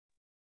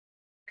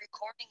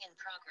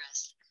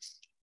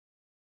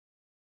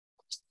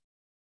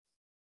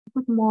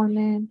Good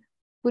morning,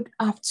 good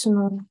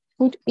afternoon,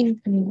 good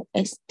evening,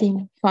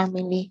 esteemed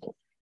family,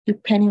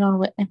 depending on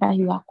wherever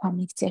you are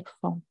connected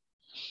from.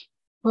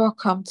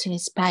 Welcome to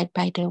Inspired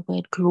by the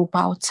Word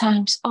Global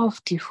Times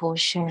of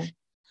Devotion.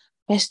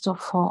 First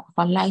of all,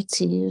 I'd like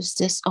to use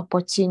this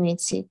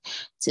opportunity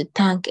to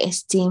thank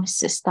esteemed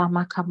Sister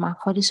Makama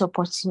for this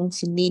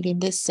opportunity leading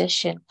this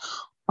session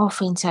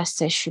of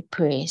intercessory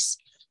prayers.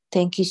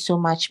 Thank you so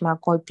much, ma.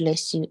 God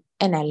bless you,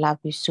 and I love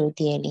you so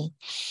dearly.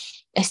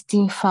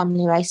 Esteemed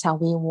family, right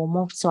away, we'll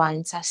move to our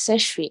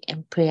intercessory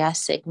and prayer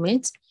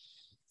segment.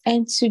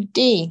 And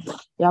today,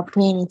 we are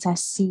praying,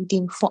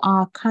 interceding for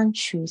our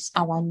countries,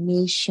 our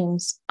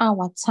nations,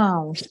 our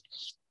towns.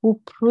 We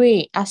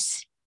pray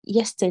as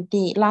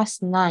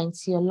last night,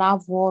 your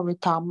love war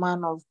with our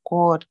man of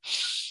God.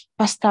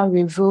 Pastor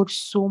revealed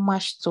so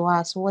much to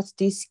us what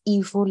this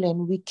evil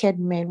and wicked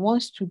man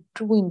wants to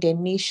do in the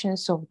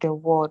nations of the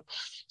world.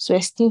 So,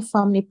 esteemed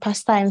family,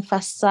 Pastor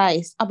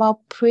emphasized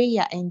about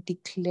prayer and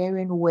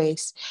declaring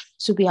words.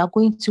 So we are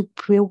going to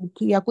pray,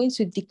 we are going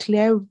to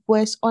declare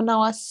words on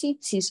our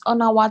cities,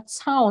 on our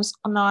towns,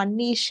 on our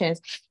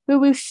nations. We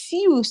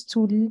refuse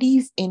to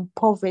live in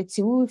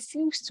poverty. We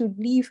refuse to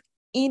live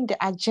in the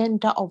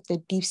agenda of the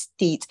deep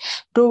state,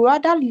 to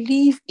rather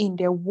live in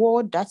the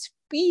world that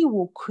we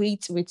will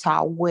create with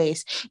our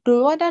words,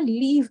 to rather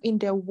live in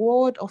the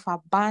world of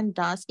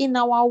abundance, in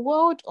our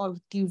world of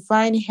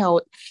divine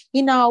health,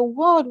 in our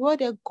world where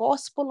the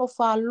gospel of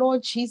our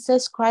Lord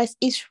Jesus Christ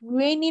is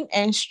reigning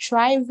and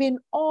striving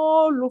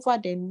all over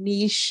the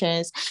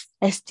nations.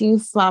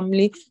 Esteemed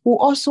family, we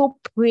also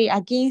pray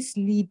against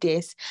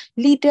leaders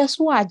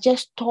who are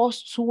just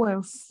tossed to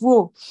and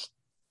fro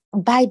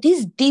by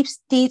this deep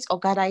state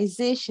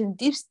organization,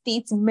 deep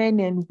state men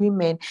and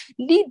women,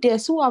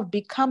 leaders who have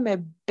become a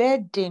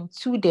burden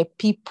to the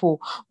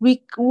people.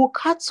 We will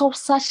cut off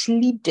such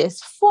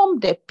leaders from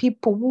the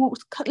people,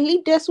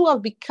 leaders who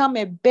have become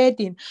a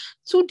burden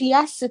to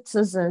their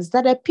citizens,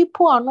 that the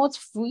people are not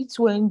free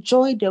to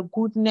enjoy the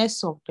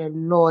goodness of the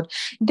Lord.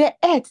 The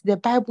earth, the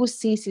Bible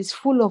says, is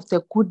full of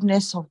the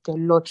goodness of the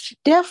Lord.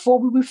 Therefore,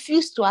 we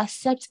refuse to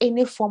accept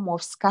any form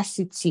of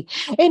scarcity,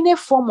 any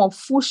form of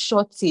food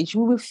shortage.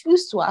 We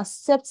refuse to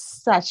accept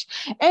such,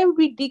 and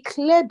we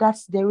declare that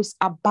there is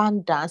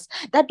abundance,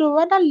 that we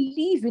rather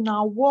live in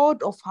our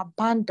world of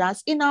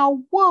abundance, in our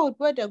world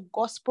where the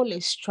gospel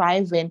is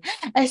striving.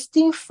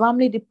 Esteemed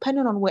family,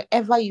 depending on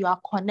wherever you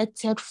are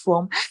connected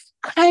from,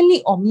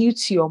 kindly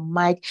unmute your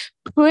mic,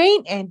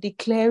 praying and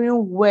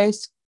declaring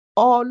words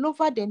all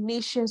over the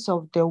nations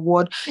of the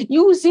world,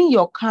 using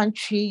your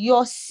country,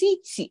 your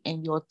city,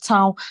 and your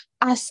town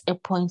as a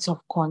point of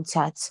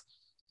contact.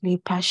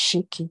 Lipa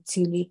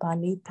shikiti lipa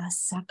lipa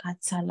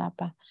sakata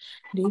laba.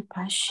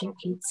 Lipa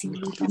shikiti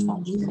lipa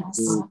lipa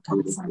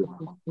sakata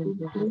laba.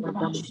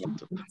 Lipa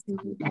shikiti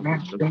lipa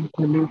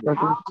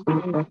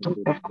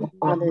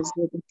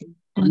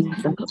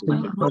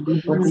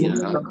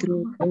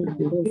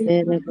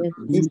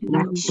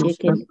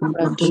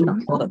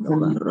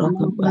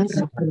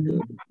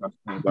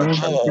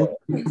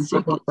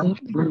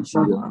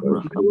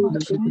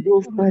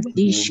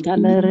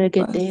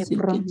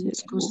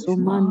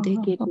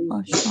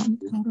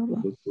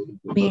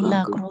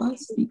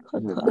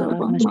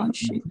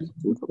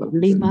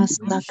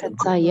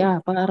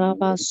Limasakataya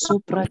baraba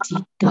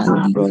supratika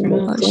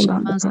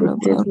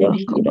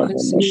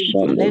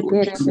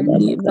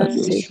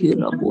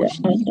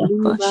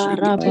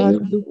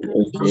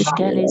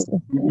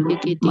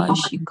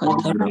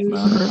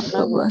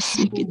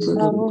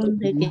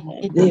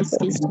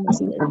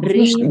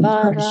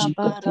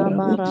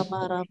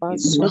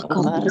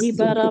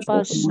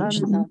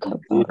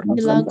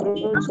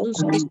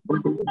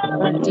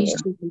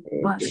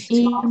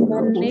in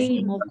the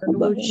name of the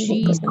Lord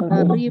Jesus,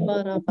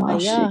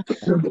 Ribarabaya,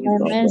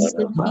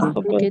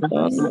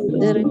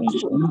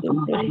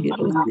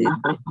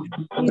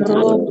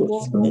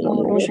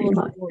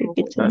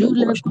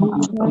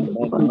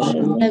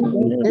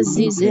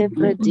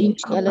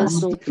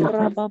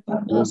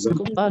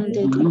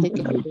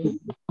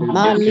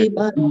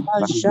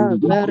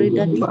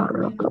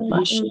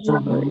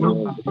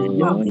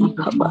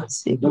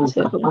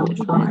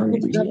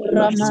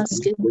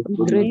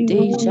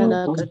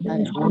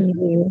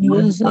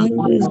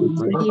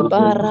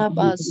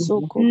 Ibaraba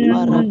soko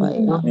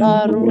barabaya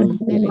barun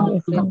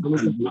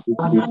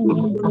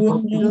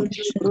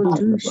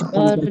produce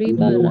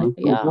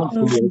baribaraya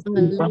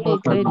allegre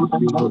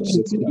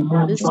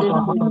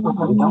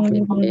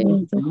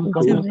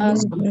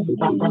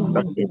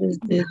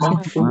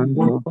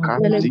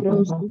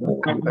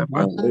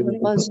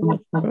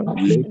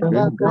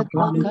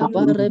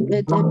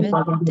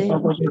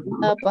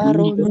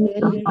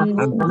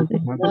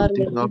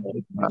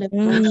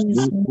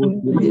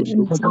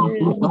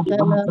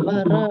Itala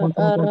bara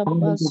bara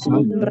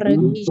basumbre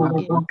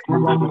dishke.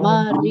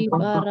 Mari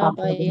bara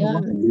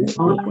bayan.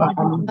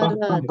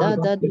 Bara da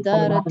da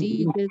dara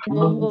di de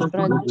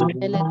govra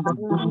dishkele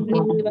tandi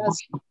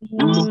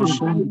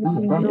basmush.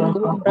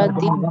 Govra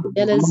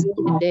dishkele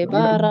zede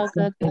bara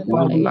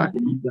katalaya.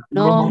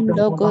 Non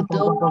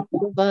dogodo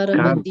bara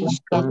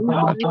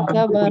badishkele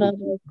kabara.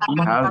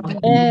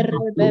 Ere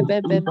bebe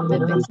bebe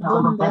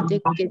sumba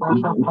deketi.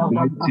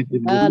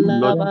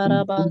 Ala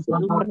baraba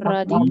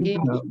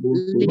supradike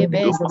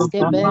lebeste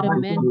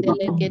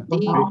bermentele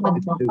kedi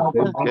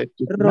katika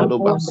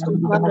robo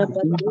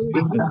suparabate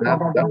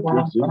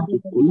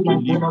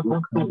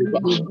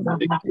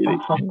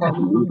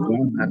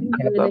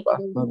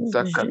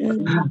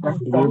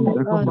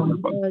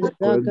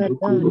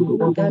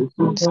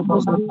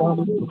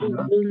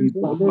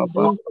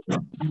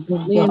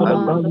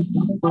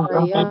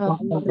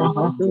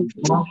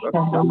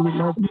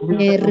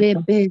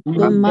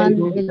Rebeto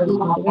mandeli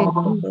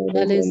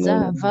gregaliza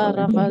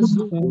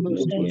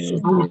varavazutos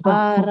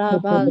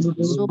paravaz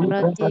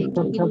soprate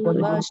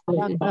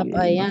kilibashaka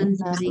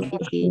bayanda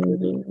rikiti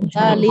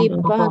tali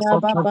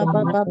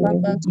parababa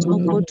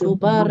sokoto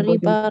bari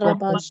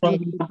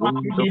barabasheki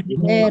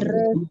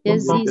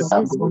eretezis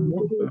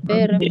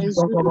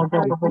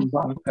bermezuprati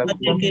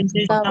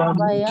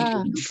sabaya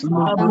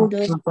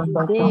ando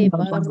de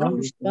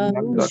barush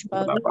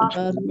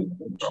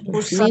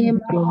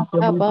Lima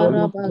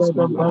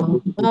kabarabazuto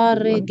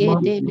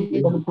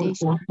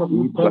paregedelegedesh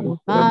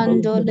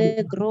andole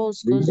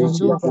grosso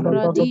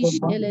zofradish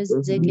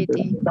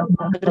elezekete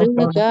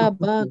rega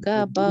baga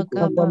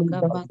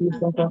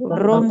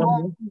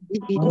romon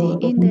digete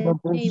in the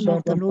name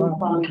of the Lord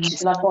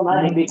Jesus.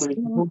 Iris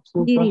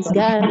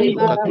gari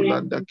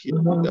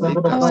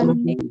our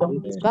name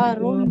is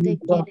Baron de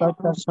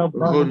Kededos.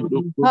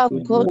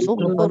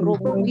 Akoto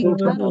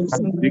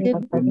Robinkaros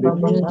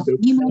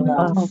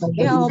Imana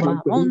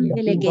Elba on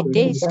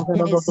delegates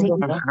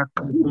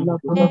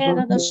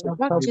the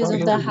structures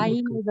of the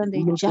hyenas and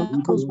the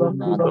jackals will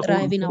not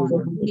thrive in our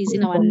cities,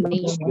 in our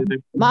nation.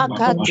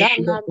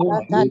 Makatala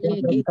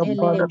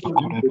Katalegedelege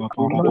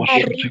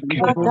every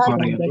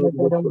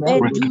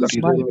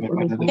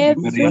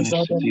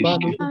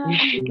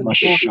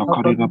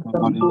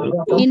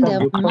in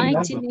the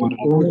mighty name of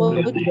the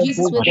Lord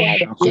Jesus, with the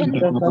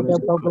agenda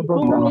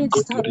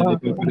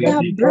they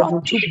are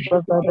brought to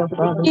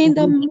in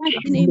the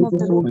mighty name of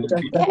the Lord.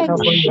 They are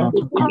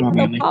executed by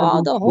the power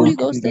of the Holy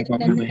Ghost and in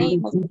the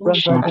name of the Lord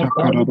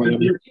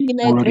in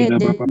the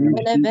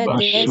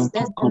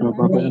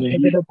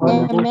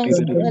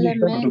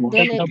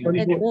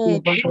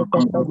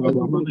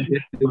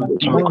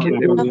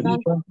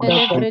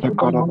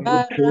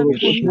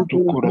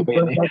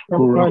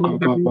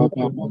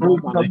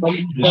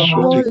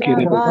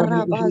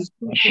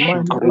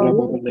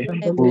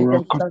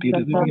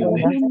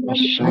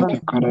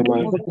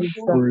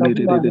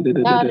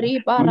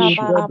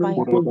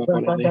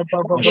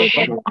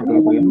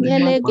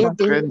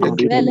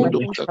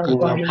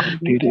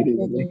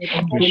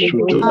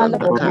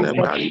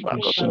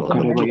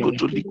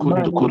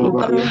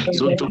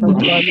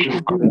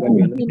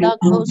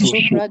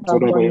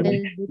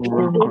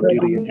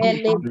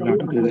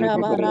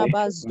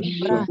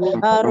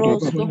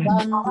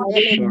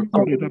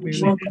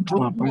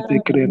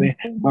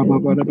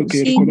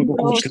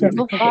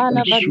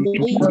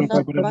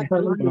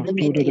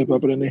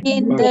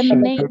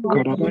name of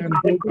the Lord.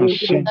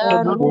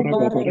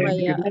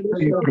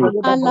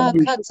 Allah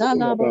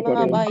katala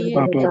baba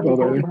yende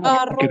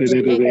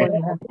aroshke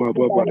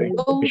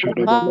o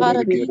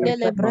paradi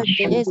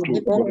elebredes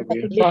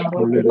bebede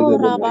o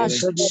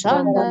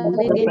rabashanda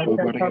legede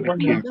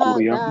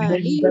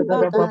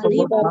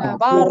libaga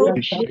baro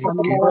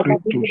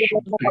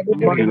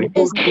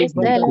este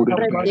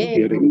celebrate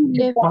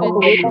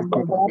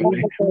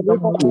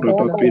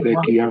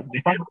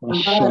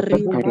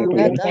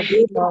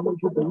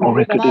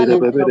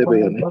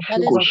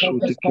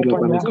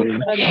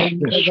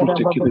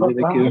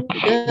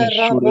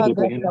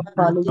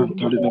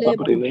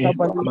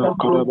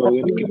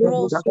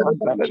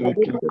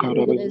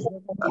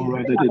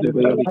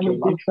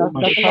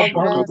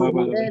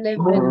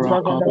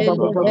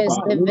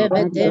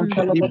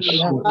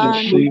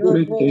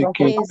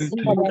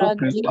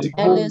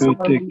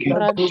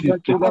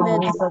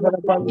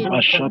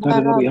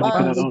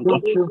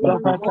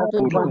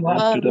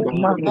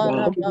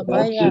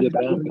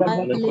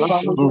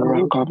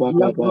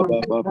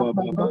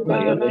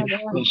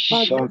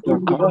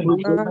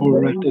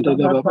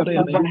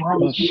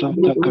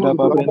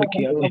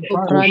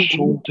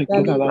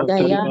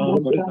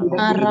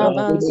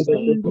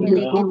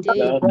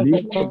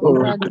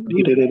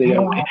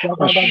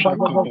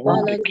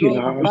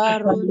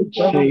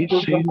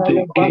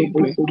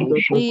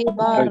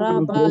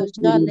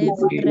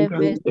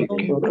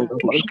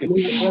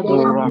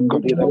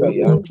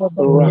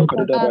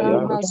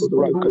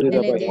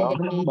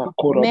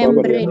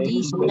membre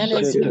di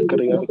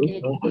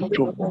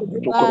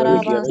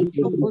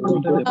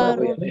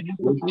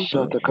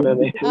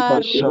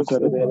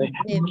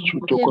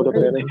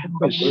Makorabiane,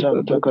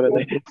 Santa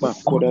Karane, the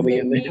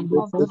Makorabiane, name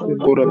of the Lord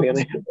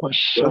Korabiane, Jesus.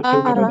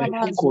 Masata Karane,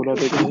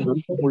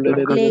 Korabiane,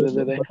 Mulele,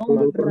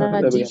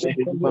 Makarabiane,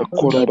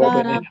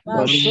 Makorabiane,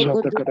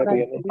 Masata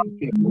Karabiane,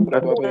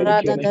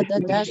 Korabiane,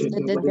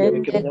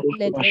 Sindabagane,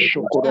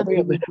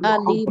 Mashokorabiane,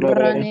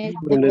 Korabiane,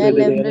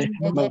 Mulele,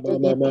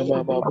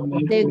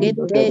 Mama,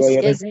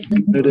 Tabayane,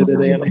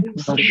 Mulele,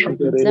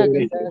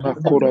 Mashukarene,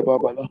 Makora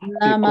Babala,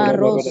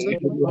 Ekora Babale,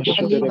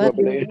 Masudere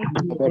Babale,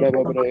 Abara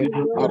Babale,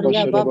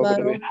 Abasada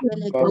Babale,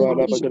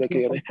 Babala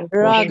Bagalakere,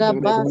 Raga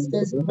Masudere,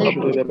 bastes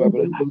Masudere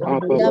Babale,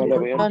 la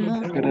Ababalabayan,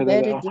 prano Canada,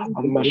 beredi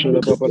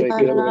Amashada Babale, para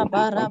Kerabayan,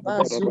 bara Amabara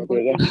basu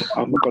Babala,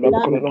 Amakara,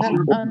 lanka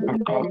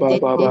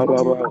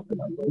Akababa,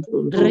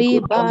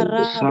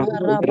 ribara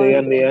bara bara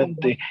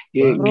Reaniante,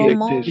 Yekete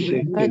romon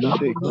Sete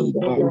beredi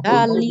Seka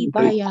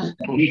kalibaya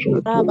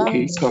Toso raba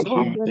Ki Kakate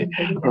sondere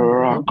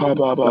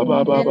Rakababa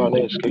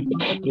Neske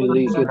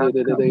Milike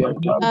de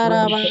Ante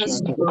Arabas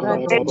Santa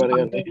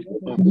Karabariane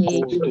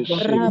Makunte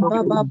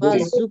raba baba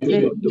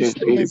Sete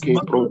Seke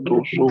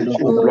Proto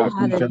Soko Oh, Blaka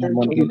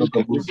hallelujah.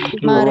 Kiske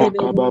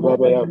Marebele Rakababa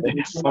Bayane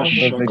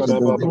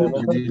Mashakara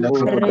Babalana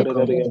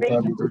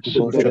Urakadariane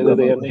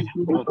Sindariane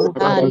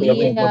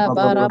Matakabariane Alia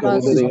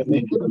Barabas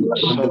Urakadariane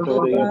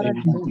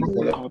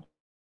Satariane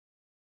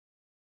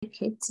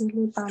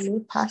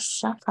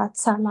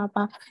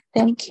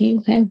Thank you,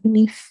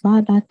 Heavenly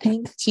Father.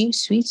 Thank you,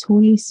 sweet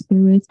Holy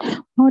Spirit.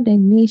 All the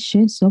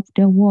nations of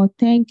the world,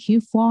 thank you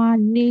for our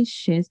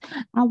nations,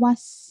 our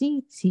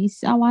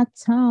cities, our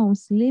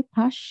towns. We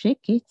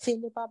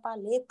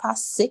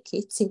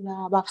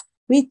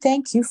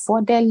thank you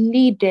for the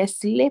leaders.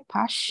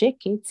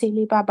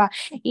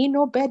 In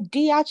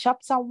Obadiah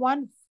chapter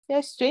 1,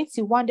 verse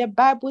 21, the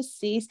Bible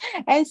says,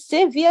 and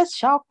saviors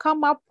shall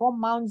come up from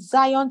Mount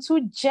Zion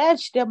to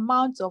judge the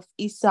mount of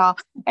Israel,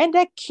 and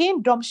the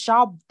kingdom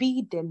shall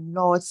be the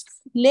Lord's.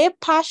 This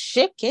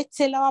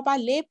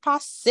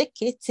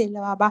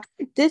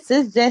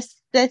is the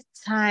set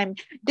time.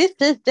 This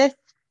is the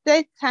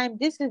set time.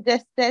 This is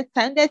the set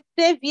time. The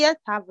saviors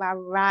have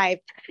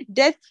arrived.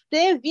 The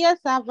saviors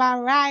have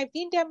arrived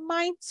in the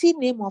mighty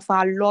name of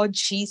our Lord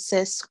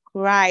Jesus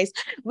Christ.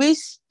 We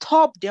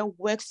stop the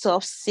works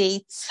of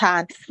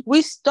Satan.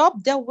 We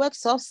stop the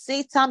works of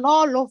Satan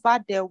all over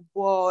the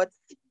world.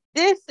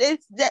 This is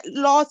the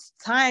Lord's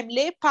time.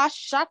 The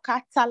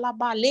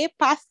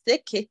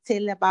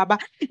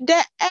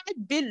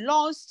earth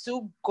belongs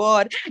to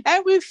God,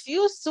 and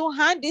refuse to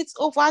hand it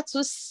over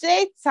to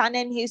Satan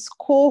and his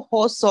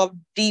cohorts of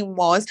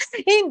demons.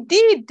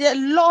 Indeed, the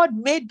Lord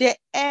made the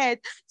earth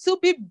to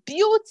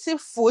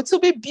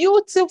be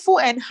beautiful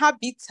and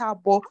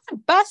habitable.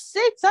 But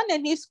Satan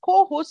and his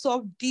cohorts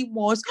of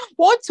demons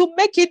want to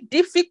make it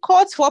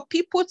difficult for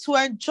people to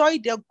enjoy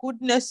the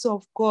goodness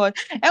of God.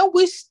 And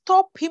we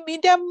stop him in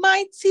the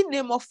mighty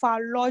name of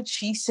our Lord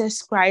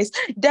Jesus Christ.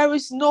 There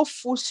is no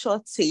food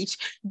shortage.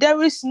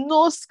 There is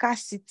no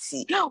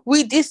scarcity.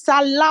 We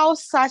disallow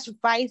such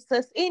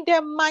vices in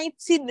the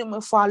mighty name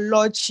of our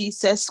Lord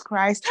Jesus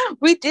Christ.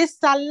 We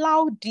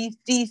disallow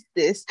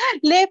diseases.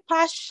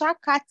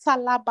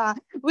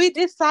 We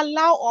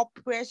disallow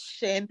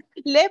oppression.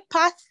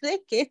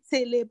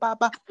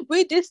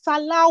 We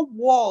disallow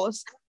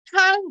wars.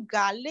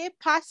 Hunger.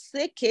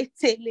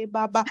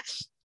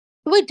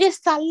 We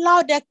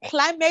disallow the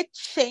climate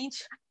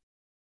change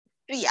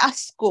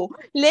fiasco.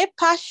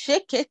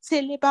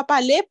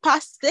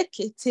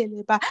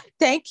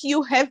 Thank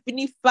you,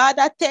 Heavenly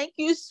Father. Thank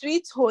you,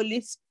 sweet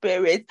Holy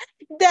Spirit.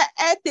 The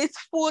earth is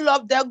full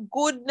of the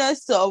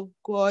goodness of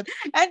God,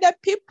 and the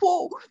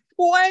people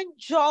who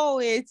enjoy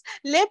it,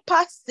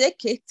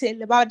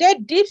 the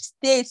deep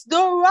states,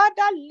 don't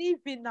rather live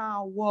in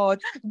our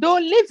world.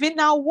 Don't live in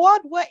a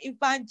world where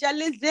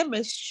evangelism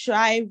is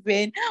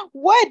striving,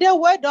 where the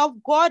word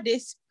of God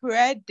is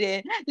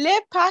spreading, where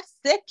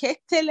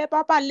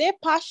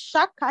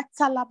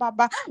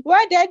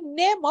the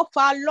name of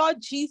our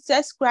Lord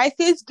Jesus Christ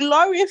is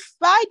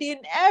glorified in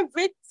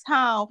every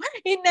town,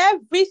 in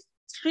every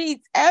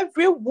street,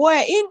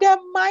 everywhere, in the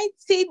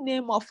mighty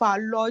name of our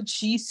Lord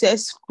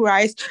Jesus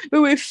Christ. We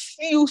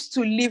refuse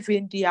to live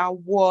in their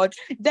world.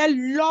 The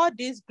Lord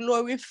is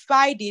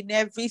glorified in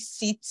every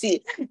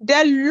city.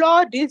 The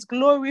Lord is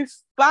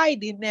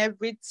glorified in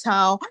every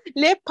town.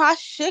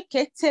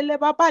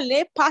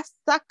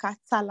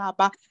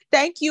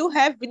 Thank you,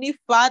 Heavenly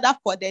Father,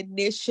 for the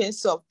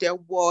nations of the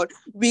world.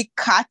 We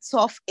cut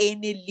off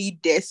any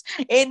leaders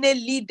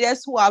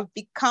who have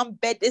become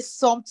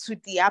burdensome to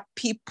their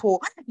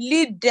people.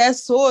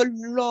 Leaders, oh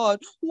Lord,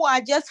 who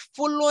are just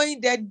following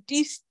the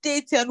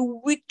distant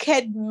and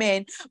wicked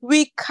men.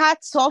 We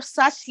cut off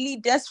such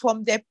leaders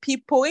from the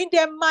people in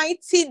the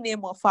mighty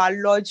name of our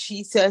Lord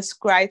Jesus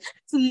Christ.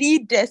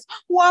 leaders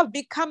who have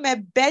become a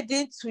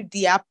burden to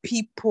their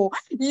people,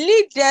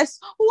 leaders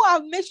who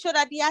have made sure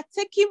that they are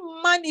taking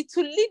money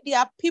to lead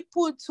their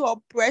people into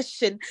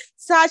oppression.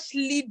 Such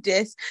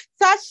leaders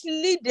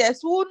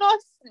will not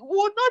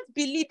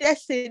be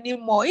leaders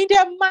anymore. In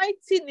the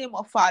mighty name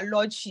of our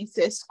Lord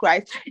Jesus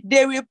Christ,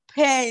 they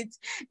repent,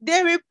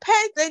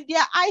 and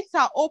their eyes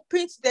are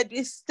open to the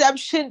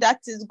deception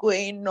that is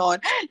going on.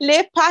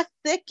 Lepa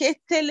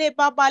seketele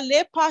baba,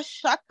 lepa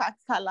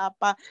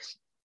shakatalaba.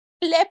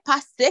 The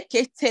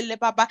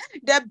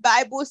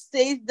Bible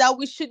says that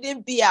we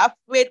shouldn't be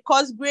afraid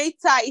because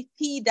greater is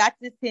he that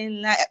is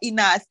in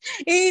us.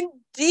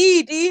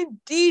 Indeed,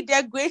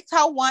 the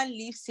greater one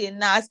lives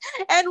in us.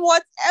 And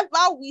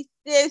whatever we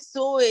say,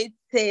 so it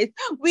says.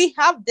 We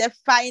have the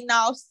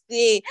final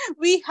say.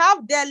 We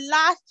have the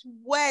last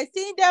words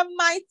in the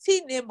mighty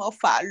name of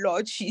our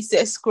Lord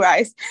Jesus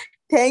Christ.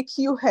 Thank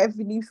you,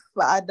 Heavenly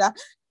Father.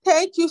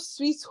 Thank you,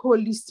 sweet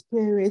Holy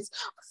Spirit,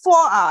 for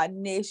our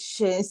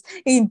nations.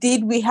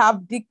 Indeed, we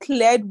have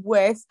declared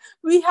words.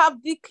 We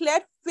have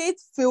declared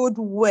faith-filled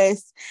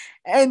words,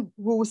 and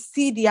we'll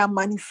see their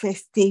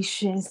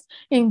manifestations.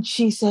 In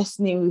Jesus'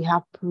 name we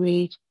have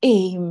prayed.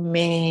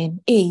 Amen.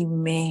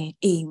 Amen.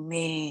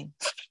 Amen.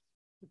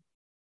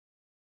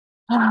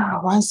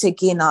 Once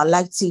again, I'd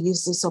like to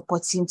use this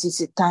opportunity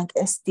to thank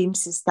esteemed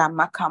Sister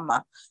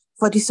Makama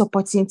for this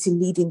opportunity to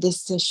lead in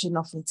this session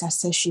of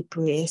intercessory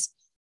prayers.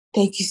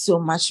 Thank you so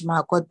much,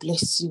 Ma. God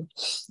bless you.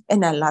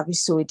 And I love you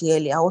so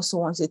dearly. I also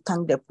want to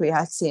thank the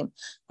prayer team,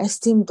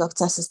 esteemed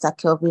Dr. Sister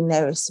Kelvin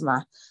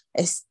Nerisma,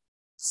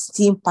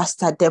 esteemed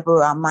Pastor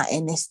Deborah Ma,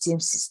 and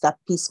esteemed Sister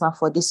Peacema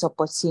for this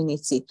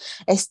opportunity.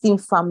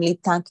 Esteemed family,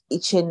 thank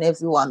each and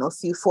every one of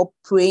you for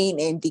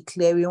praying and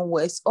declaring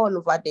words all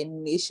over the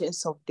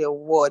nations of the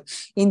world.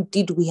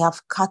 Indeed, we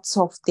have cut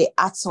off the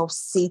acts of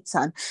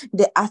Satan,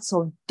 the acts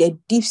of the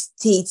deep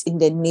state in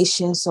the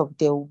nations of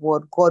the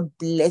world. God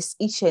bless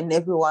each and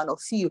every one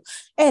of you.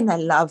 And I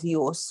love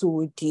you all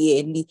so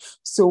dearly.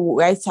 So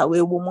right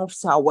away, we'll move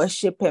to our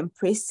worship and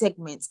praise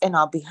segments, and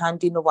I'll be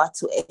handing over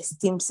to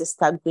esteemed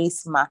Sister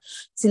Grace Ma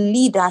to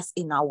lead us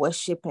in our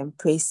worship and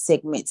praise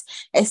segment.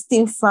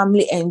 Esteemed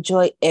family,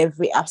 enjoy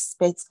every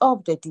aspect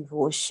of the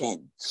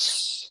devotion.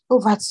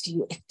 Over to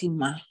you, esteemed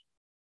Ma.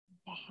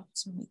 I have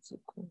to make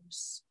it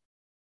close.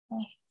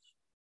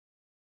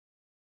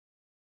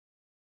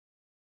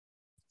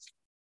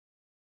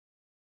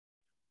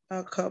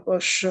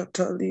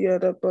 Akabashatalia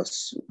da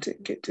basute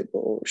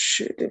ketebo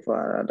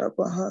shedevara da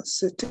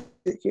bahasete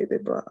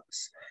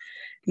kedebas.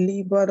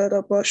 Libara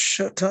da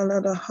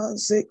bashatala da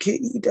hazeke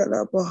ida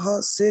la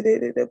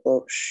bahasede de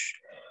bosh.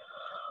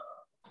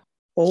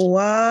 Oh,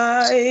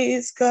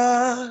 wise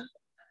God,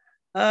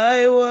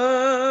 I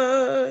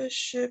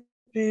worship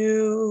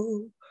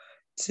you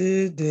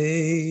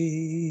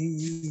today.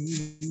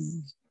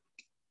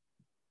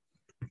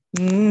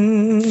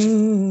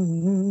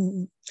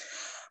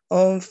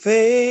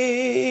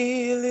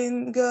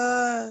 Unfailing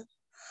God,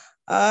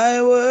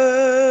 I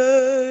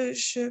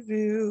worship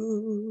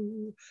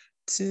you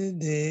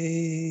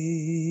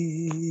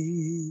today.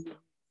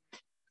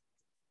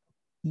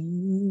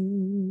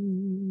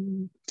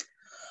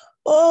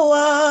 Oh,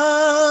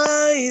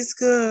 wise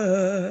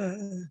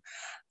God,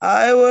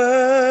 I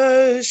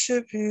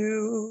worship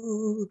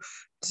you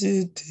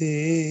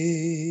today.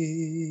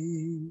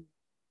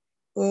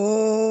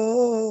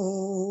 Oh,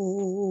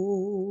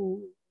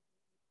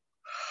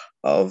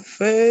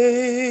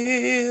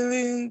 unfailing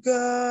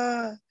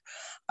God,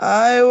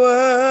 I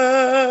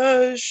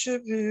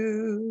worship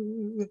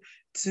you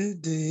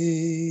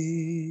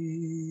today.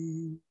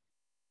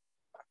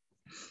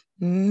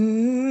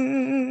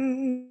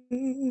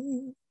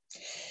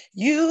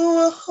 You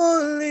are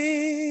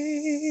holy,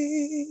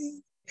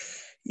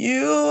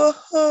 you are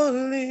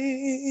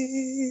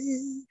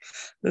holy,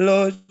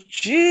 Lord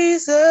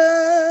Jesus.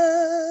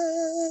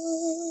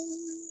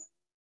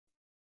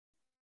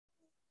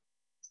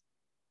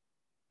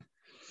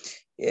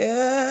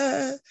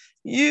 Yeah,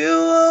 you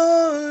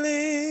only,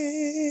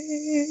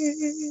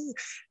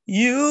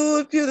 you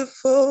are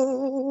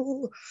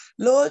beautiful,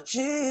 Lord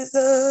Jesus.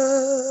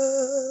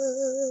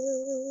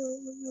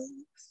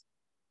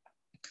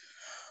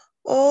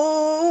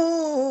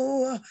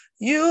 Oh,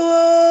 you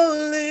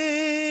only,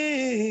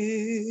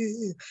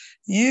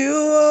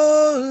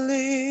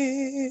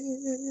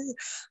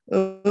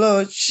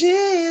 Lord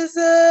Jesus.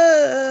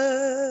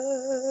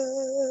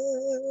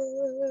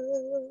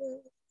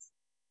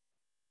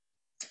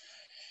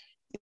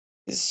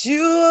 It's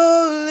you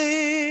only,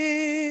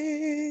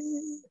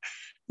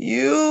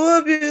 you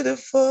are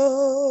beautiful,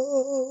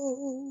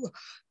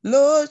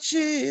 Lord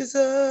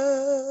Jesus.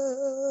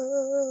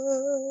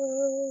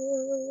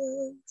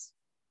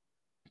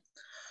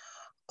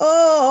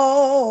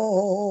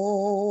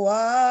 Oh,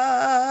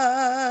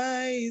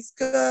 wise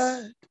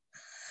God,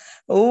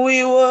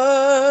 we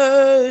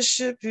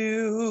worship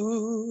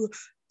you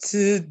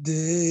today.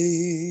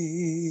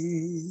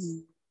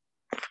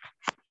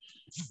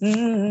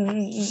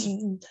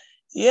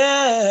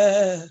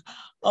 Yeah,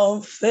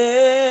 unfailing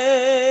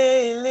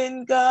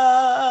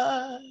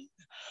God,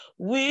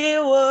 we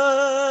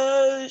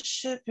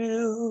worship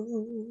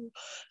you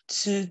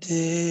today.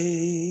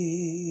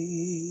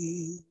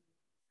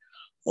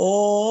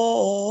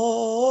 Oh,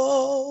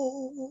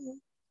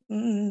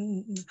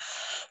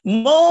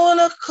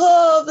 monarch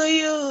of the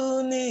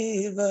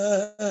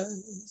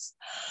universe,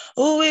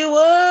 we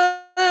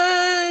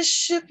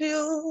worship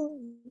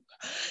you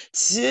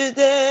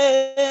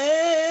today.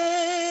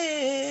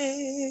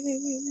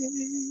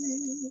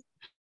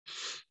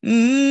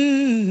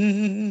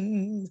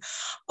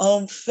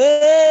 Unfailing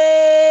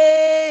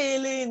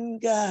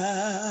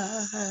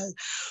God,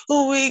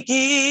 we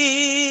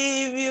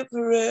give you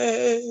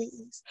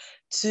praise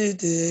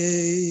today.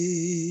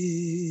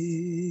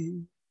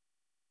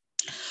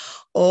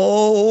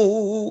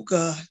 Oh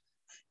God,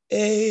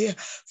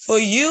 for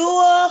you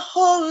are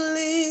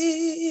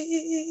holy.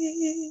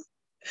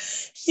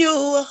 You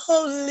are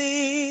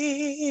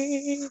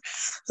holy,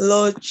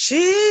 Lord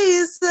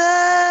Jesus.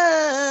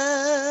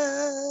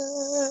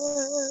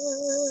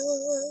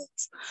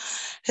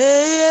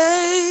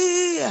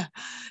 Hey,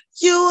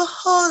 you are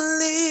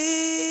holy.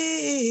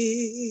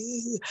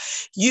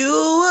 You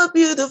are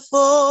beautiful,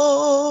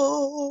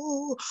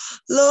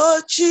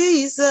 Lord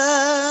Jesus.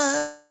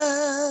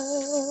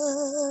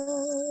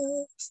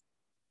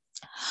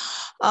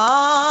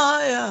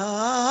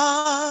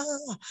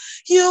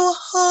 You are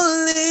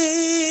holy,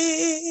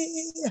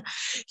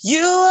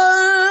 you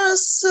are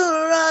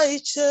so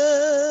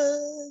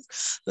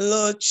righteous,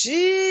 Lord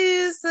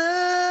Jesus.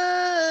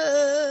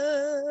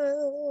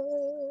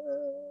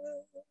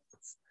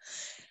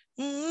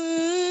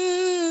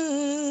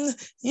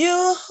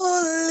 You're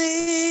holy,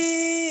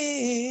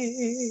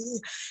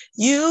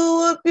 you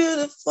are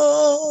beautiful,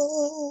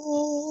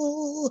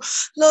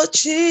 Lord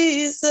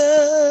Jesus.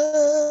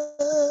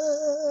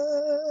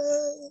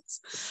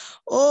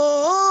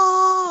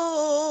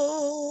 Oh,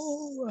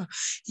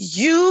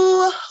 you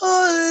are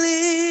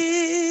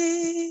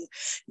holy,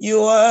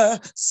 you are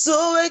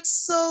so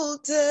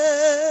exalted,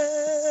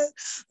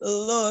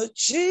 Lord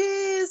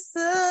Jesus.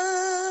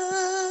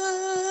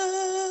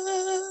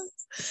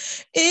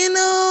 In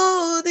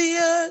all the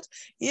earth,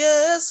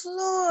 yes,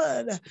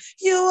 Lord,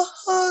 you are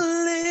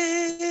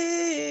holy,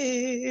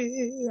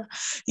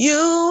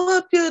 you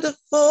are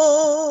beautiful,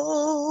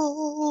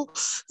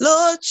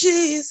 Lord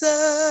Jesus.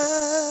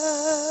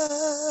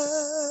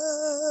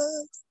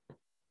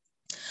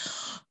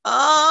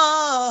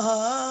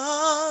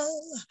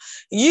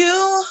 You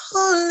are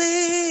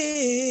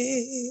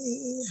holy,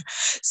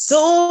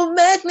 so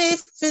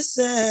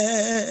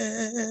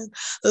magnificent,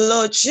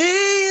 Lord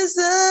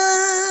Jesus.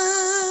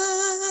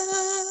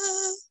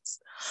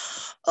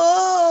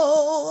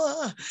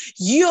 Oh,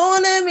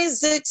 your name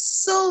is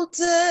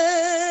exalted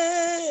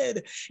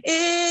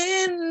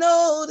in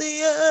all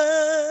the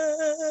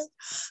earth,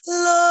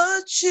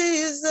 Lord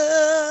Jesus.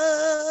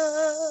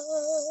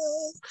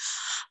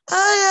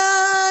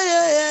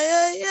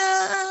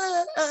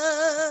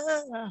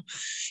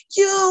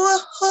 You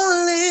are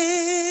holy,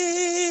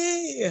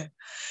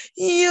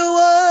 you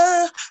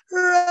are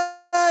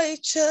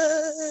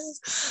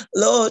righteous,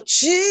 Lord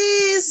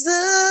Jesus.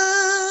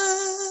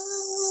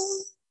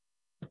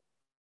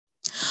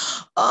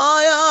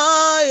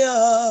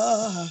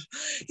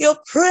 Your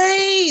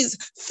praise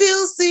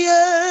fills the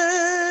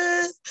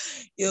earth,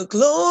 your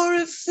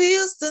glory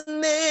fills the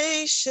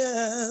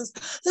nations,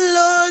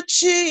 Lord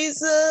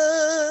Jesus.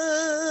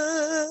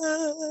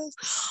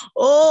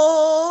 Oh,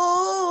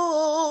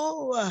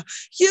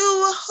 you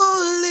are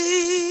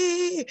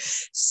holy,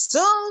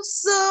 so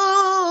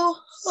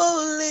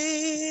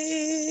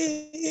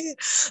holy,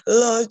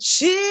 Lord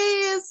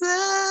Jesus.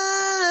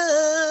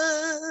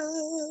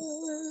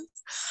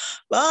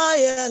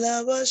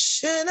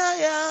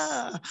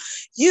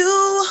 You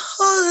are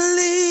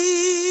holy,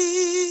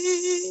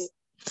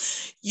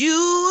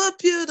 you are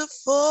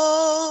beautiful,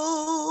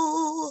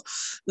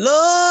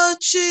 Lord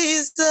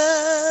Jesus.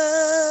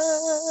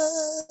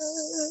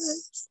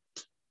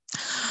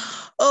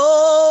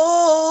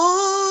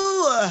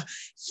 Oh,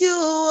 you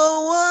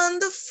are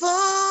wonderful,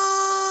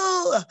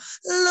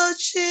 Lord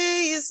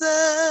Jesus.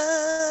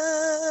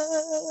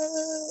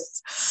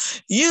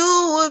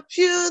 You are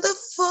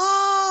beautiful,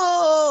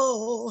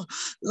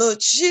 Lord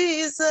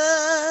Jesus.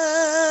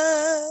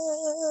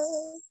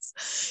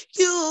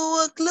 You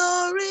are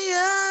glorious,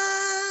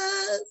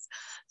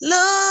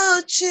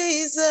 Lord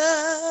Jesus.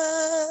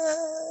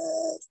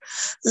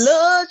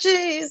 Lord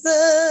Jesus.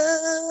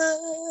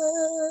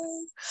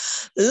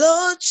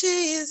 Lord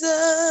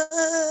Jesus.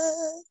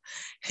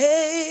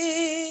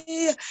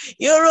 Hey,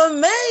 you're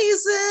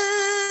amazing,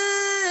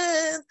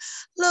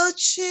 Lord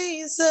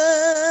Jesus.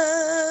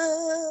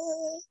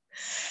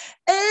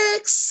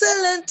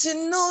 Excellent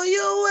in all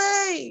your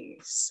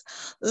ways,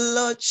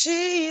 Lord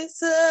Jesus.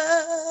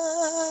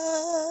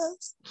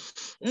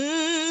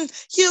 You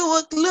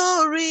are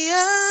glorious,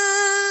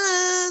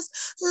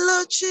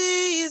 Lord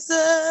Jesus.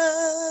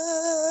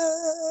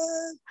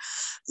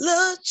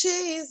 Lord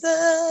Jesus.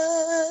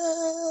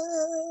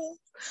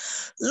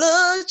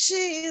 Lord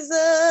Jesus.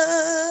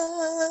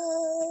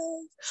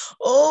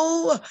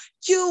 Oh,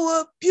 You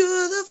are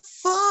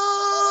beautiful,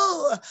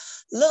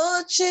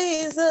 Lord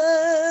Jesus.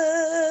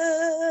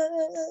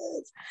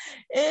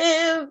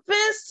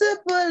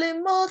 Invincible,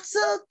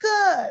 immortal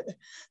God,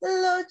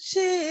 Lord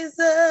Jesus.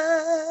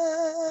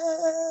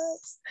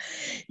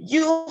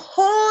 You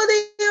hold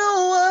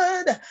your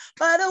word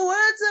by the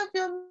words of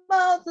your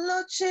mouth,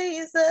 Lord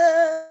Jesus.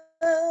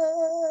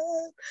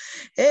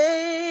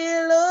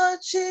 Hey, Lord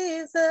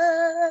Jesus.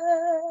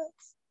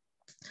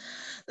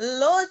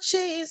 Lord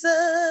Jesus,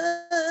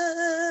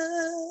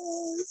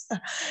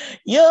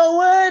 your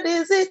word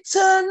is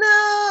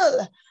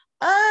eternal.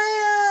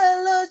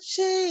 Lord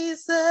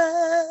Jesus,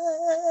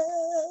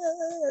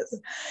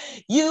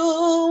 you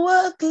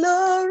are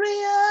glorious,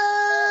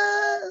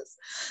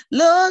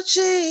 Lord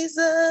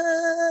Jesus.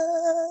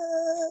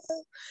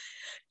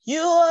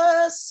 You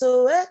are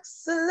so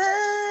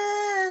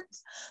excellent,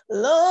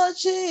 Lord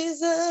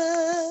Jesus.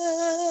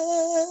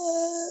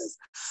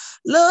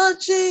 Lord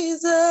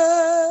Jesus,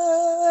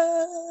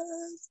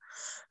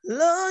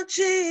 Lord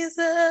Jesus,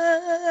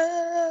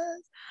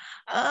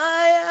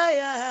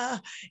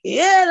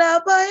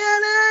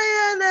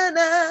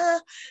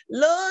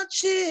 Lord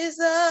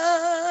Jesus,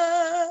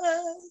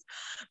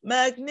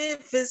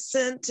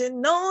 magnificent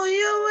in all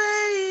your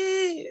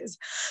ways,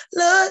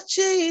 Lord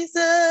Jesus.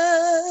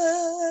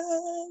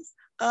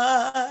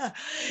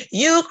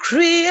 You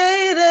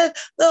created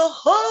the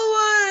whole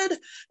world,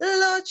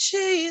 Lord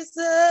Jesus.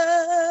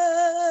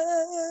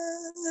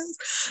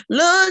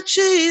 Lord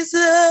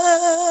Jesus.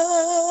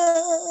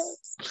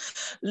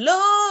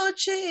 Lord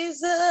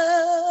Jesus.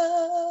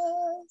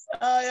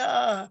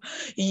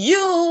 You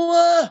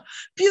are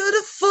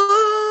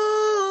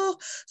beautiful,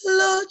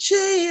 Lord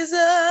Jesus.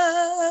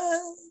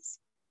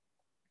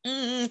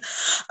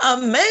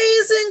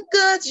 Amazing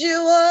God you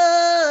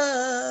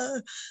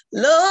are,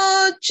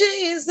 Lord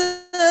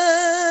Jesus.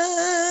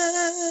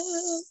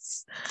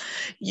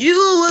 You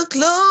are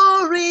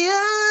glorious,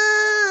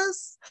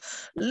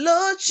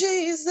 Lord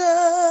Jesus.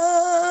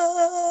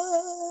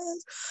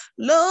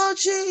 Lord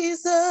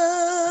Jesus.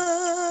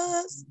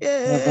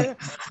 Yeah.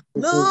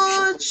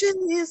 Lord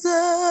Jesus.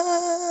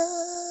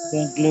 You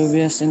are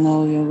glorious in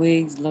all your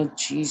ways, Lord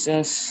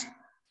Jesus.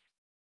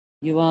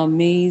 You are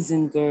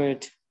amazing,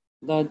 God,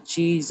 Lord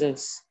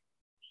Jesus.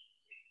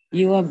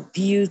 You are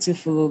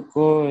beautiful, O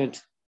God.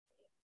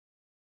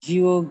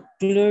 You are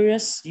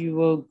glorious,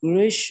 you are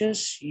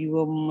gracious, you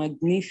are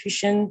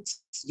magnificent,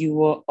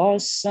 you are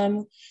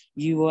awesome,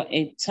 you are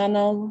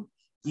eternal,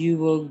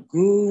 you are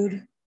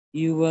good,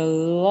 you are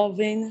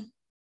loving,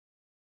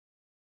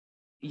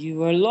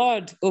 you are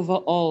Lord over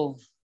all.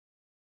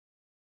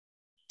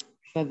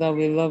 Father,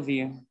 we love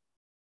you.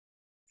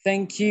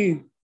 Thank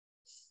you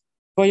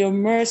for your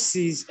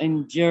mercies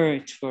endure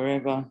it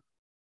forever.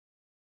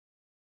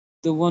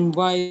 The one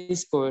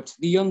wise God,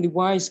 the only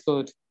wise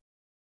God.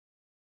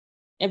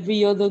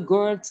 Every other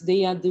God,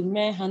 they are the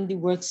mere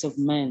handiworks of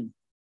men.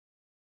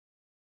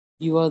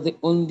 You are the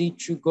only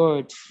true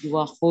God. You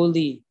are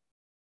holy.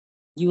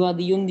 You are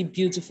the only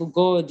beautiful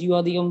God. You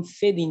are the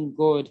unfailing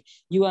God.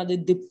 You are the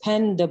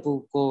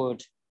dependable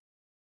God.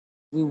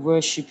 We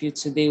worship you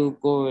today, O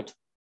God.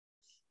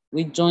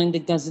 We join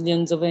the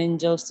gazillions of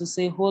angels to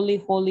say,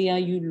 holy, holy are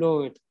you,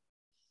 Lord.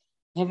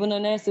 Heaven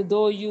and earth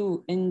adore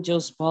you.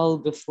 Angels bow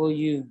before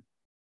you.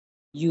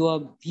 You are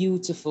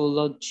beautiful,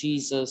 Lord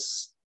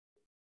Jesus.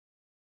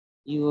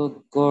 You are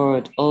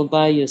God all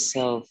by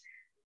yourself.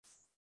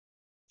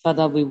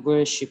 Father, we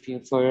worship you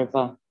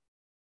forever.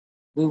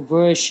 We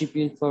worship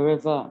you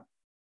forever.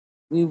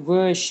 We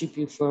worship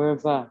you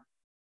forever.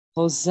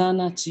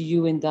 Hosanna to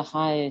you in the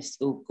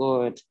highest, O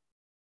God.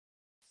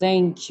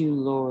 Thank you,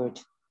 Lord.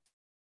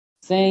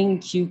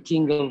 Thank you,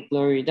 King of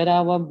glory, that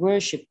our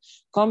worship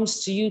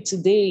comes to you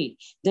today,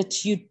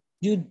 that you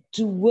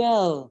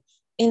dwell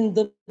in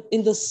the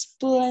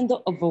splendor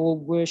of our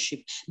worship,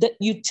 that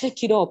you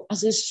take it up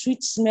as a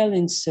sweet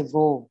smelling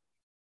savour.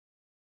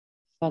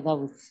 Father,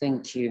 we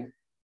thank you.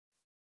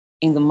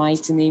 In the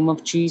mighty name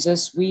of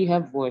Jesus, we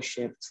have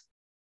worshipped.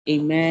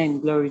 Amen.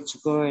 Glory to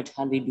God.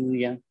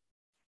 Hallelujah.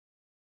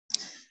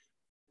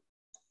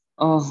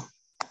 Oh,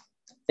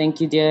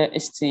 thank you, dear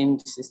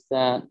esteemed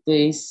Sister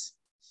Grace,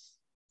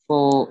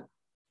 for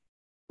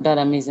that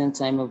amazing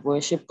time of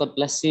worship. God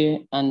bless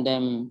you.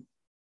 And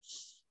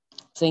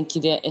thank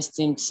you, dear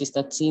esteemed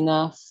Sister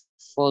Tina,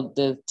 for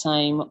the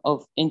time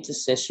of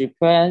intercessory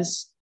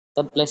prayers.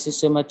 God bless you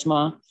so much,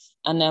 Ma.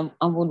 And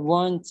I would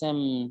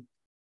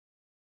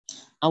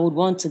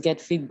want to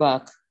get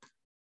feedback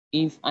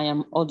if I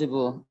am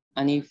audible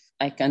and if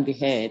I can be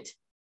heard.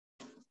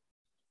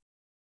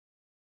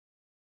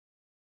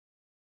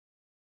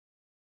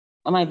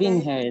 Am I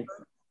being heard?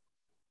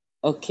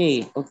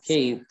 Okay.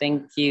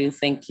 Thank you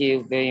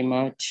very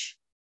much.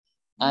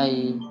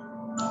 I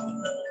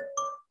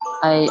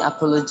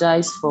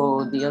apologize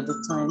for the other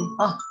time.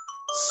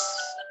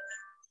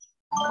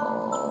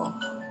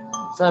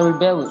 Sorry,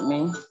 bear with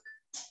me.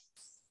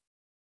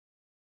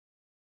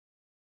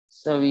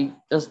 Sorry,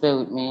 just bear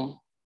with me.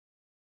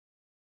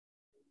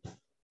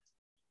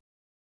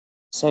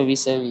 Sorry,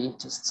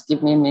 just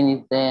give me a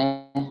minute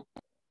there.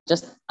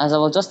 as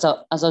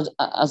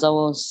I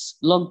was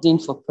logged in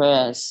for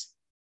prayers,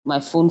 my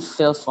phone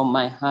fell from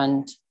my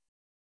hand,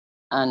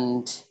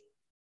 and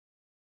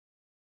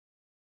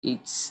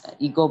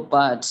it got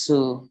bad.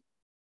 So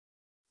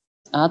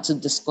I had to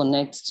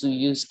disconnect to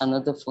use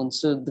another phone.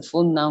 So the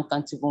phone now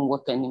can't even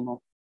work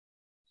anymore.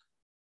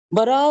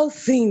 But all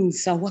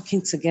things are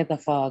working together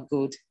for our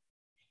good.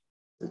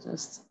 So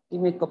just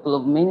give me a couple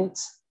of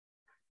minutes.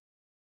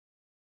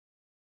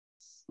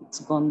 It's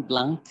gone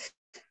blank.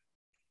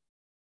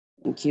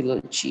 Thank you,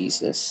 Lord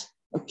Jesus.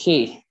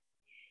 Okay.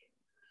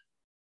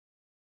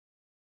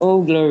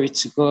 Oh, glory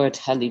to God.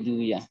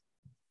 Hallelujah.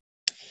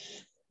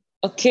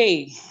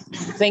 Okay.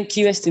 Thank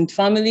you, esteemed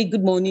family.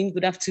 Good morning,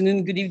 good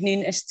afternoon, good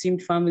evening,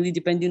 esteemed family,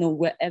 depending on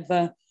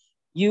wherever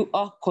you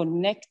are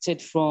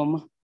connected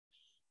from.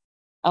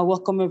 I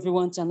welcome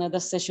everyone to another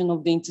session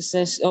of the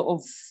intercession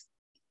of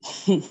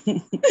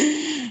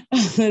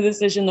another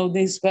session of the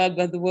Inspired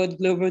by the Word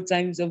Global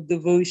Times of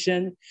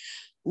Devotion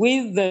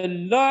with the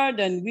Lord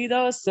and with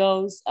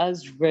ourselves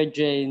as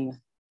brethren.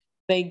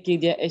 Thank you,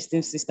 dear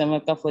esteemed Sister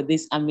Maka, for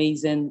this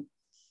amazing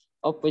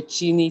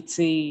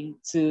opportunity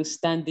to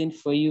stand in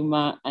for you,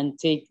 Ma, and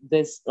take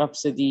this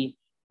Rhapsody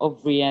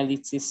of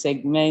Reality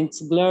segment.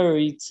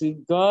 Glory to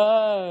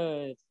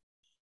God.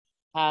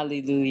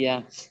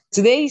 Hallelujah.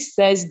 Today is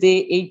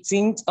Thursday,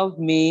 18th of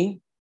May,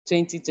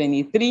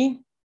 2023.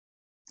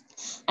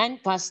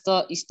 And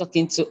Pastor is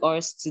talking to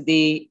us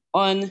today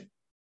on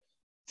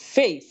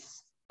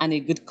faith and a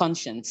good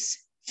conscience.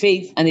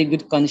 Faith and a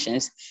good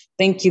conscience.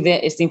 Thank you there,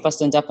 esteemed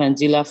Pastor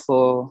Njapangela,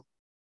 for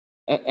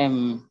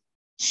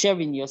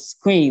sharing your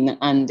screen.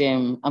 And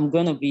I'm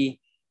going to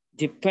be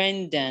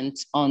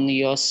dependent on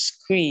your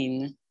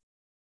screen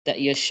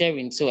that you're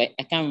sharing, so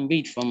I can't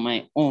read from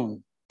my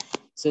own.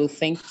 So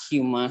thank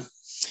you, Ma.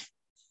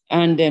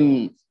 And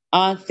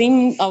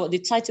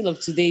the title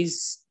of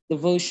today's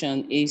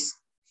devotion is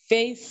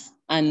Faith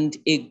and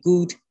a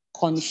Good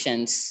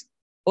Conscience.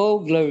 Oh,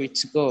 glory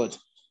to God.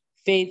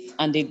 Faith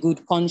and a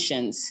good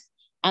conscience.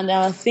 And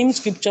our theme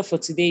scripture for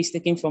today is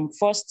taken from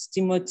 1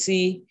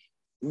 Timothy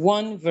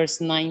 1 verse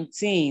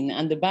 19.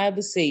 And the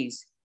Bible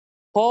says,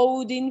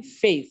 holding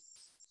faith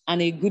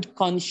and a good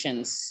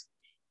conscience,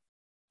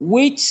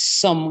 which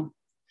some,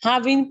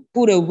 having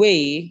put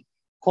away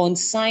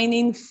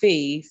concerning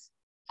faith,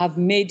 have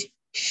made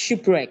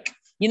shipwreck.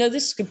 You know,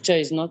 this scripture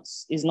is not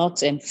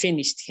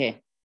finished here.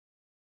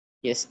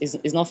 Yes,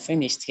 it's not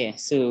finished here.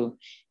 So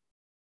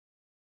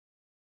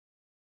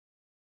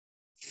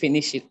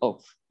finish it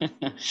up.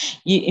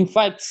 In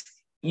fact,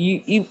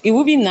 it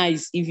would be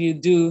nice if you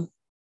do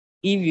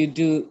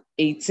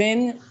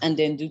 18 and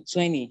then do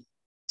 20.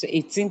 So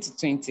 18 to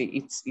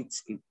 20,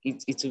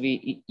 it will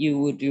be, you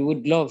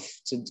would love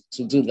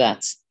to do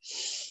that.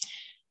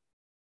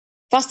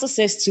 Pastor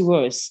says to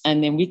us,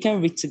 and then we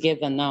can read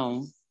together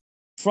now.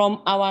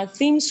 From our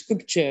theme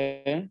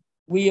scripture,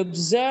 we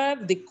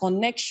observe the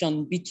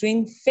connection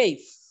between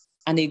faith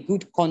and a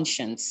good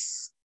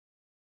conscience.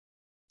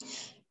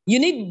 You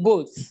need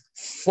both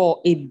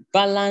for a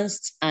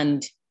balanced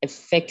and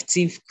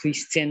effective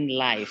Christian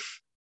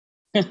life.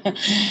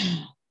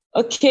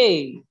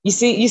 Okay, you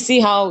see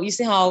how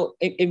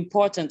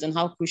important and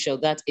how crucial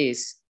that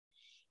is.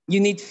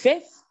 You need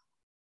faith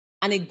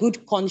and a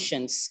good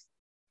conscience.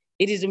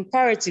 It is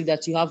imperative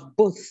that you have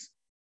both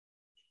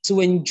to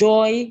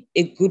enjoy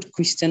a good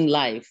Christian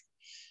life.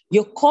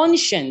 Your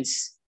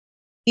conscience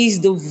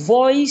is the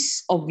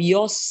voice of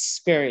your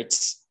spirit.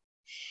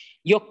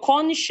 Your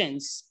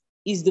conscience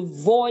is the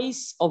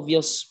voice of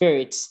your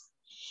spirit.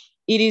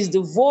 It is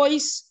the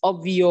voice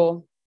of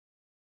your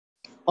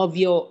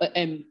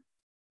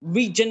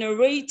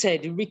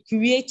regenerated,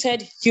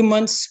 recreated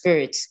human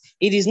spirit.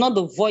 It is not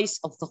the voice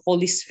of the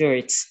Holy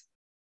Spirit.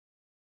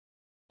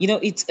 You know,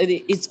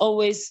 it's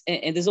always,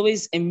 and there's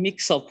always a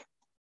mix-up.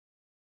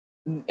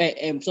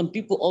 Some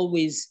people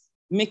always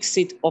mix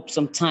it up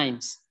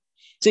sometimes.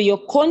 So your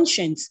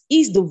conscience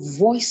is the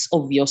voice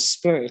of your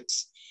spirit.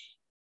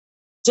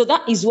 So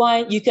that is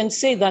why you can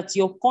say that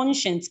your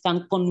conscience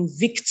can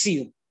convict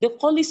you. The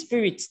Holy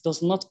Spirit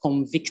does not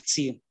convict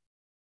you.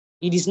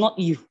 It is not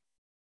you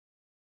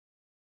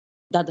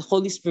that the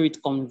Holy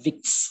Spirit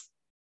convicts.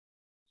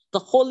 The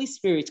Holy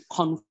Spirit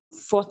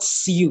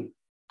comforts you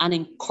and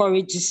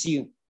encourages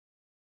you.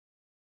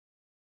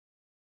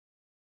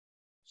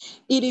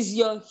 It is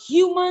your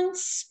human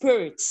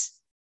spirit,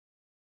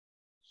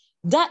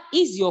 that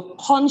is your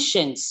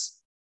conscience,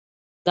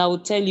 that will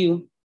tell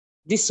you,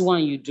 this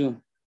one you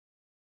do,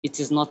 it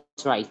is not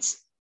right.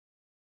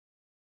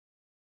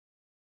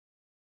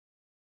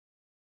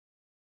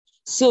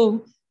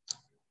 So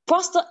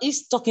Pastor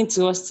is talking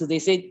to us today,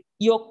 said,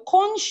 your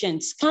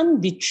conscience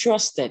can be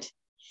trusted,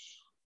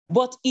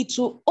 but it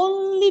will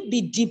only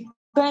be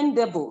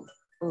dependable.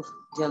 Oh,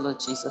 dear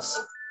Lord Jesus.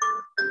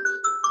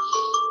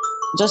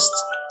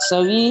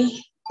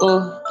 Sorry.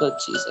 Oh, Lord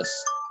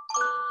Jesus.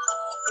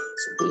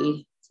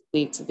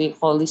 Today,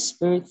 Holy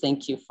Spirit,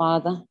 thank you,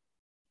 Father.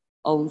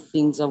 All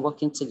things are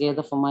working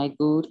together for my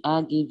good.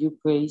 I give you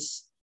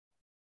praise.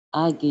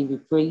 I give you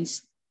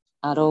praise.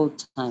 at all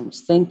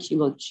times. Thank you,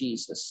 Lord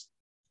Jesus.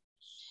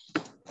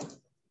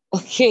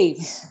 Okay,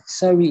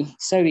 sorry.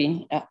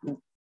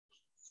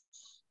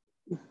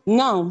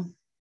 Now,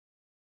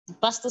 the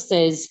pastor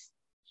says,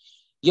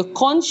 your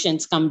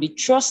conscience can be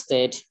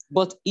trusted,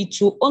 but it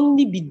will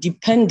only be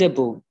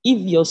dependable if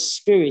your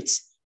spirit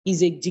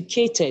is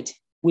educated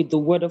with the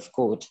word of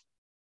God.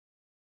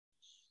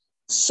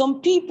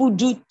 Some people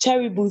do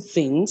terrible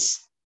things.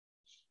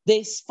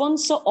 They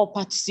sponsor or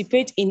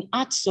participate in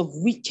acts of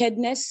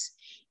wickedness,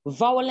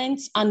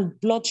 violence, and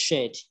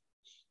bloodshed.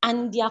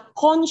 And their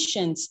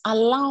conscience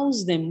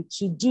allows them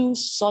to do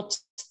such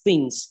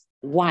things.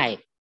 Why?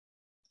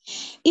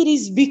 It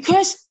is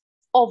because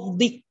of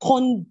the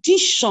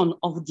condition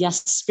of their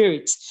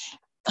spirit.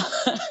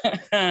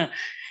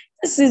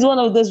 This is one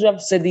of those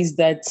rhapsodies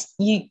that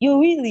you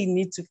really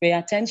need to pay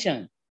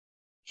attention.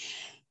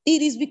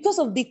 It is because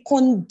of the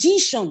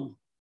condition.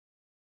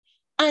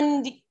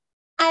 And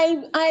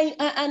I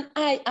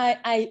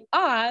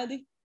add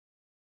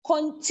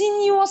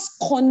continuous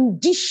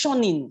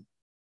conditioning.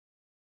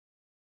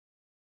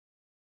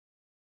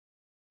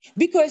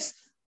 Because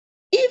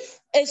if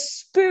a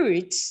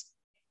spirit,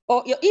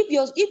 or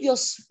if your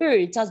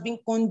spirit has been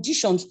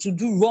conditioned to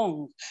do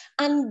wrong,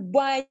 and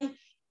by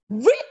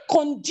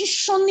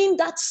reconditioning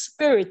that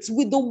spirit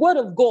with the word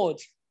of God,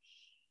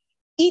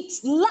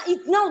 it's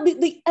now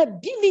the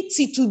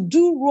ability to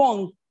do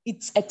wrong,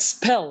 it's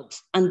expelled,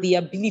 and the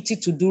ability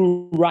to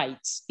do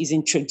right is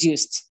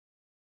introduced.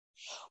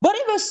 But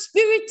if a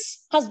spirit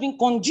has been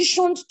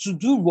conditioned to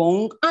do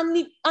wrong, and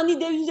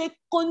there is a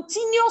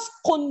continuous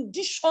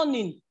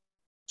conditioning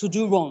to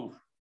do wrong,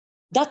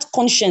 that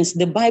conscience,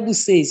 the Bible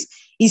says,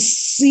 is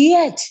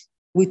seared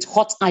with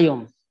hot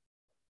iron.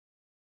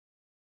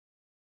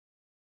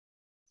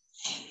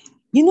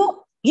 You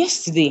know,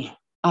 yesterday,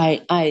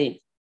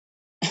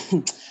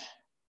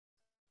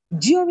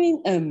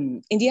 during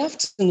in the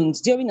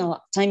afternoons, during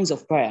our times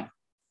of prayer,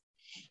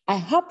 I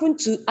had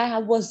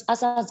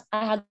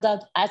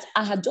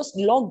just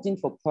logged in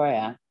for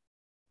prayer.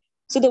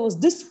 So there was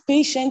this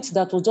patient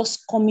that was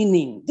just coming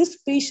in. This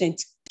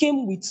patient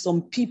came with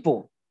some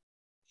people.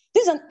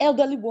 This is an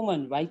elderly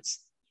woman, right?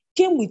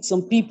 Came with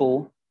some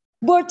people,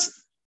 but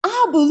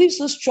I believe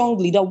so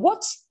strongly that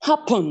what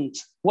happened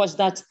was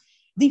that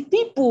the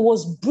people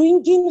was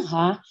bringing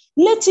her.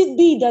 Let it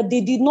be that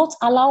they did not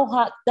allow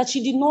her, that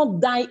she did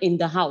not die in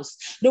the house.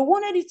 They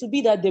wanted it to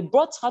be that they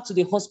brought her to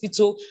the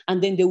hospital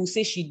and then they will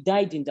say she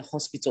died in the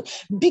hospital.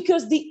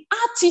 Because the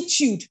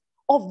attitude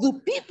of the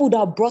people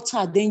that brought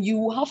her, then you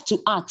will have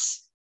to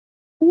ask,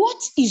 what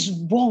is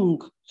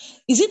wrong?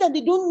 Is it that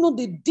they don't know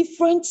the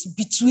difference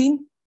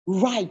between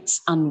right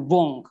and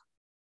wrong?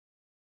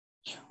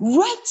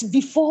 Right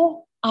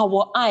before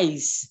our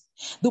eyes,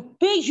 the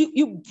page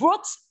you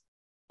brought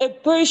a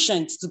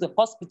patient to the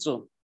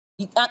hospital,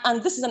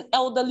 and this is an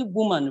elderly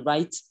woman,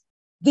 right?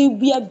 They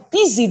were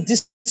busy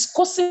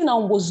discussing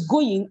and was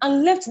going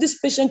and left this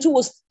patient who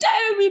was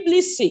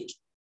terribly sick.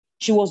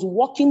 She was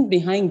walking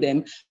behind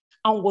them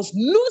and was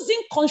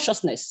losing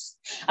consciousness.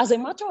 As a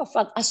matter of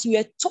fact, as we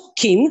were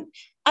talking,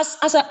 as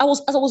I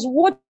was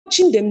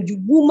watching them, the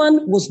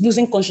woman was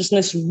losing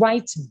consciousness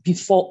right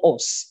before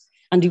us,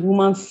 and the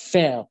woman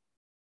fell.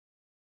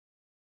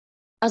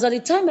 As at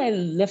the time I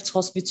left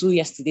hospital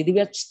yesterday, they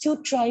were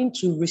still trying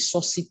to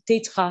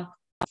resuscitate her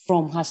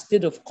from her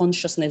state of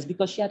consciousness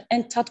because she had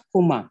entered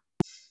coma.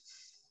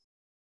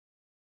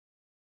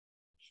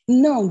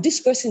 Now,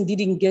 this person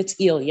didn't get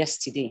ill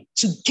yesterday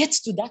to get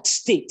to that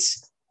state.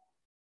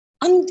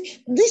 And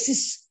this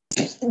is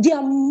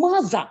their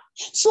mother.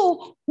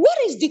 So what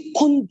is the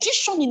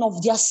conditioning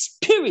of their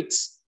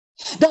spirits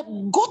that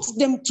got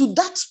them to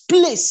that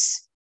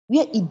place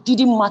where it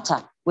didn't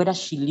matter whether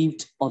she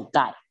lived or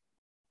died?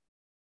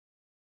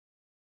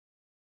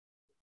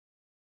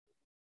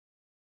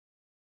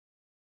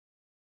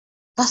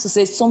 That's to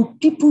say, some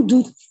people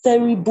do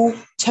terrible,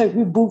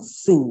 terrible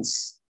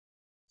things.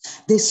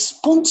 They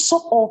sponsor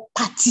or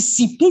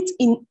participate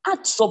in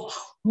acts of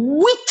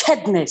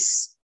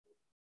wickedness,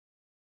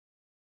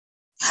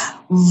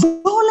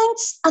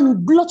 violence,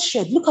 and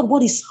bloodshed. Look at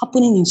what is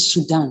happening in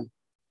Sudan,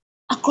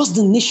 across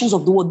the nations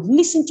of the world.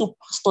 Listen to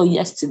Pastor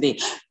yesterday.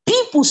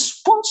 People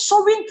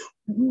sponsoring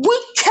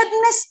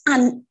wickedness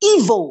and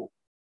evil,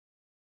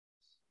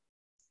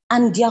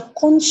 and their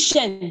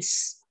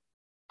conscience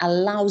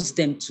allows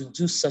them to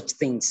do such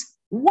things.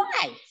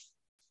 Why?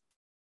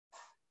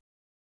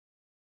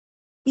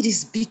 It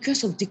is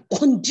because of the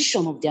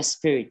condition of their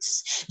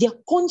spirits. Their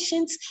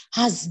conscience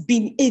has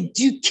been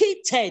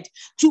educated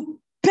to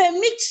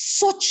permit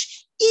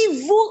such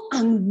evil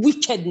and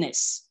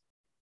wickedness.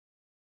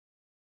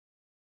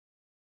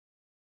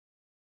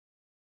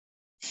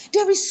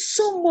 There is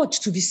so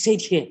much to be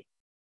said here.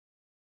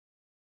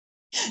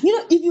 You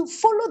know, if you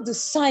follow the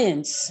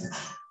science,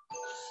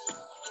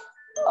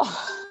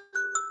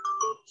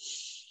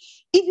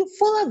 if you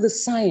follow the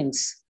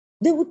science,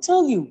 they will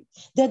tell you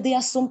that there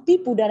are some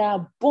people that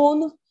are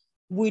born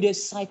with a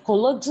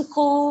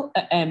psychological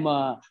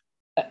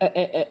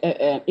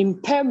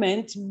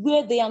impairment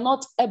where they are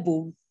not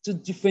able to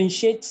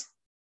differentiate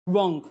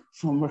wrong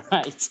from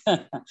right.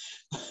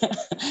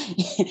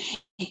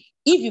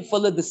 If you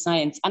follow the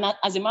science, and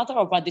as a matter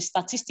of fact, the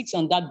statistics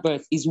on that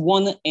birth is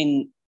 1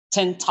 in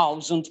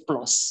 10,000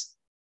 plus.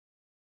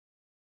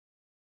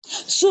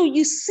 So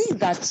you see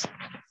that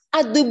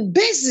at the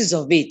basis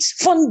of it,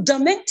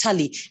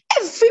 fundamentally,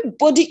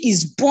 everybody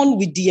is born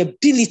with the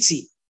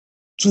ability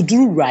to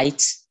do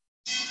right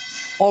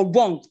or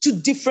wrong, to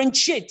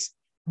differentiate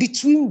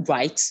between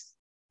right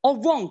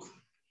or wrong.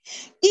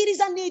 It is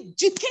an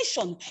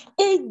education,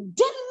 a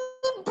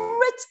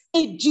deliberate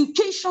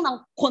education and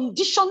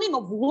conditioning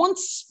of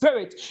one's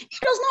spirit. It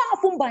does not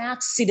happen by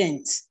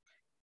accident.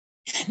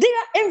 There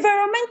are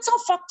environmental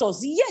factors.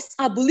 Yes,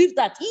 I believe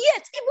that.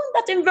 Yet, even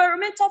that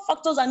environmental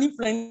factors and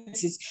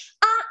influences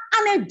are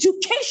an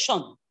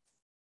education.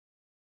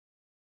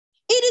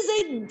 It is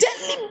a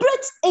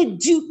deliberate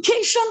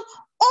education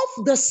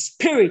of the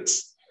spirit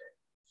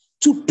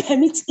to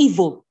permit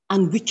evil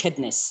and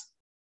wickedness.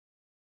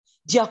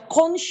 Their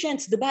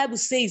conscience, the Bible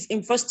says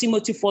in 1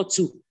 Timothy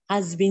 4:2,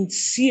 has been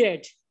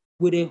seared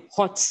with a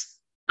hot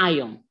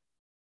iron.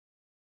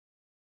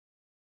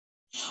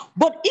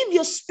 But if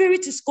your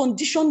spirit is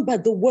conditioned by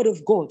the word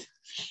of God,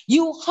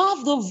 you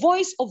have the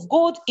voice of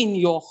God in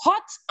your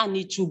heart and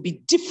it will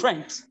be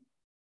different.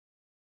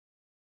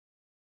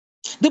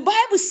 The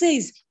Bible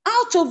says,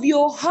 out of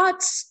your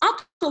hearts,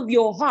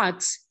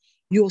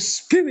 your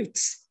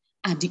spirits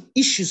are the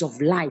issues of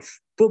life.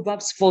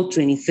 Proverbs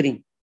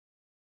 4:23.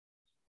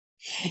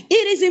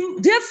 It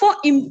is therefore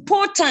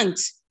important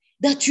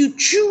that you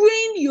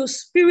train your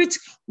spirit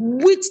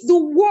with the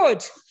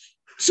word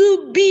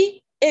to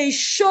be a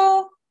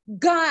sure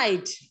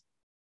guide.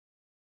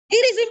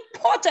 It is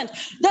important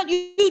that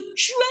you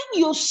train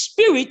your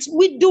spirit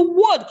with the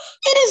word.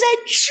 It is a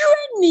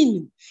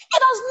training. It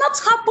does not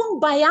happen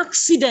by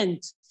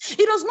accident.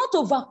 It does not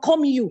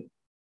overcome you.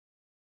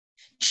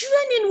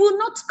 Training will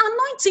not,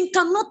 anointing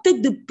cannot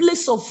take the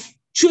place of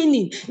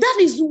training. That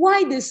is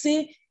why they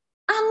say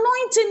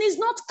anointing is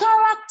not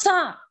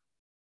character.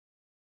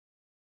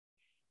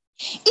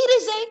 It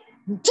is a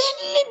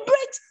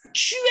deliberate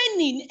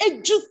training,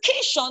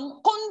 education,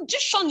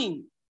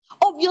 conditioning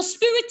of your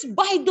spirit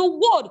by the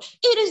word.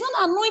 It is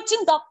not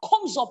anointing that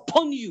comes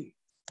upon you.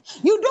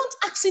 You don't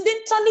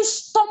accidentally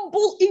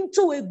stumble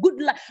into a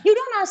good life. You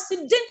don't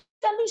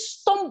accidentally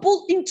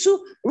stumble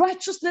into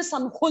righteousness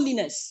and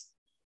holiness.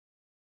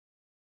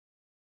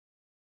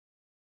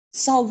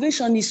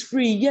 Salvation is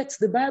free, yet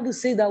the Bible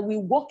says that we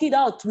walk it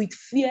out with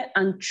fear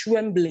and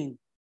trembling.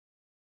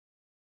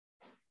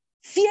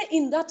 Fear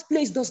in that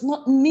place does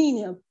not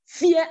mean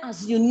fear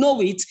as you know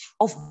it,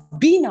 of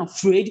being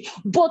afraid,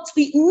 but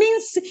it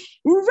means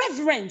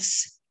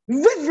reverence.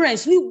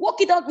 Reverence. We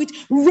walk it out with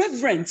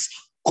reverence,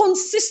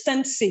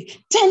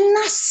 consistency,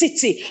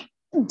 tenacity,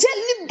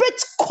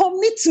 deliberate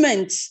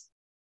commitment.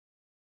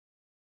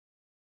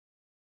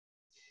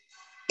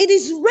 It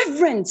is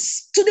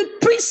reverence to the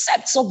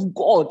precepts of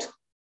God.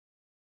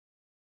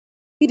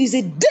 It is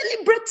a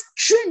deliberate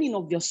training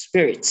of your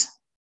spirit.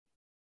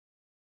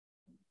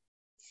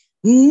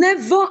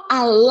 Never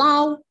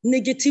allow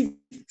negative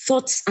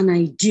thoughts and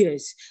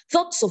ideas,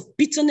 thoughts of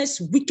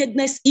bitterness,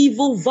 wickedness,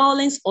 evil,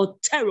 violence, or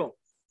terror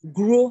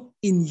grow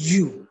in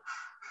you.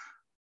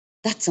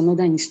 That's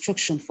another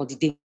instruction for the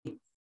day.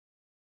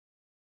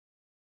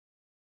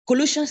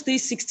 Colossians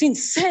 3:16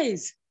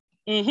 says,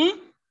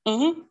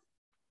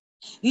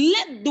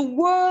 let the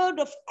word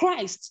of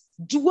Christ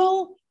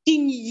dwell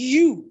in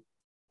you.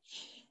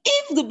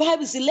 If the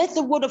Bible says, let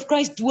the word of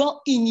Christ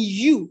dwell in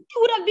you, it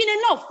would have been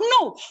enough.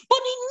 No, but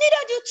it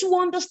needed you to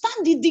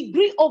understand the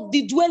degree of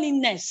the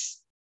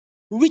dwellingness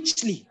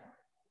richly.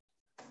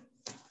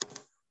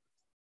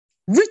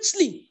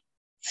 Richly.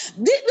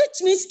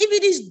 Which means if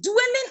it is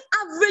dwelling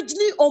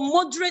averagely or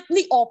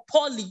moderately or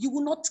poorly, you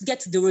will not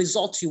get the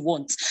result you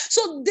want.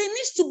 So there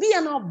needs to be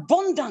an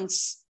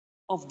abundance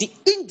of the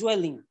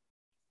indwelling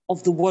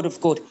of the word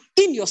of God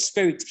in your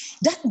spirit.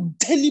 That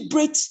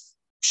deliberate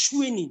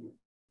training.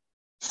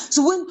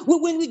 So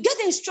when we get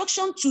the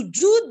instruction to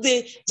do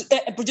the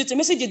project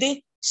message a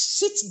day,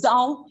 sit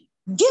down,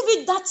 give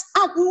it that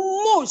at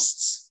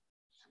most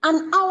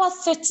an hour,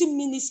 30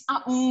 minutes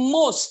at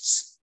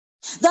most.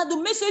 That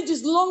the message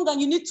is long and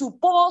you need to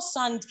pause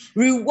and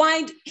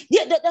rewind.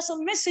 Yeah, there's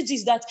some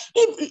messages that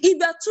if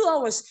there are 2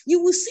 hours,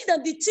 you will see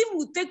that the team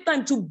will take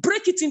time to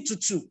break it into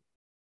 2.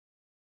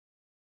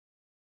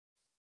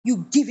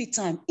 You give it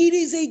time. It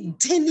is a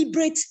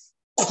deliberate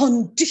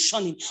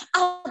conditioning.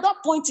 At that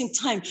point in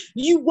time,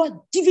 you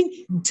are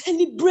giving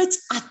deliberate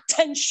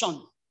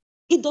attention.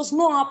 It does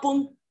not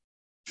happen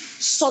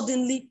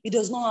suddenly. It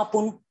does not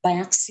happen by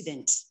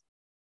accident.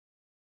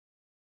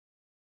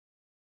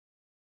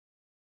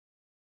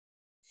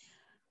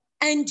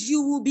 And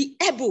you will be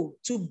able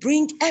to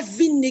bring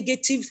every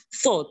negative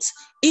thought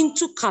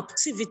into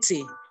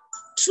captivity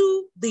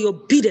to the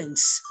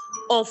obedience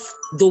of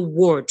the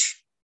word.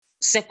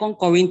 2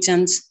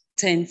 Corinthians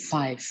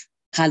 10:5.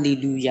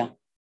 Hallelujah.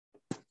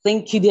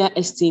 Thank you, dear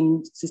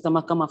esteemed Sister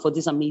Makama, for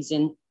this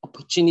amazing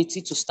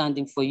opportunity to stand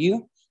in for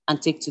you.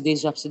 and take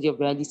today's Rhapsody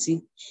of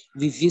Reality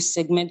review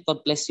segment.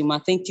 God bless you, ma.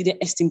 Thank you,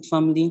 the esteemed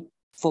family,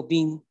 for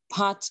being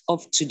part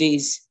of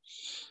today's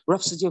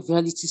Rhapsody of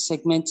Reality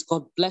segment.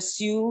 God bless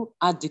you.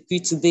 I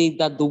decree today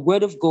that the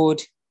word of God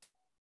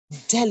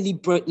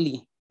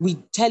we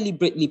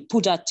deliberately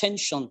put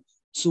attention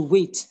to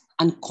wait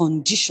and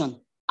condition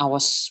our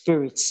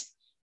spirits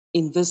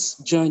in this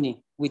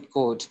journey with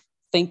God.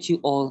 Thank you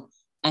all,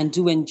 and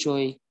do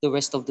enjoy the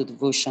rest of the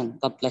devotion.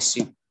 God bless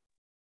you.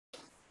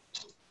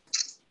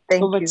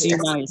 Over to you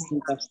now,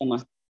 esteemed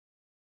customer.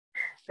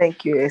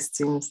 Thank you,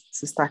 esteemed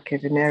Sister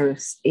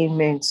Kevineris.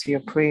 Amen to your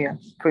prayer.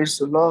 Praise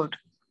the Lord.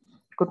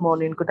 Good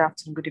morning, good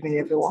afternoon, good evening,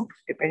 everyone,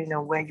 depending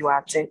on where you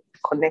are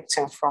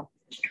connecting from.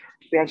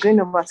 We are going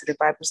over to the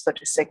Bible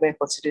study segment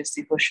for today's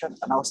devotion,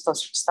 and I'll start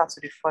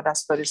with the further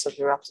studies of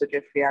the Rhapsody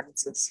of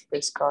Realities.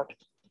 Praise God.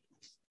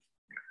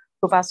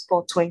 Proverbs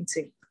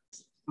 4:20.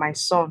 My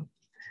son,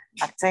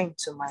 attend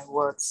to my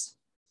words.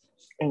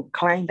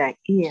 Incline thy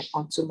ear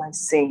unto my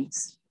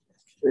sayings.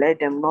 Let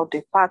them not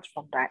depart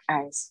from thy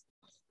eyes.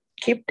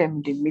 Keep them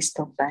in the midst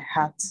of thy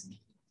heart,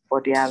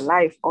 for they are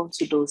life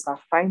unto those that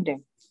find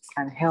them,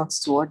 and health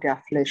to all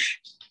their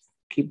flesh.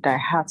 Keep thy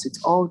heart with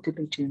all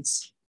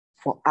diligence,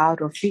 for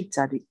out of it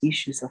are the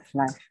issues of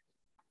life.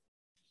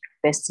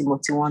 1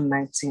 Timothy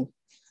 1:19,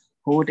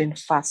 holding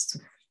fast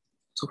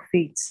to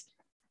faith,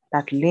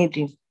 that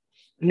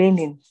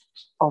leaning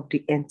of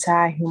the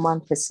entire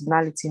human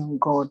personality on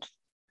God,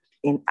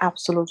 in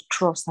absolute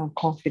trust and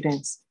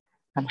confidence,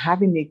 and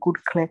having a good,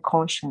 clear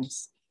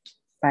conscience,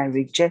 by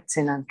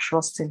rejecting and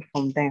trusting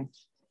from them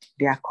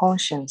their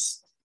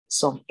conscience,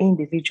 some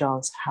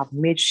individuals have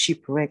made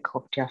shipwreck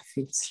of their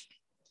faith.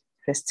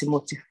 1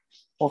 Timothy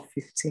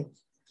 4:15.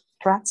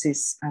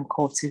 Practice and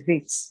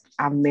cultivate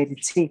and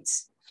meditate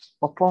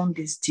upon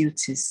these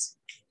duties.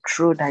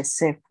 Throw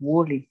thyself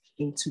wholly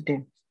into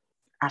them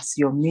as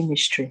your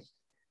ministry,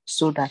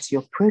 so that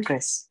your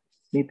progress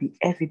may be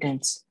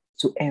evident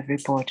to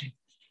everybody.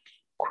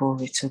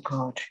 Glory to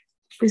God.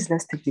 Please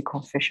let's take the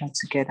confession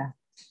together.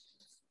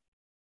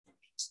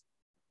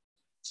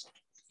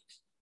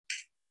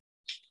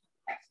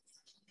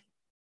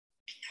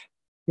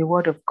 The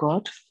word of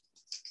God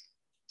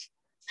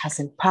has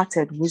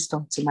imparted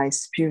wisdom to my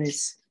spirit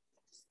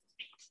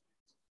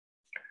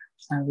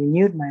and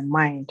renewed my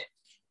mind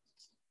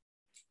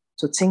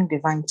to think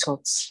divine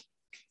thoughts,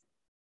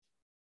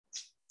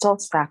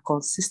 thoughts that are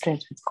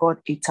consistent with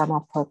God's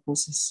eternal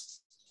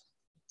purposes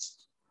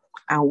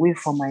and will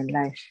for my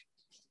life.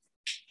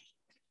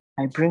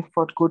 I bring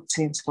forth good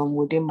things from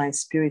within my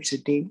spirit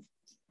today.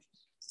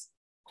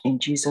 In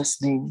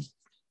Jesus' name,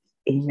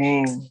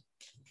 amen.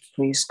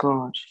 Praise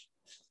God.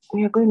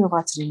 We are going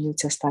over to the New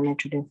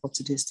Testament reading for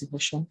today's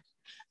devotion,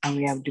 and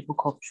we have the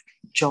book of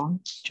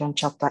John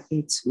chapter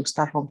 8. We'll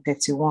start from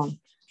 31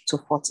 to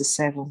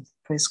 47.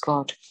 Praise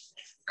God.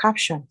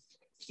 Caption: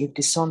 if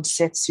the Son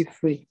sets you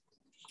free.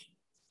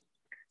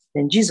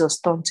 Then Jesus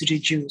turned to the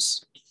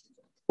Jews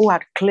who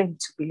had claimed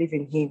to believe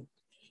in him.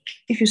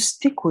 If you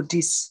stick with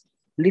this,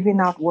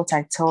 living out what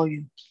I tell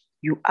you,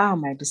 you are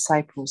my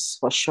disciples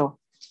for sure.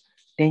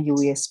 Then you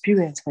will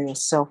experience for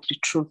yourself the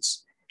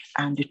truth,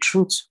 and the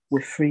truth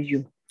will free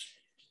you.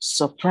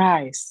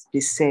 Surprised, they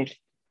said,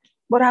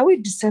 but are we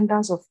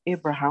descendants of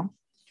Abraham?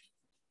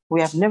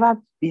 We have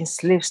never been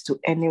slaves to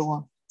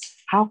anyone.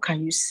 How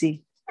can you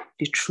say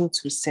the truth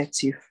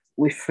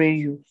will free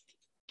you?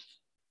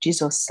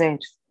 Jesus said,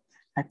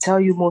 I tell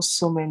you most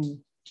solemnly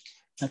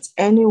that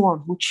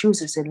anyone who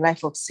chooses a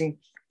life of sin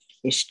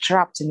is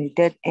trapped in a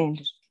dead-end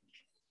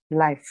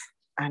life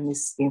and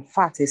is in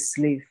fact a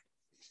slave.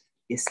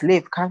 A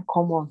slave can't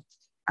come on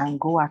and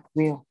go at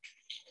will.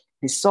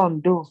 The son,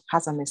 though,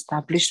 has an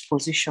established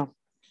position,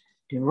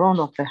 the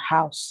run of the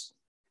house.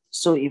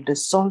 So if the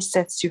son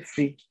sets you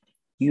free,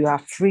 you are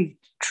free,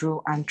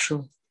 true and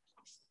true.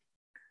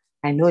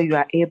 I know you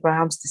are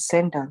Abraham's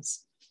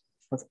descendants,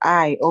 but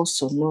I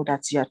also know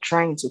that you are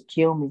trying to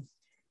kill me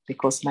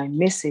because my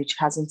message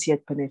hasn't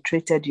yet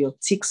penetrated your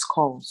thick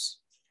skulls.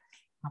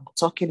 I'm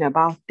talking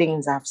about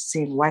things I've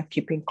seen while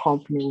keeping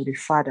company with the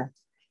Father,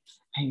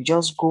 and you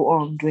just go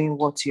on doing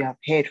what you have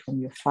heard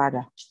from your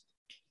father.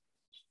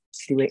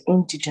 They were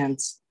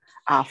indigent.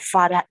 Our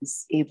father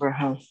is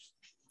Abraham.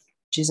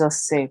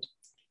 Jesus said,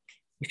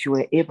 if you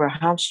were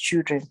Abraham's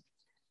children,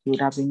 you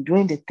would have been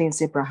doing the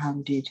things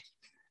Abraham did.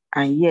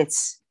 And yet,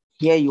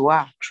 here you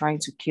are trying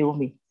to kill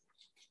me.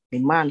 The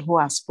man who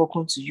has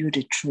spoken to you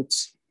the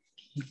truth,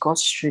 he got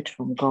straight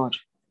from God.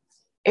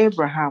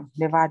 Abraham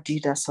never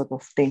did that sort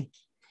of thing.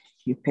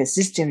 You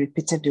persist in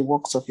repeating the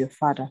works of your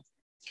father.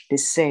 They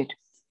said,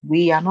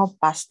 we are not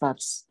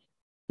bastards.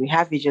 We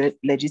have a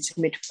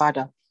legitimate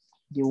father,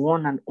 the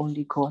one and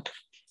only God.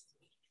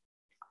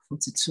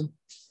 42.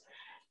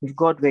 If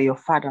God were your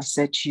father,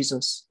 said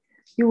Jesus,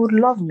 you would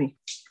love me.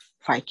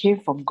 If I came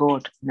from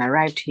God and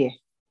arrived here,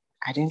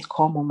 I didn't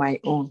come on my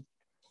own.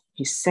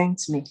 He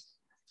sent me.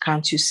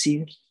 Can't you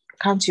see?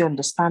 Can't you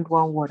understand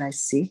one word I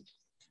say?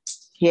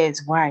 Here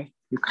is why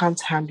you can't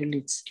handle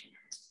it.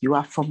 You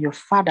are from your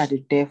father,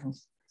 the devil,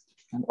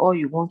 and all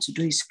you want to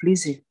do is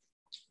please him.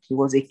 He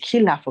was a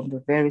killer from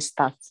the very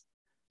start.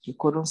 He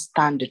couldn't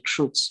stand the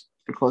truth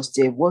because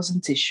there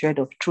wasn't a shred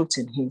of truth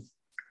in him.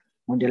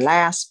 When the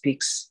liar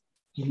speaks,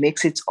 he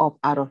makes it up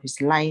out of his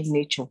lying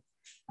nature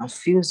and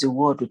fills the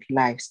world with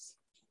lies.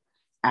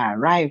 I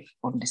arrive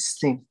on the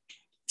scene,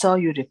 tell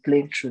you the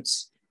plain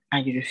truth,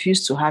 and you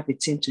refuse to have a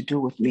thing to do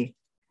with me.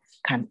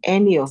 Can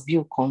any of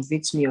you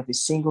convince me of a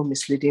single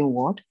misleading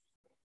word,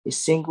 a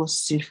single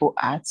sinful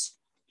act?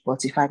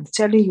 But if I'm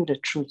telling you the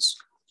truth,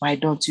 why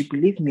don't you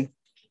believe me?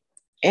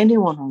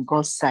 Anyone on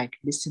God's side,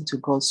 listen to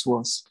God's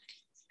words.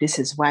 This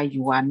is why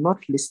you are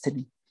not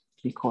listening,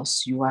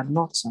 because you are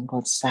not on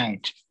God's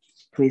side.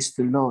 Praise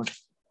the Lord.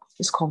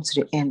 Let's come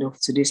to the end of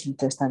today's New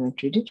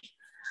Testament reading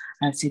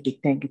and say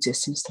big thank you to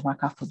Sister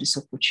Maka for this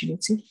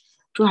opportunity.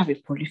 To have a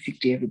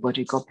prolific day,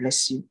 everybody. God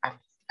bless you, and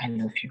I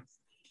love you.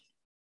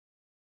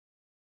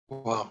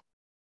 Wow.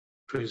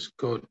 Praise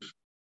God.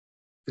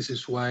 This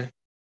is why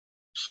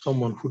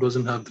someone who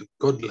doesn't have the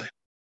God life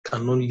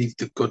cannot live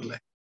the God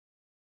life.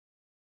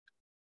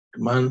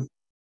 The man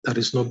that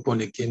is not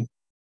born again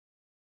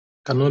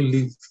cannot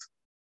live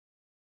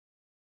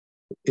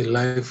a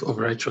life of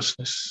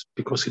righteousness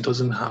because he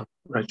doesn't have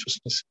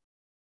righteousness.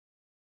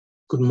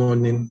 Good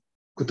morning,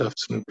 good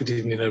afternoon, good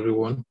evening,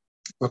 everyone.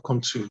 Welcome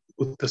to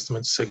Old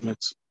Testament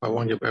segment by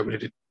One Year Bible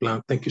Reading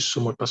Plan. Thank you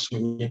so much, Pastor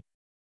Nye,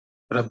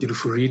 for that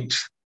beautiful read.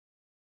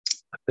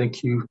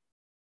 Thank you,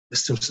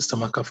 esteemed Sister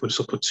Maka, for this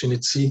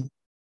opportunity.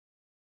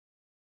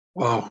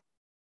 Wow.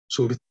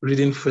 So we're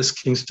reading 1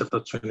 Kings chapter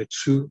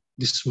 22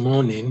 this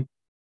morning,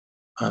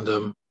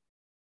 and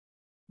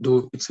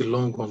though it's a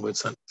long one, but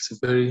it's a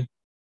very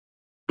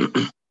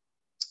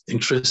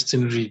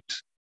interesting read.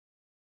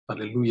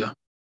 Hallelujah.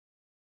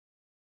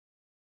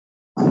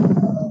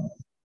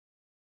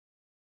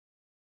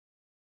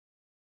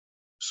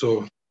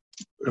 So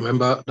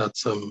remember that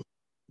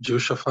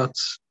Jehoshaphat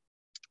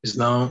is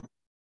now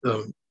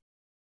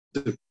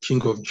the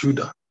king of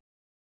Judah.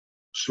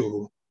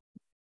 So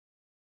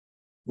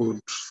we'll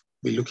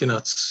be looking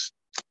at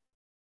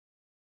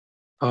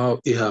how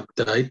Ahab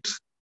died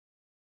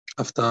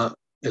after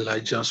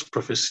Elijah's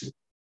prophecy.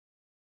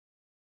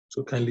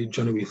 So kindly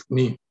join with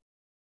me.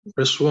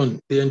 Verse 1,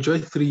 they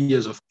enjoyed 3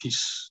 years of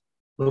peace,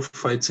 no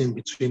fighting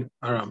between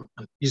Aram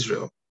and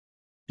Israel.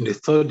 In the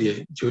 3rd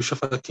year,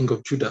 Jehoshaphat, king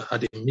of Judah,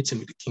 had a meeting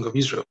with the king of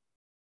Israel.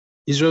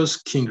 Israel's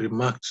king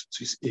remarked to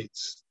his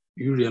aides,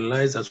 "You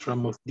realize that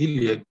Ramoth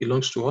Gilead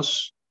belongs to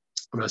us?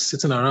 We are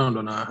sitting around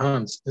on our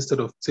hands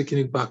instead of taking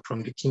it back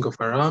from the king of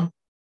Aram."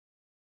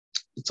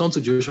 He turned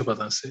to Jehoshaphat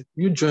and said,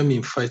 "You join me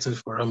in fighting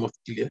for Ramoth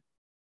Gilead?"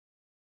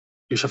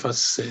 Jehoshaphat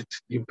said,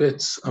 "You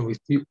bet, I'm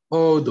with you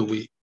all the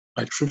way.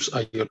 My troops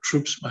are your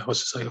troops, my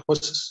horses are your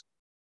horses."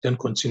 Then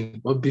continue,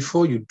 "But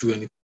before you do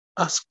anything,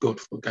 ask God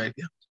for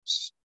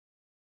guidance."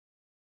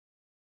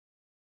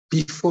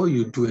 Before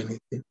you do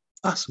anything,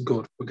 ask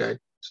God for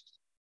guidance.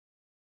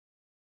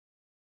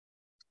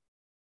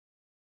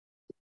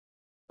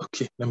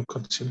 Okay, let me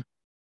continue.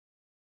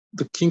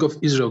 The king of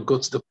Israel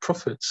got the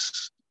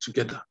prophets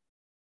together,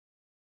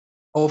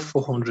 all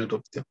 400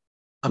 of them,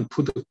 and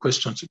put the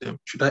question to them,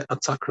 should I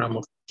attack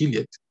Ramoth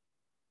Gilead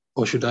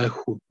or should I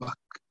hold back?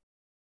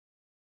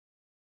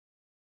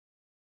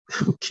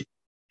 Okay,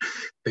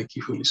 thank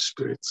you, Holy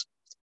Spirit.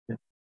 Yeah.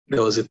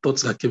 There was a thought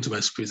that came to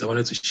my spirit I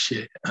wanted to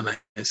share, and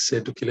I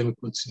said, okay, let me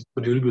continue.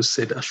 But the Holy Ghost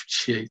said I should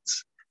share it.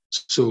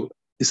 So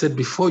he said,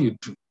 before you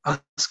do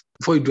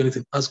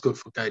anything, ask God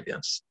for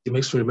guidance. It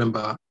makes me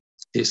remember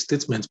a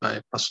statement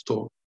by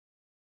Pastor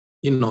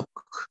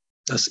Enoch,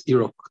 that's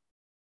Enoch.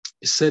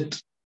 He said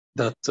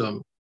that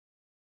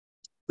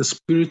the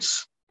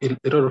spirits, a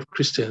lot of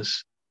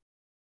Christians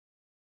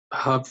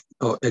have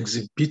or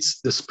exhibit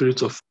the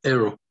spirit of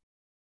error.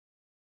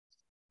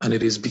 And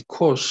it is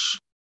because,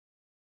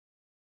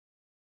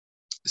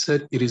 he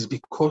said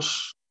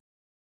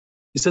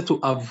to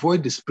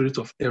avoid the spirit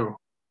of error,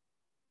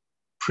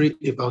 pray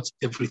about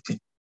everything.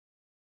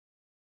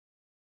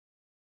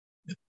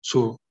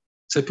 So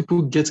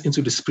people get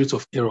into the spirit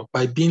of error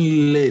by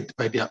being led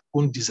by their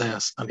own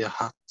desires and their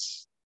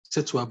hearts.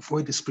 Said to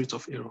avoid the spirit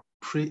of error,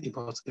 pray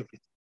about everything.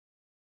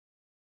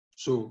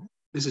 So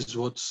this is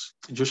what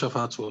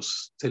Jehoshaphat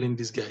was telling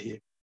this guy here,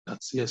 that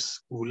yes,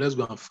 let's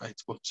go and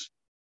fight, but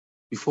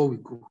before we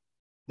go,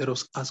 let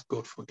us ask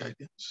God for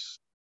guidance.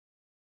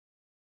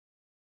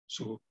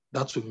 So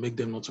that will make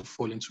them not to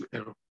fall into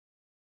error.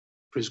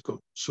 Praise God.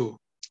 So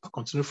I'll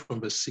continue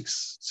from verse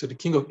 6. So the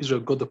king of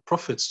Israel got the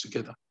prophets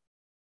together,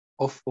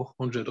 all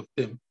 400 of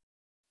them,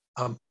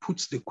 and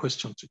put the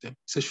question to them.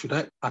 He said, should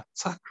I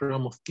attack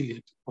Ramoth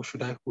Gilead or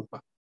should I hold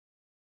back?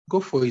 Go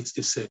for it,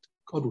 they said.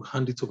 God will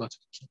hand it over to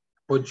the king.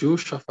 But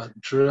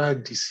Jehoshaphat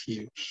dragged his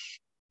heels.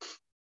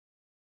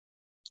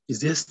 Is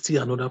there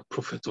still another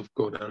prophet of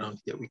God around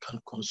here we can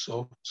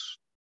consult?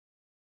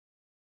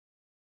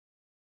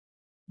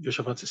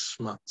 Jehoshaphat is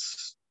smart.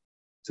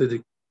 So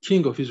the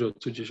king of Israel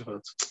told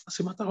Jehoshaphat, as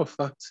a matter of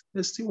fact,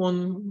 there's still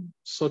one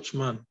such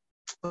man,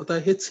 but I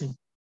hate him.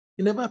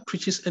 He never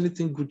preaches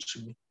anything good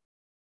to me.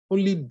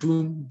 Only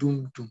doom,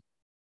 doom, doom.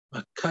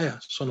 Micaiah,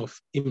 son of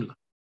Imlah.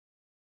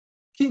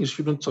 Kings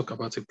shouldn't talk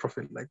about a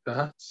prophet like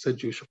that, said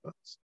Jehoshaphat.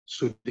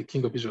 So the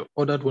king of Israel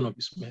ordered one of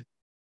his men,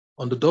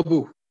 on the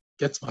double,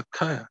 get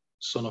Micaiah,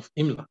 son of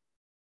Imlah.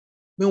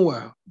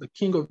 Meanwhile, the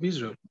king of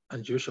Israel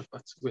and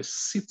Jehoshaphat were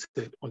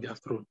seated on their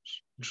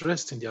thrones,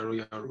 dressed in their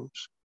royal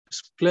robes,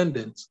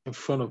 resplendent in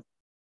front of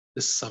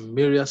the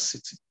Samaria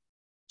city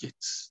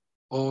gates.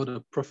 All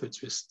the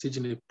prophets were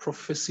staging a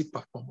prophecy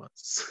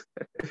performance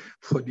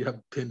for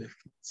their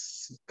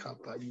benefits.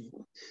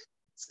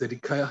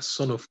 Zedekiah,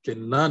 son of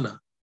Kenana,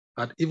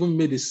 had even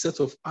made a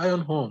set of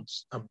iron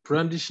horns and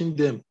brandishing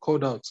them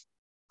called out,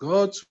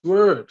 God's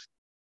word.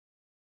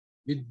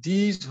 With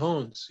these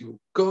horns, you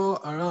go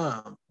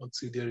around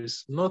until there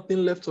is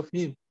nothing left of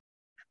him.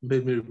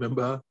 Made me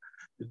remember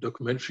the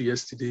documentary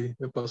yesterday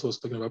when Pastor was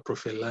talking about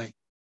prophet lying.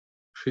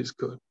 Praise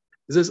God.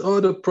 He says, all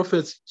the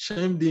prophets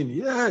chimed in,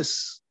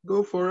 yes,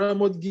 go for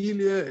Ramoth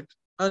Gilead,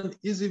 an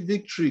easy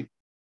victory.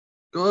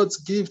 God's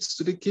gifts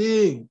to the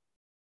king.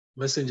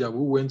 Messenger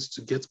who went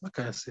to get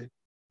Micaiah said,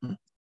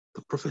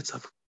 the prophets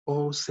have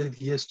all said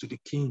yes to the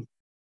king.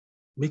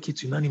 Make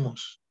it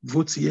unanimous.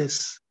 Vote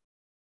yes.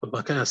 But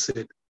Micaiah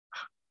said,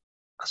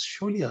 as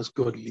surely as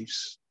God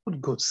lives,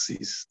 what God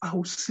says, I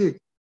will say.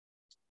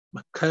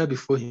 Micaiah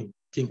before him,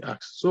 king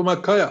asked, so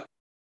Micaiah,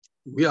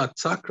 do we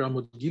attack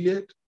Ramoth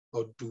Gilead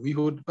or do we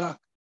hold back?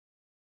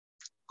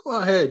 Go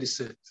ahead, he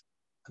said.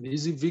 An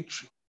easy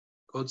victory,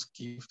 God's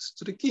gift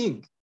to the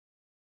king.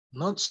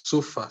 Not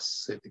so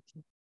fast, said the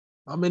king.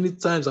 How many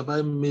times have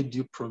I made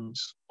you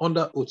promise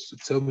under oath to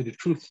tell me the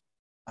truth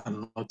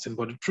and nothing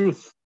but the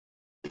truth?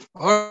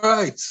 All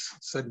right,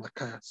 said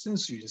Micaiah,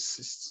 since you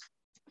insist.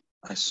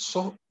 I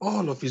saw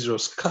all of Israel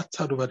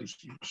scattered over the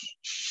hills,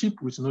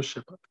 sheep with no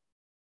shepherd.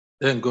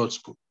 Then God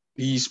spoke,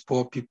 these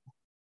poor people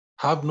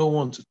have no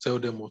one to tell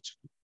them what to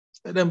do.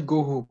 Let them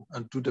go home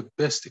and do the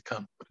best they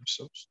can for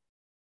themselves.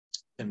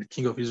 And the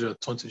king of Israel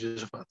turned to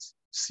Jehoshaphat.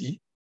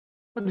 See,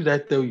 what did I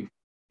tell you?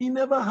 He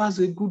never has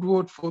a good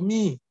word for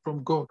me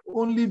from God,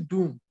 only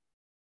doom.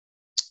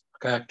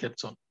 Micaiah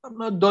kept on. I'm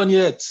not done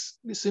yet.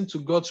 Listen to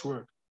God's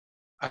word.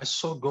 I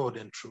saw God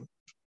enthroned,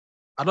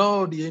 and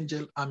all the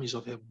angel armies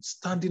of heaven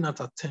standing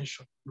at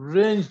attention,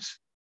 ranged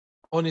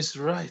on his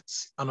right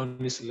and on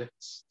his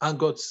left. And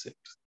God said,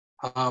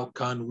 how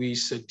can we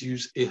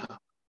seduce Ahab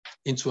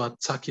into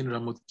attacking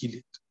Ramoth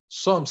Gilead?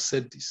 Some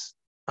said this,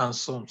 and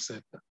some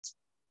said that.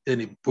 Then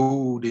a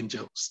bold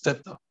angel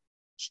stepped up,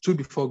 stood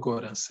before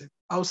God and said,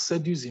 I'll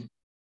seduce him.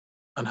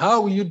 And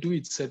how will you do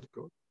it, said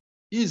God.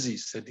 Easy,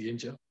 said the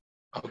angel.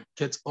 I'll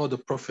get all the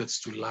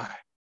prophets to lie.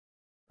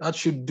 That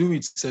should do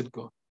it, said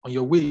God. On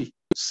your way,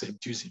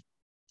 seduce him.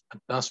 And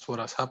that's what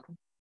has happened.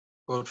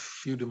 God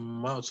filled the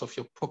mouths of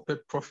your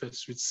puppet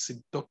prophets with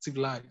seductive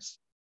lies.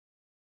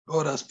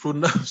 God has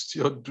pronounced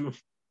your doom.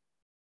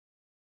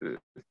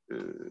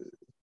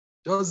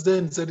 Just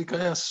then,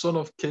 Zedekiah, son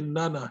of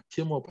Kenana,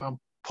 came up and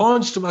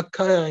punched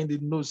Micaiah in the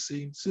nose,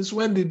 saying, since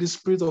when did the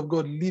Spirit of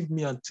God leave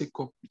me and take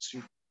up with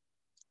you?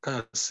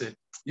 Micaiah said,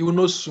 you will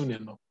know soon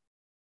enough.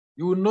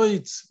 You will know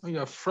it when you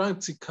are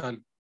frantically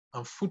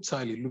and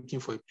futilely looking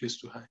for a place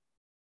to hide.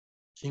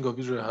 King of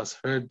Israel has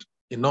heard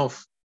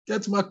enough.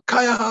 Get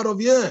Micaiah out of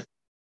here.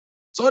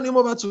 Turn him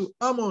over to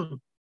Ammon,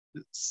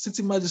 the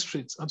city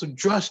magistrate, and to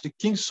Joash, the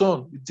king's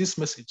son, with this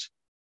message.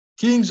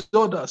 King's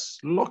orders,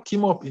 lock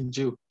him up in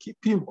jail. Keep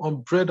him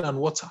on bread and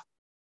water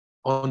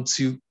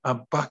until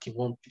I'm back in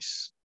one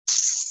piece.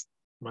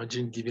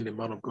 Imagine giving a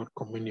man of God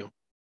communion.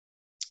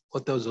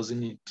 What else does he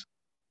need?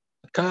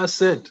 Micaiah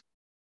said,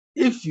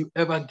 if you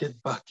ever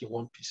get back in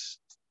one piece,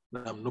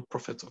 then I'm no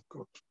prophet of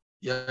God.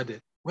 Yeah,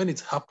 then when it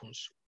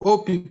happens,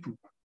 all people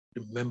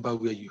remember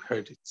where you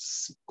heard it.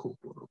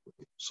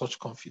 Such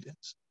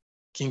confidence.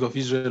 King of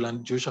Israel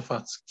and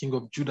Jehoshaphat, king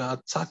of Judah,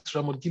 attacked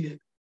Ramoth Gilead.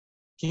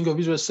 King of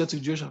Israel said to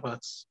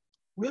Jehoshaphat,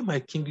 wear my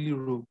kingly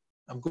robe.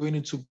 I'm going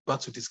into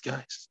battle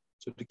disguised.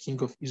 So the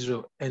king of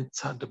Israel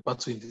entered the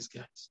battle in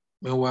disguise.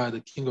 Meanwhile,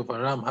 the king of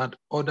Aram had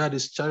ordered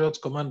his chariot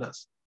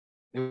commanders.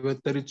 There were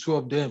 32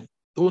 of them.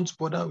 Don't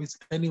bother with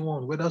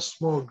anyone, whether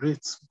small or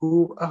great.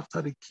 Go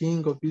after the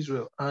king of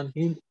Israel and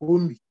him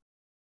only.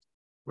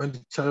 When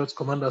the chariot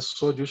commanders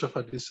saw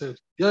Jehoshaphat, they said,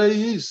 there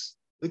he is,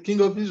 the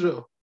king of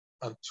Israel,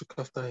 and took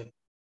after him.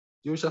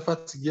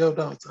 Jehoshaphat yelled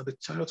out, and the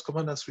chariot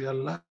commanders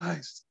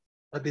realized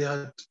that they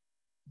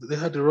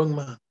had the wrong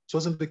man. It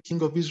wasn't the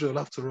king of Israel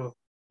after all.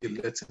 They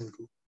let him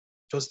go.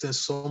 Just then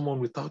someone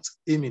without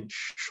aiming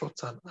shot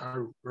an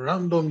arrow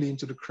randomly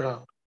into the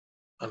crowd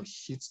and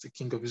hit the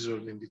king of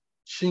Israel in the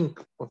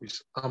chink of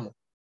his armor.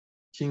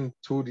 King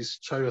told his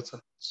charioteer,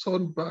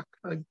 turn back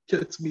and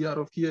get me out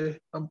of here.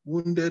 I'm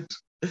wounded.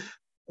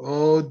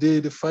 All day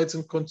the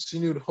fighting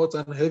continued hot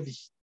and heavy.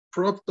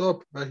 Propped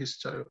up by his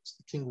chariots,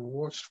 the king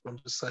watched from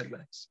the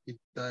sidelines. He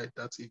died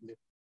that evening.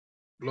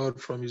 Blood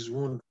from his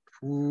wound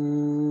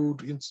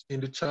poured in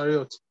the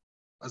chariot.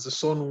 As the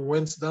sun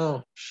went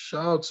down,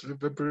 shouts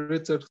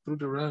reverberated through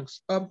the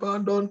ranks.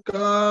 Abandon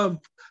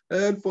camp,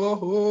 head for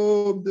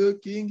home, the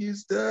king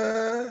is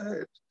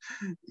dead.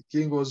 The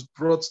king was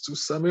brought to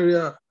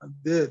Samaria, and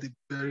there they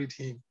buried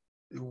him.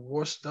 They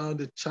washed down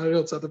the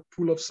chariots at the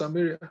pool of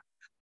Samaria.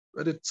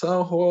 where the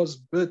town horse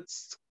bit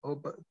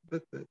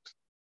it,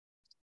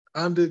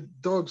 and the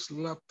dogs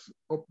lapped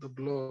up the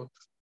blood,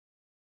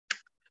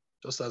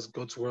 just as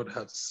God's word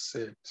had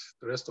said.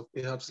 The rest of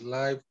Ahab's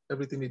life,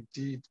 everything he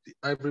did, the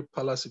ivory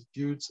palace he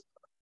built,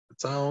 the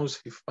towns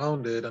he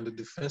founded, and the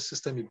defense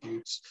system he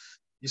built,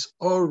 is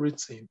all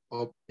written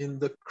up in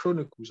the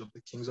Chronicles of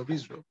the Kings of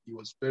Israel. He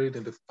was buried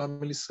in the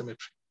family cemetery,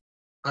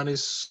 and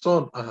his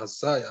son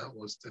Ahaziah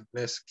was the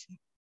next king.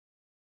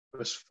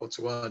 Verse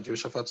 41,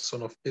 Jehoshaphat,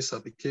 son of Asa,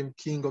 became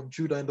king of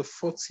Judah in the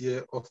 4th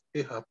year of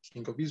Ahab,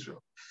 king of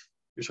Israel.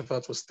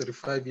 Jehoshaphat was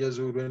 35 years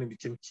old when he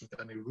became king,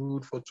 and he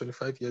ruled for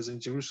 25 years in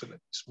Jerusalem.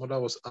 His mother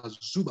was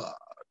Azubah,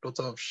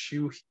 daughter of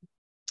Shilhi.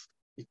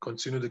 He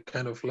continued the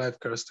kind of life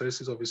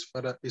characteristics of his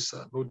father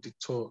Asa, no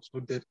detours,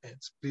 no dead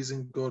ends,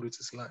 pleasing God with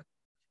his life.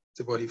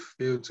 But he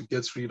failed to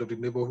get rid of the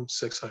neighborhood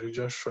sects and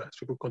religious shrines.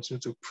 People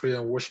continued to pray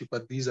and worship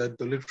at these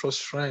idolatrous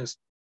shrines,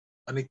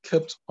 and he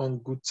kept on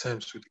good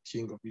terms with the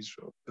king of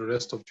Israel. The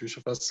rest of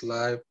Jehoshaphat's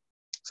life,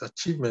 his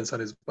achievements,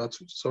 and his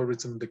battles, all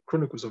written in the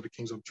Chronicles of the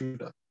Kings of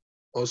Judah.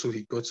 Also,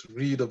 he got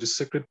rid of the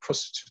sacred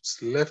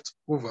prostitutes left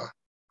over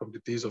from the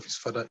days of his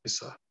father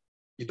Asa.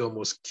 Edom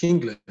was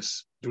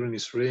kingless. During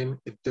his reign,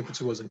 a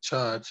deputy was in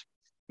charge.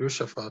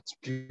 Jehoshaphat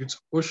built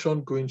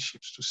ocean-going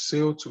ships to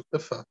sail to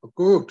Ephah for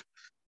gold,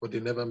 but they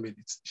never made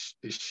it.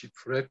 They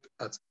shipwrecked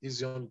at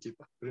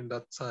Ezion-Geber. During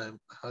that time,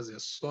 Ahaziah,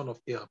 son of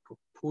Ahab,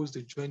 proposed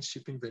a joint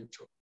shipping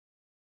venture,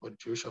 but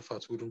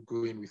Jehoshaphat wouldn't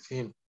go in with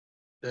him.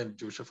 Then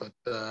Jehoshaphat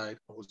died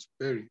and was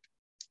buried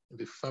in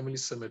the family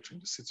cemetery in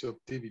the city of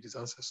David, his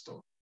ancestor.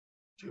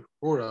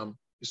 Jehoram,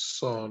 his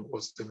son,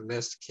 was the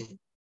next king.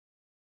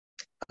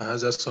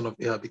 Ahaziah, son of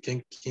Ahab,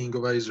 became king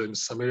over Israel in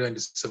Samaria in the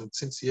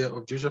 17th year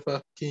of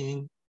Jehoshaphat,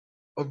 king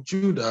of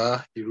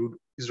Judah. He ruled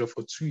Israel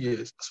for 2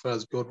 years. As far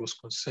as God was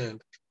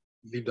concerned,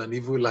 he lived an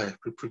evil life,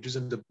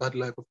 reproducing the bad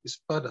life of his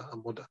father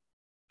and mother,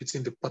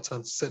 fitting the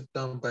pattern set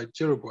down by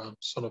Jeroboam,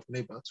 son of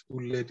Nebat, who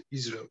led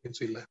Israel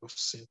into a life of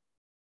sin.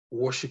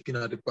 Worshipping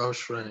at the Baal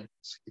shrines,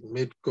 he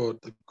made God,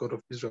 the God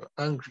of Israel,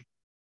 angry.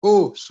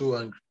 Oh, so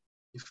angry.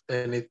 If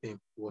anything,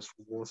 he was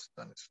worse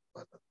than his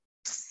father.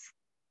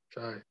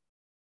 Child,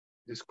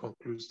 this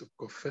concludes the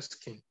book of 1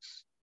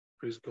 Kings.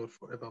 Praise God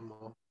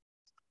forevermore.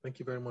 Thank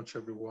you very much,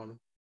 everyone.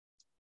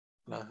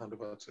 And I hand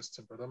over to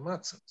Esteem Brother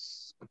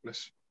Martins. God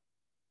bless you.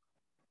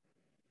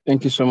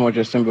 Thank you so much,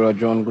 Esteem Brother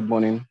John. Good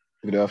morning,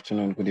 good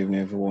afternoon, good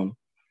evening, everyone.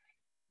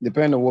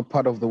 Depending on what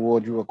part of the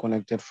world you are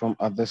connected from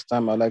at this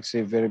time, I'd like to say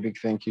a very big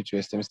thank you to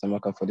Esteem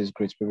Stamaka for this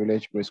great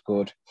privilege. Praise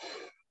God.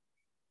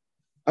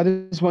 I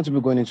just want to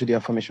be going into the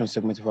affirmation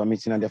segment of our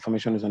meeting, and the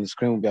affirmation is on the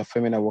screen. We'll be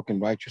affirming I walk in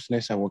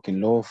righteousness, I walk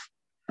in love,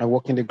 I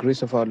walk in the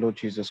grace of our Lord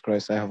Jesus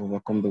Christ. I have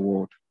overcome the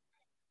world.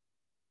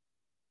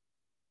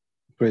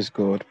 Praise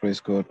God, praise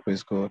God,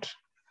 praise God.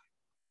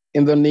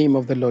 In the name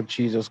of the Lord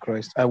Jesus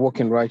Christ, I walk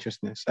in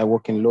righteousness, I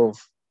walk in love,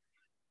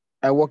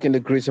 I walk in the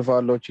grace of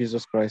our Lord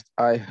Jesus Christ.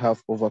 I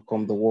have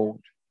overcome the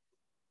world.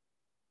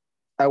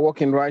 I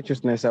walk in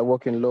righteousness, I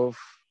walk in love,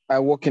 I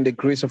walk in the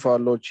grace of our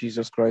Lord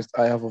Jesus Christ.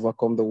 I have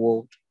overcome the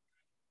world.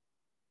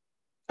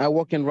 I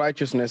walk in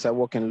righteousness, I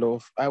walk in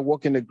love, I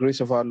walk in the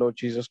grace of our Lord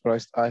Jesus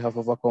Christ. I have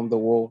overcome the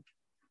world.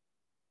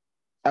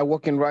 I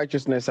walk in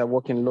righteousness, I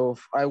walk in love,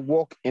 I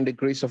walk in the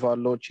grace of our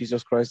Lord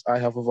Jesus Christ. I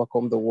have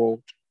overcome the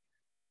world.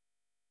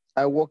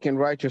 I walk in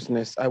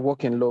righteousness, I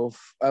walk in love,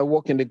 I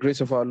walk in the grace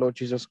of our Lord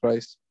Jesus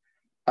Christ.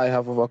 I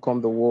have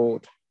overcome the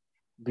world.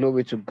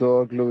 Glory to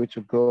God, glory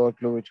to God,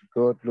 glory to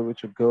God, glory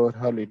to God.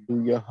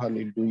 Hallelujah,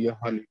 hallelujah,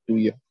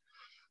 hallelujah.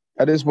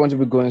 At this point,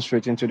 we'll be going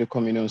straight into the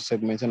communion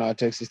segment, and our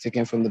text is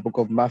taken from the book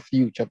of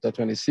Matthew, chapter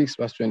 26,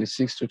 verse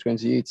 26 to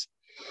 28.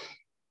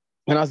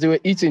 And as they were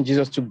eating,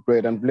 Jesus took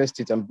bread and blessed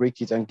it and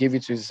broke it and gave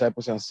it to his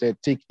disciples and said,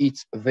 "Take,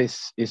 eat,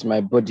 this is my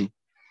body."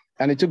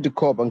 And he took the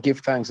cup and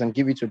gave thanks and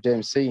gave it to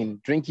them,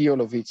 saying, "Drink ye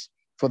all of it,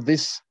 for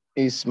this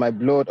is my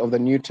blood of the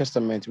New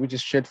Testament, which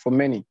is shed for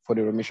many for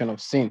the remission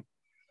of sin."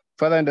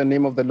 Father, in the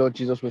name of the Lord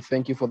Jesus, we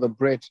thank you for the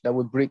bread that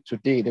we break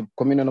today, the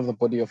communion of the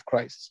body of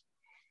Christ.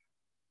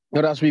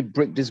 Lord, as we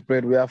break this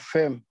bread, we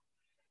affirm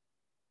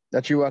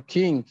that you are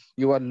King,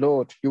 you are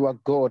Lord, you are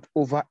God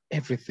over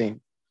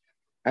everything.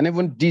 And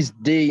even this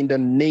day, in the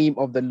name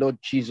of the Lord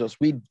Jesus,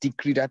 we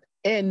decree that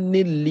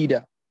any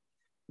leader,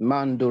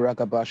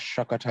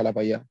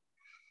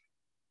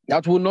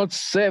 that will not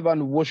serve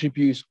and worship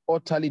you is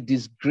utterly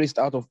disgraced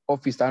out of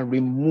office and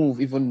removed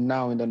even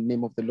now in the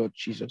name of the Lord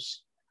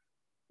Jesus.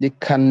 They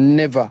can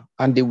never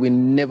and they will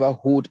never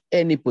hold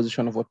any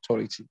position of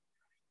authority,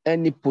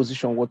 any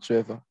position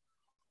whatsoever.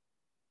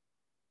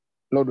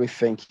 Lord, we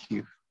thank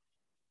you.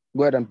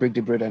 Go ahead and break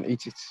the bread and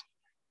eat it.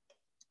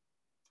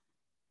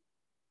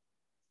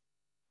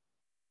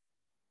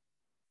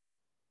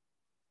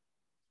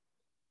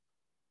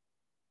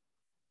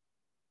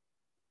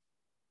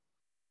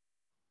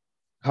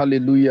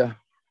 Hallelujah.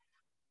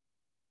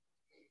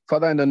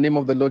 Father, in the name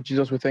of the Lord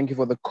Jesus, we thank you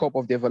for the cup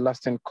of the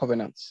everlasting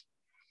covenants.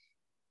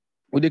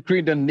 We decree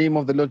in the name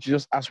of the Lord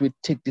Jesus as we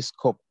take this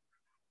cup.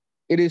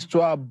 It is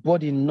to our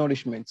body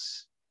nourishment.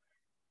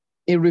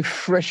 It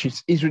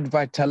refreshes, it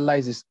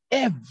revitalizes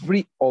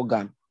every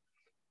organ,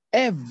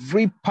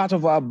 every part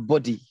of our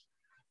body.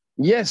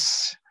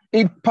 Yes,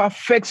 it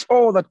perfects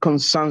all that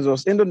concerns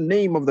us in the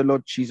name of the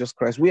Lord Jesus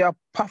Christ. We are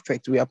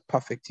perfect. We are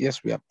perfect.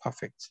 Yes, we are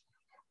perfect.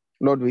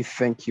 Lord, we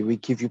thank you. We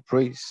give you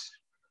praise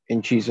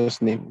in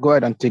Jesus' name. Go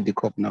ahead and take the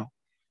cup now.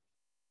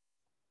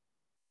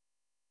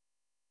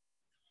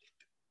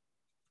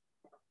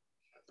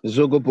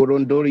 Zogo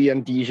Borondori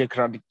and Dija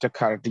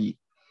Kradiktakardi.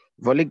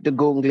 Volik de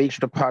Gonglish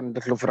the Pan,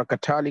 the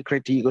Lovrakatali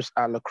Cretigos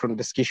Alacron,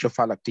 the Skisho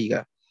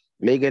Falatiga.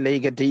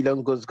 Lega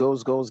Dilon goes,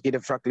 get a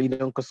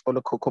Fraklinonkos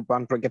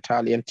Olococoban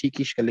Pregatali and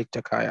Tikish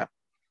Kaliktakaya.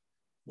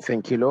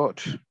 Thank you,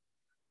 Lord.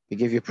 We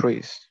give you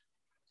praise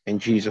in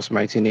Jesus'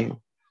 mighty name.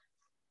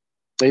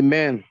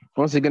 Amen.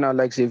 Once again, I'd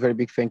like to say a very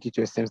big thank you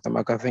to Esteem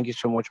Stamaka. Thank you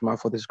so much, Ma,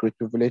 for this great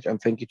privilege.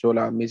 And thank you to all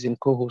our amazing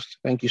co-hosts.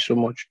 Thank you so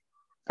much.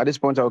 At this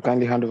point, I will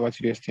kindly hand over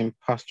to the esteemed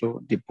Pastor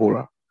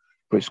Deborah.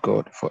 Praise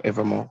God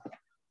forevermore.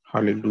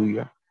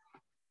 Hallelujah.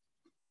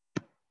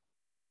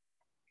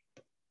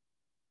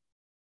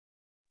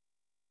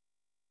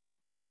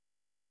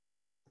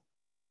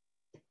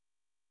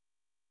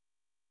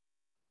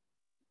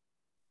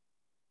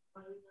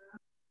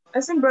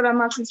 I think Brother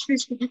Marcus,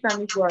 please, could you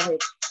kindly go ahead?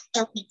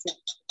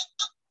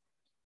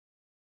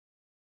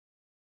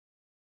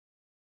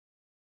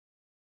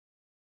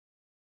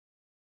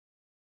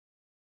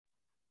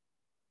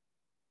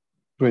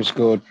 Praise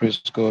God,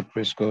 praise God,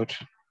 praise God.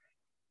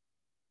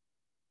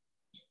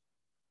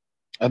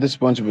 At this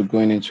point, we're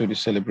going into the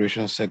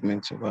celebration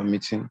segment of our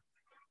meeting.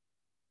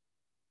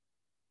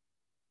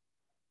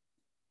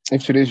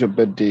 If today is your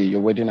birthday,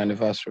 your wedding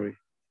anniversary,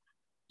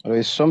 or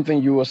is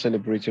something you are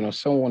celebrating or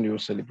someone you are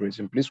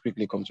celebrating, please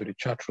quickly come to the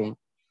chat room.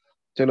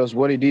 Tell us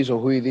what it is or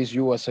who it is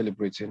you are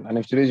celebrating. And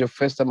if today is your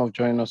first time of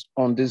joining us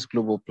on this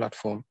global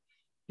platform,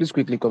 please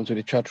quickly come to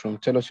the chat room.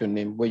 Tell us your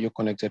name, where you're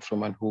connected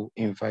from, and who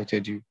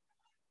invited you.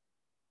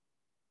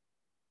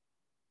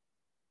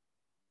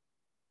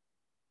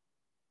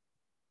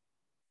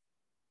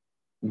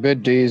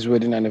 Birthdays,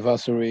 wedding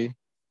anniversary.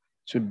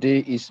 Today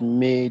is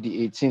May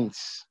the 18th.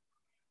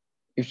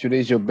 If today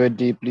is your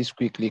birthday, please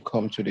quickly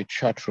come to the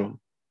chat room.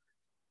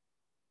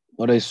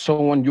 Or there is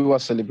someone you are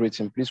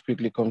celebrating, please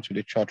quickly come to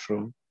the chat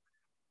room.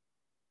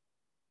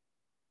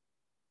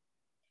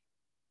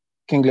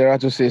 King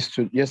Lerato says,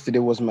 yesterday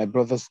was my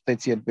brother's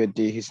 30th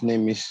birthday. His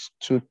name is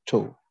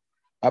Tuto.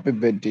 Happy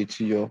birthday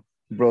to your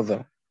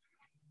brother.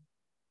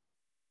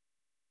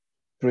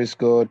 Praise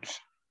God.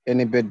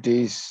 Any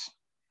birthdays?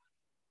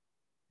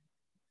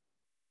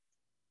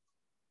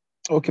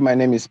 Okay, my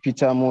name is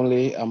Peter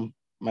Mole.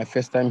 My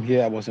first time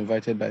here, I was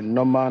invited by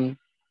Norman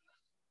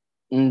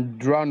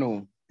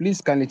Ndrano.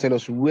 Please kindly tell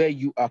us where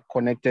you are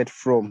connected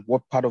from.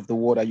 What part of the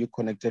world are you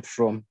connected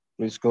from?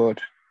 Praise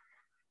God.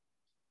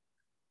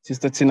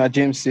 Sister Tina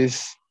James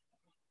says,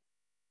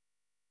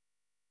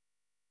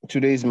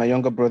 today is my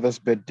younger brother's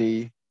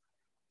birthday.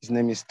 His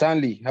name is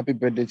Stanley. Happy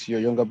birthday to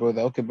your younger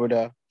brother. Okay,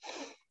 brother.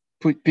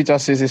 Peter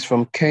says he's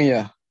from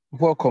Kenya.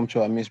 Welcome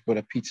to our midst,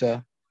 brother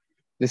Peter.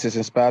 This is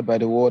inspired by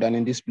the word, and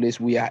in this place,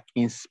 we are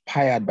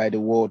inspired by the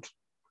word.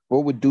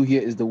 What we do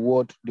here is the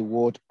word,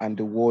 and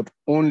the word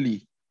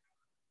only.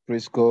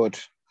 Praise God.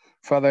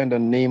 Father, in the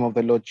name of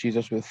the Lord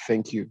Jesus, we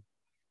thank you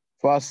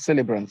for our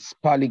celebrants,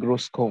 Pali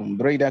Groscom,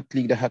 Breda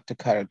Kligda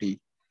Haktakaradi.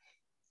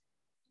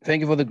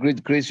 Thank you for the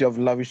great grace you have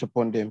lavished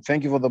upon them.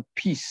 Thank you for the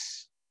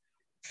peace.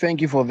 Thank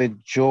you for the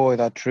joy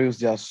that thrills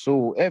their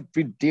soul.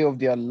 Every day of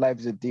their life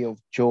is a day of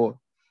joy.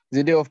 It's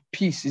a day of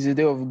peace. It's a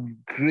day of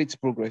great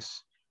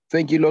progress.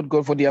 Thank you, Lord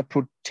God, for they are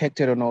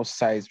protected on all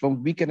sides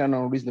from wicked and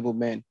unreasonable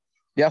men.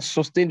 They are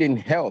sustained in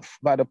health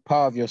by the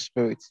power of your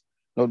spirit.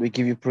 Lord, we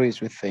give you praise.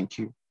 We thank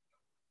you.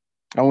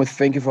 And we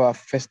thank you for our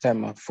first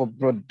timer, for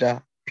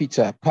brother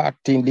Peter,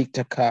 Partin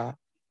Liktaka.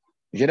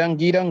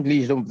 Jedangidang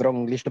Glisham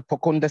Drong Lish the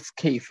Pokondas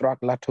Cave, Rak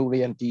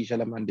Laturi and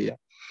Dijalamandia.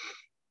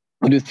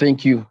 And we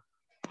thank you.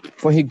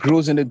 For he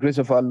grows in the grace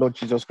of our Lord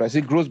Jesus Christ.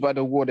 He grows by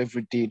the word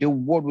every day. The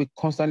word will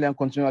constantly and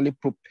continually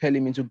propel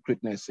him into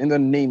greatness in the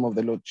name of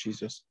the Lord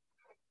Jesus.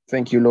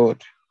 Thank you,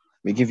 Lord.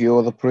 We give you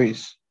all the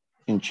praise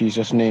in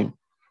Jesus' name.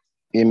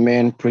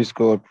 Amen. Praise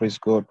God, praise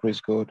God,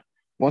 praise God.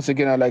 Once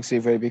again, I'd like to say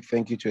a very big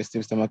thank you to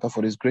Esteem Stamaka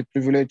for this great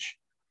privilege.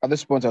 At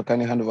this point, I'll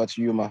kindly hand over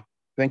to you, Ma.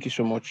 Thank you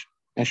so much.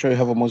 Ensure you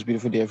have a most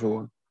beautiful day,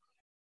 everyone.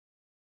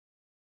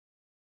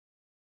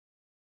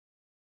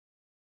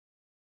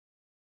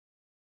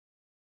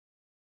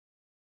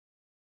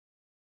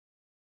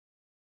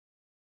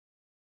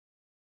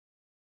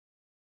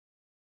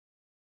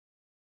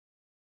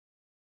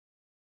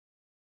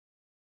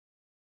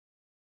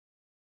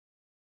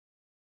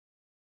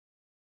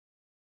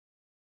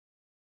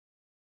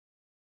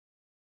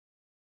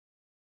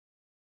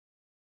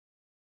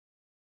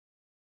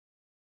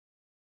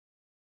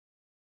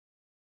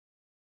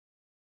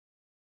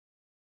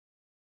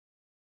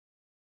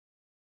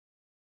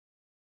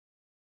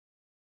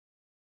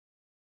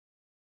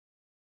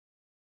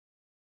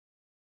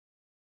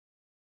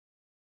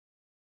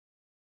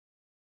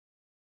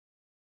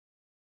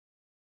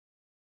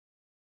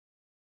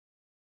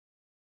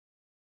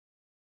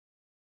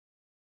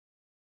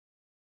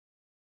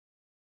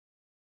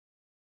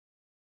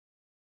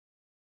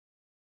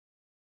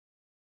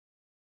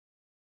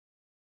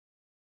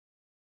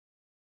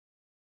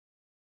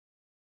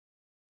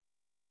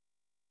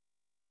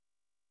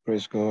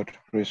 Praise God.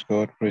 Praise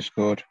God. Praise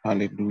God.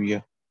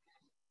 Hallelujah.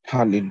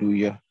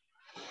 Hallelujah.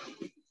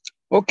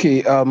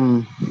 Okay. At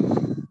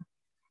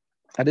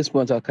this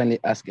point, I'll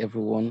kindly ask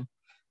everyone,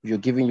 if you're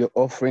giving your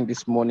offering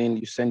this morning,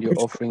 you send your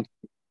offering.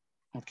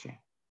 Okay.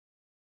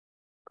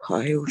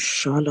 Kayo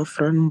shala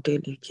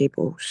frandele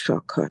kebo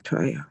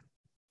sakataya.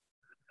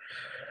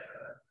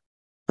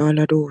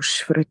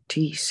 Alados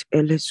fretis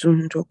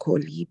elezundo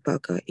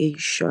kolibaga e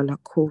shala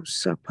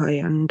kosa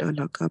payanda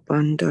la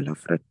kabanda la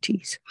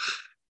fretis.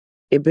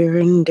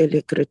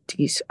 Eberendele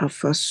gretis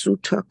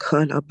afasuta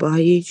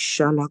kalabai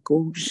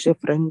shalago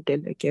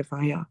sefrendele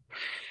kevaya.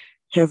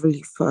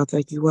 Heavenly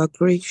Father, you are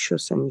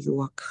gracious and you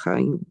are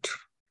kind.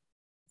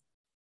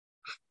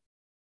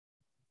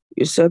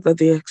 You said that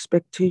the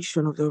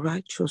expectation of the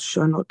righteous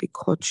shall not be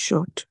cut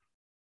short.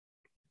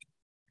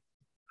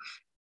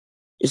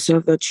 You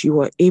said that you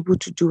are able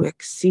to do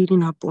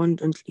exceeding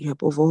abundantly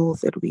above all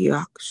that we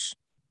ask.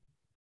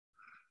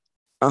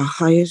 Our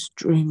highest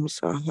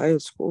dreams, our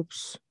highest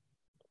hopes,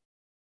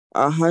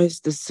 our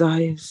highest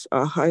desires,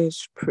 our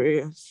highest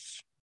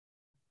prayers.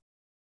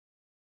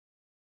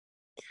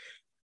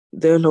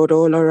 Dear Lord,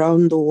 all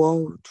around the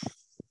world,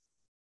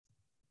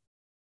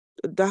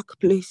 the dark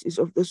places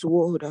of this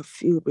world are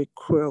filled with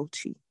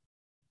cruelty.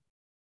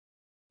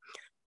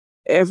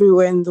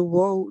 Everywhere in the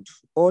world,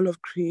 all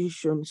of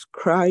creation is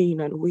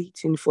crying and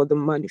waiting for the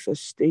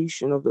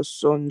manifestation of the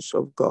sons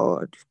of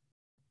God.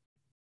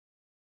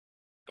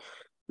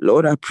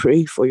 Lord, I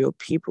pray for your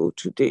people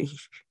today,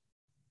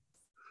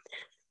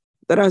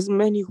 that as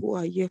many who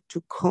are yet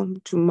to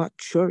come to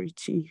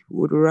maturity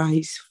would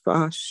rise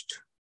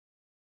fast.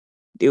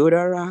 They would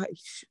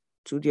arise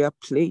to their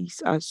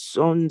place as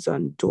sons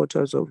and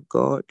daughters of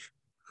God.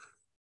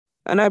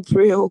 And I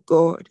pray, oh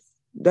God,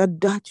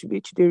 that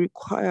which they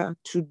require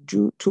to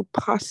do to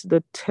pass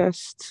the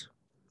test,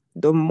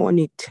 the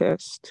money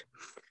test,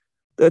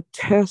 the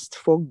test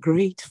for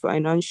great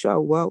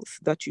financial wealth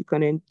that you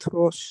can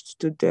entrust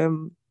to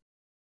them.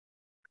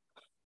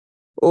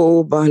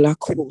 Oh,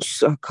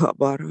 Balakosa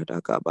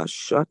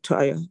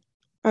Kabaradagabashataya.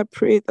 I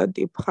pray that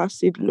they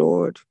pass it,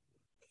 Lord,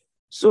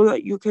 so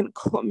that you can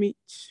commit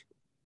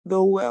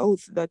the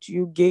wealth that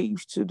you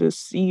gave to the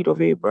seed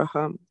of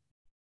Abraham,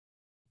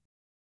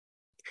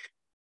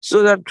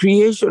 so that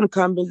creation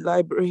can be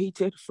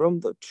liberated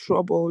from the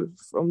trouble,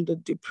 from the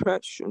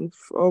depression,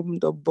 from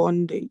the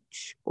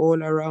bondage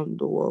all around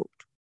the world,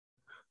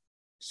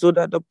 so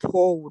that the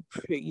poor would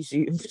praise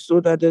you, so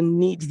that the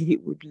needy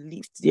would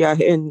lift their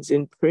hands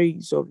in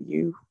praise of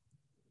you.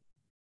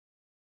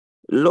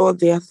 Lord,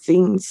 there are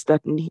things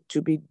that need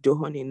to be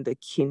done in the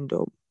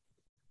kingdom.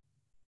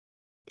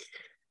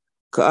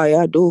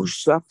 Kaya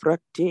dosha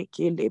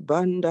frateke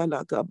lebanda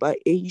lagaba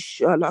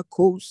eisha la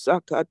kosa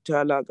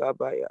kata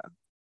lagabaya.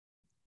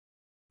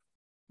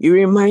 You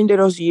reminded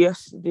us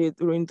yesterday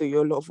during the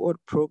Your Love Word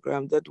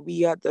program that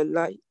we are the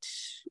light.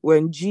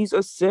 When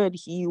Jesus said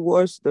he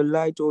was the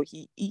light, or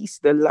he is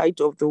the light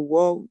of the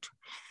world,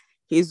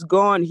 he's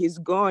gone, he's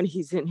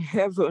in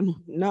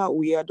heaven. Now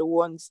we are the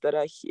ones that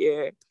are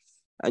here.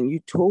 And you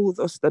told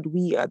us that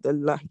we are the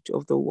light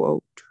of the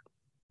world.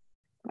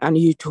 And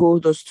you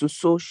told us to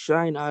so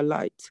shine our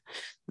light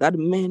that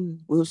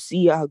men will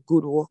see our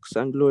good works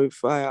and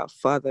glorify our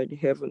Father in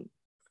heaven.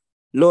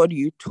 Lord,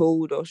 you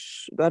told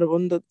us that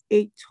on the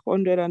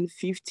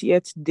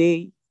 850th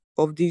day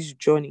of this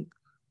journey,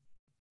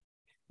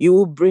 you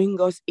will bring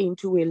us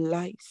into a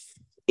life,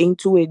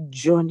 into a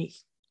journey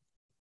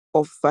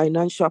of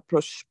financial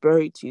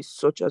prosperity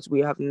such as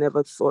we have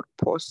never thought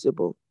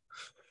possible.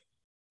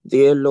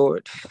 Dear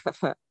Lord,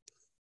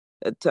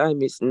 the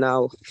time is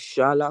now.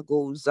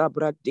 Shalago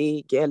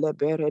zabrade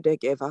geleberede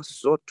geva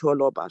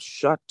sotoloba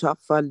shata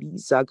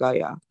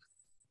falizagaya.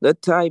 The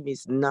time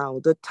is now.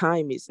 The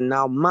time is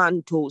now.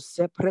 Manto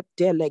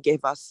sepretele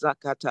geva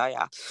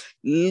sakataya.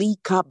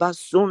 Lika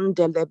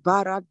basundele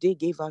bara de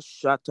geva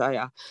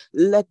shataya.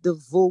 Let the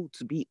vote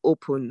be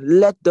open.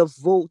 Let the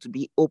vote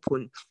be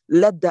open.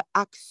 Let the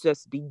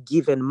access be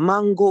given.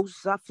 Mango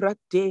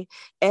safrate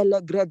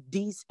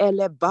elegredis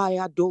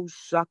elebaya do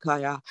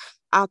shakaya.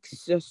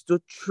 Access to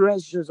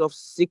treasures of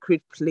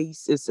secret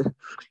places.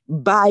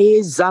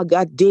 Bae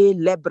zagade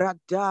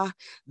lebrada,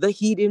 the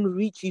hidden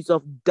riches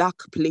of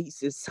dark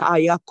places.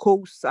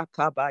 Ayako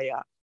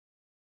sakabaya.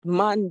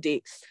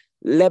 Mande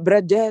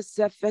lebrade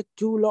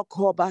sefetulo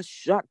koba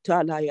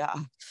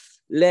shatalaya.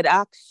 Let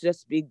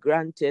access be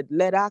granted.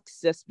 Let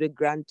access be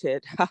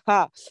granted.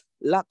 Haha.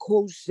 La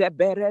kose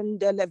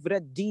berende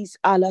levredis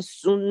ala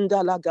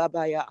sunda la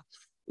gabaya.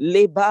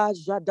 Leba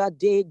jada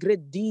de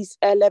gredis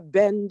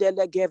elebende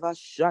legeva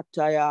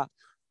shataya.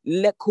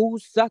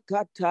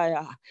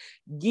 Lekusakataya.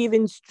 Give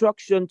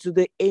instruction to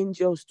the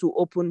angels to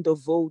open the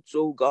votes,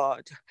 oh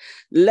God.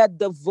 Let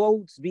the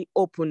votes be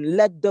open.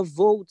 Let the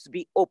votes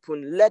be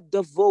open. Let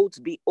the votes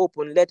be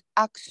open. Let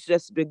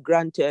access be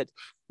granted.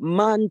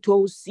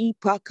 Manto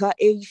sipaka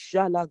e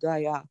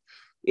shalagaya.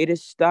 It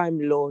is time,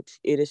 Lord.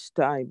 It is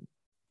time.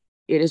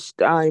 It is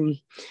time.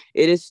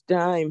 It is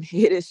time.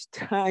 It is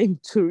time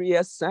to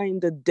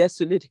reassign the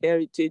desolate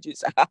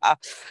heritages.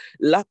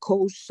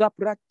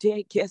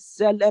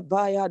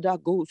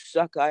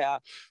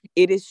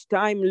 It is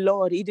time,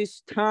 Lord. It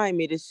is time.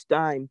 It is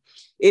time.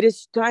 It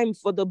is time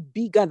for the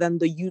bigger than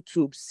the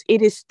YouTubes.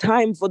 It is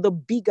time for the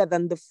bigger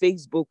than the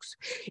Facebooks.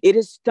 It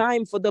is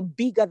time for the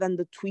bigger than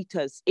the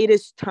Twitters. It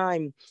is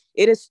time.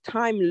 It is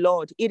time,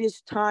 Lord. It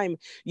is time.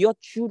 Your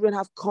children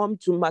have come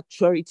to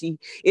maturity.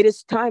 It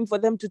is time for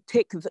them to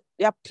take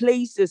their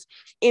places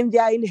in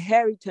their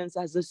inheritance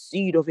as the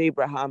seed of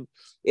Abraham.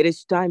 It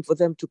is time for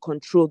them to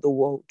control the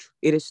world.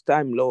 It is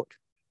time, Lord.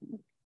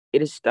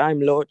 It is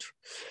time, Lord.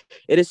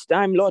 It is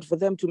time, Lord, for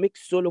them to make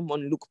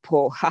Solomon look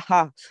poor.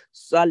 Haha.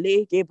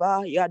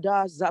 Salekeba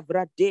yada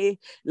zabrade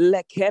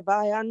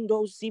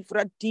lekebayando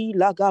sifrati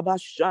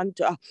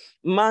lagabashanta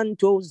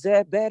manto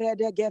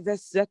zeberede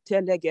gevesete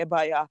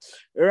legebaya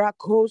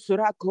rakos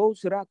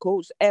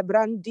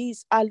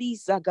ebrandis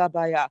alisa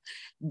gabaya.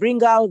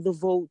 Bring out the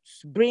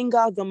votes, bring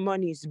out the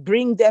monies,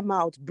 bring them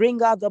out,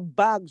 bring out the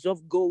bags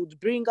of gold,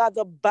 bring out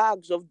the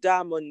bags of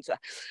diamonds.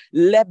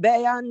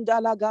 Lebeyanda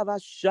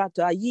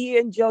lagavashata. Ye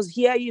angels,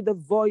 hear ye the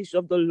voice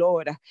of the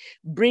Lord.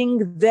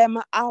 Bring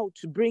them out,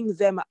 bring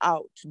them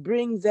out,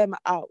 bring them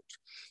out.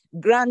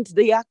 Grant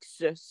the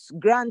access,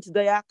 grant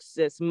the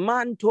access.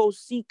 Manto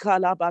si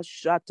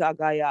kalabashata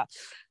gaya.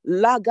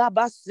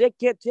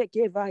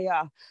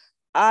 Lagabaseketekevaya.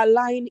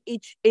 Align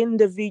each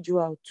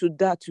individual to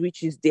that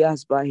which is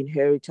theirs by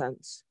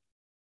inheritance.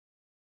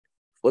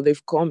 For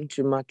they've come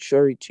to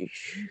maturity,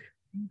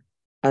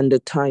 and the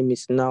time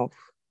is now.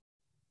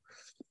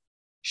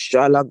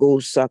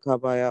 Shalago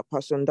Sakabaya,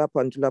 Pasanda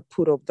Pantula,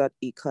 put up that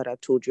ikara I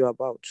told you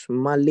about.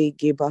 Male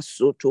Geba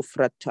Soto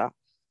Frata,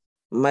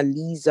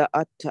 Maliza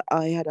Atta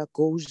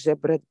Ayadako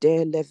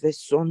Zebrede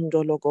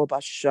Levesondo Logoba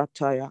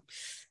Shataya.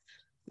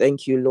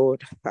 Thank you,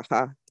 Lord.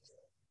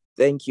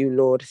 Thank you,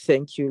 Lord.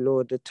 Thank you,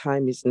 Lord. The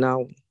time is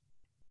now.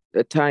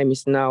 The time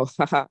is now.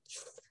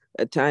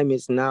 The time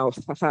is now.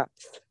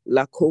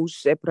 Lako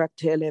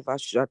Sepratele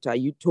Vashata.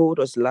 You told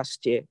us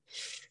last year.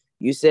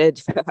 You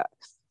said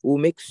we'll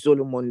make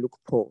Solomon look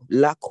poor.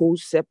 Lako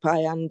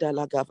sepayanda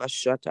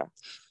lagavashata.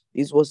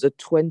 This was the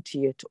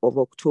 20th of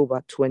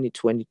October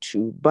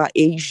 2022. Ba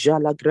Asia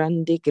la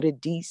grande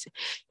gredis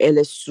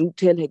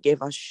elesute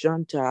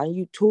legevashanta. And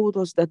you told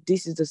us that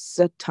this is the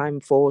set time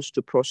for us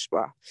to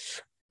prosper.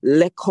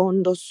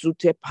 Lekondo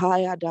sute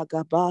paya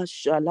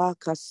dagabasha la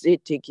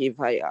kasete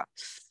kivaya.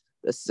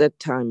 The set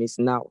time is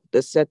now.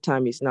 The set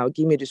time is now.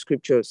 Give me the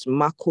scriptures.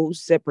 Mako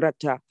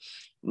seprata.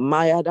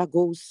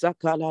 Mayadago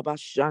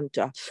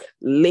sakalabashanta.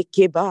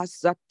 Lekeba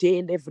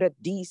sate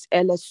levredis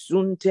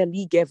elesunte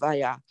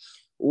ligevaya.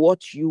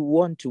 What you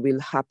want will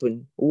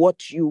happen.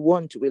 What you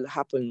want will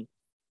happen.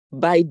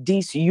 By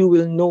this you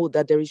will know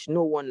that there is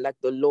no one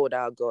like the Lord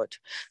our God.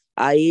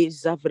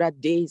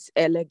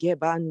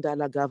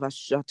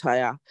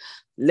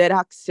 Let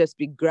access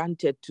be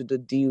granted to the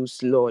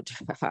deals, Lord.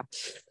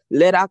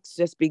 Let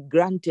access be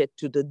granted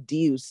to the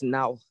deals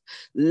now.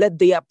 Let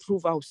the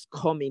approvals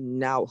come in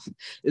now.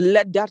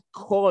 Let that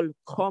call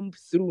come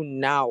through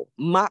now.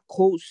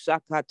 Mako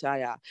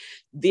Sakataya.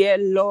 Dear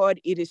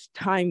Lord, it is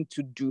time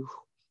to do.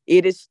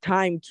 It is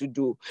time to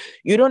do.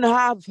 You don't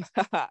have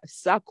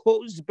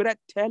sakos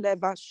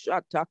breteleva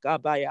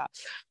shatakabaya.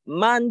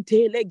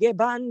 Mantele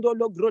gebando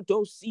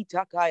logroto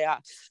sitakaya.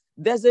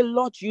 There's a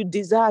lot you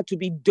desire to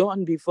be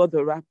done before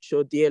the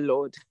rapture, dear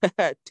Lord.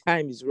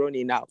 Time is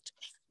running out.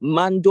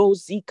 Mando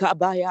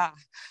zikabaya.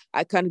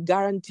 I can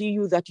guarantee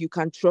you that you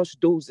can trust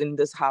those in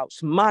this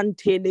house.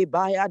 Mantele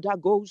baya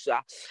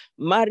dagoza.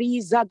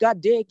 Mariza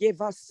gadege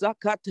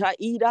vasakata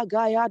ida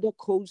gaya de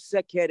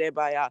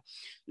kosekerebaya.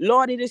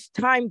 Lord, it is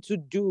time to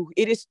do.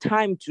 It is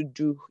time to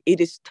do. It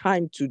is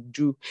time to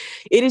do.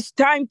 It is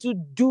time to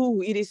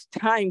do. It is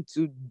time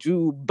to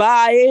do.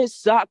 Bae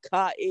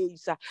saka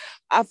esa.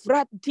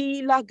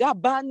 Afrati la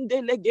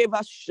gabande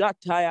legeva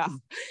shataya.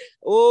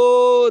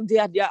 Oh,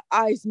 their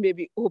eyes may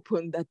be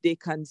open that they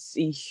can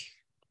see.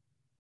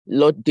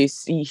 Lord, they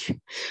see.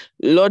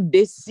 Lord,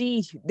 they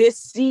see. They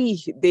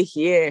see. They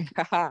hear.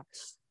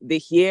 They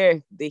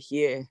hear. They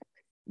hear.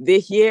 They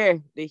hear.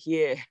 They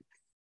hear.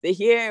 They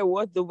hear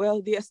what the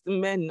wealthiest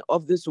men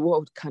of this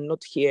world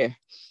cannot hear.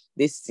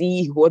 They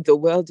see what the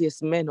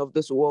wealthiest men of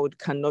this world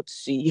cannot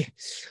see.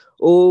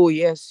 Oh,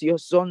 yes, your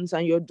sons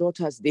and your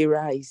daughters, they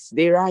rise.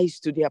 They rise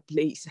to their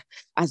place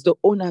as the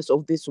owners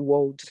of this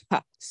world.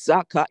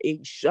 Saka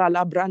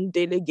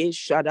brandele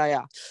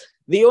shadaya.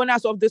 The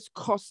owners of this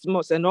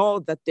cosmos and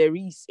all that there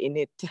is in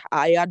it.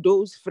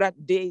 Ayados frat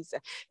days.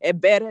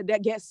 This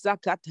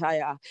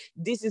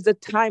is the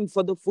time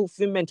for the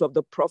fulfillment of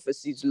the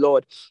prophecies,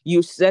 Lord.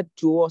 You said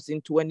to us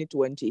in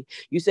 2020,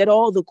 you said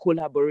all the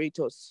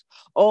collaborators,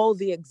 all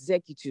the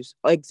executives,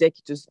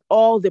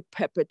 all the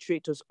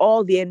perpetrators,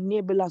 all the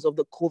enablers of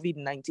the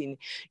COVID-19,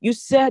 you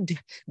said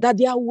that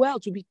they are well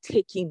to be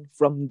taken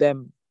from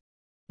them.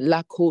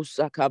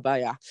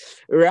 Lakosakabaya.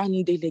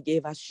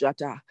 Randelegeva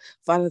shata.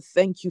 Father,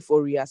 thank you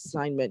for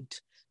reassignment.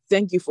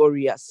 Thank you for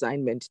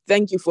reassignment.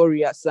 Thank you for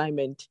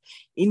reassignment.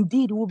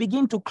 Indeed, we'll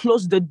begin to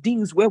close the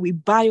deals where we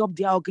buy up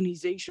their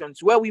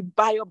organizations, where we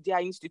buy up their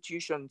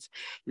institutions.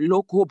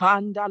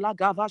 Lokobanda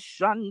lagava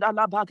shanda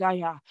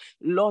labagaya.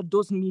 Lord,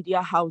 those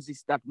media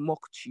houses that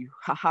mocked you.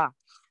 Haha.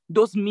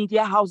 Those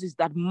media houses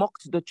that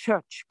mocked the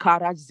church.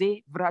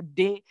 Karaze,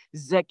 Vrade,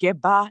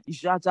 Zekeba,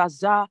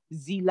 Jazaza,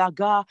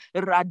 Zilaga,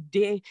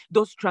 Rade.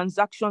 Those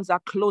transactions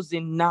are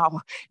closing now.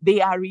 They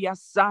are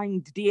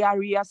reassigned. They are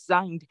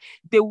reassigned.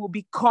 They will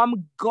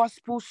become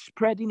gospel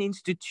spreading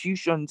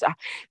institutions.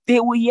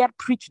 They will yet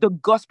preach the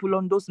gospel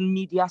on those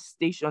media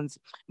stations.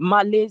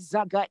 Male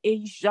Zaga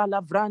Asia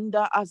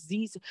Lavranda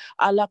Aziz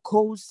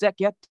Alako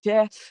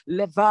Sekete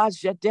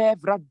Levaje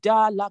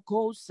Devrada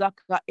Lako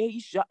Saka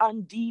Asia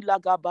Andi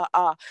Lagaba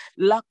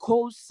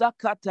Lako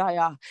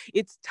Sakataya.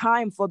 It's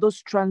time for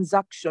those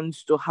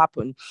transactions to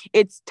happen.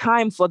 It's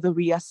time for the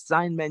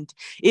reassignment.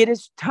 It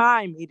is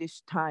time. It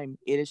is time.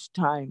 It is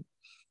time.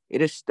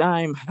 It is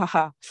time.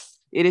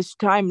 It is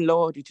time,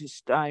 Lord. It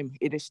is time.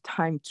 It is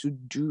time to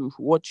do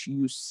what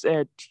you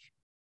said.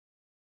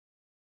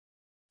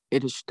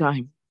 It is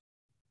time.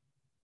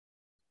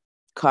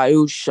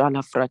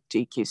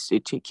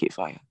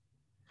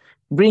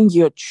 Bring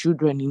your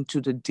children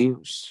into the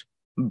deals.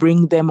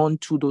 Bring them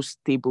onto those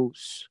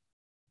tables.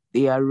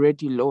 They are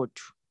ready, Lord.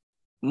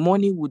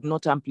 Money would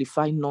not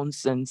amplify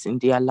nonsense in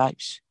their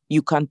lives.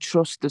 You can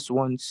trust these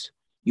ones.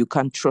 You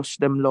can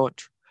trust them,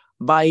 Lord.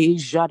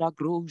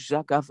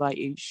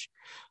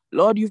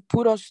 Lord, you've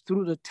put us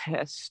through the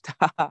test.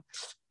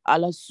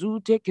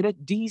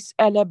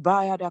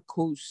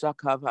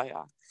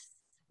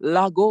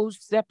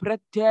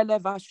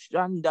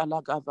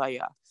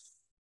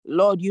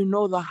 Lord, you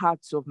know the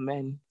hearts of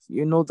men.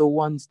 You know the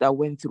ones that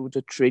went through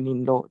the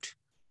training, Lord.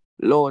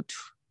 Lord,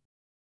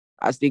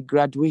 as they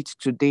graduate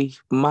today,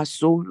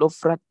 Masolo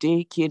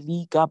frate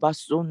keliga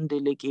basonde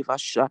legeva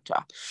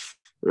shata.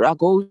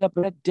 Ragoza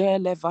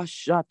bredele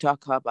vashata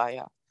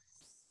kabaya.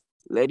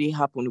 Let it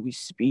happen with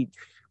speed.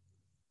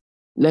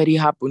 Let it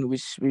happen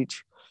with speed.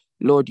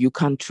 Lord, you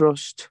can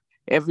trust.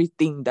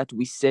 Everything that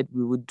we said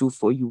we would do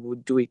for you, we'll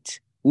do it.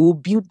 We'll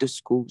build the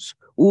schools.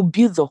 We'll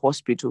build the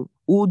hospital.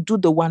 We'll do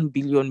the 1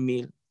 billion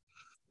meal.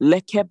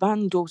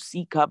 Lekebando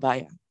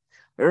sikabaya.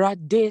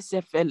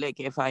 Radese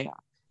felegevaya.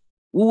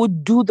 We will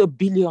do the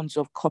billions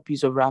of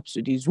copies of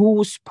Rhapsodies. We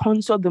will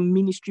sponsor the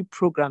ministry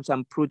programs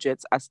and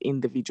projects as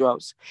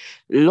individuals.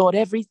 Lord,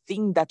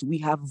 everything that we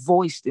have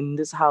voiced in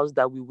this house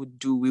that we would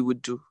do, we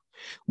would do.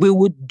 We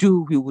would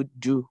do, we would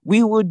do.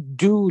 We would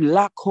do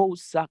lako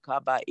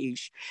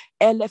sakabaish.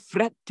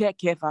 Elefrete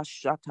keva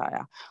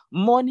shataya.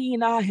 Money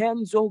in our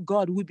hands, oh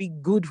God, will be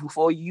good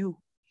for you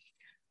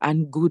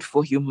and good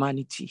for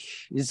humanity.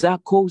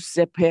 Zako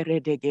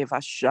sepere de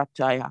geva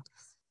shataya.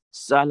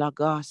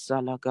 Salaga,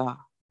 salaga.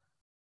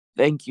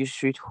 Thank you,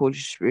 sweet Holy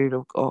Spirit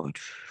of God.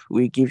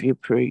 We give you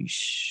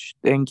praise.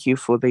 Thank you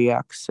for the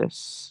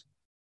access.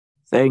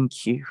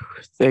 Thank you.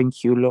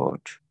 Thank you,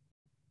 Lord.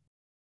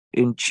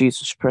 In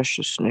Jesus'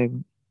 precious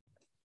name.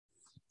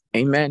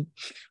 Amen.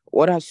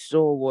 What I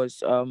saw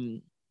was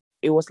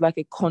it was like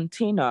a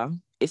container,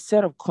 a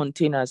set of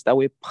containers that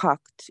were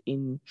packed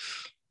in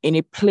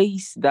a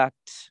place that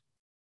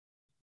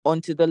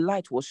until the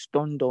light was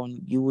turned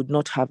on, you would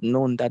not have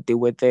known that they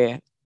were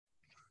there.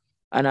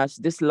 And as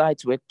these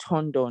lights were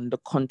turned on, the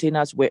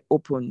containers were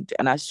opened,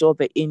 and I saw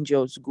the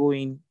angels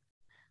going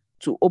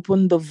to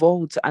open the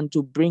vault and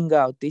to bring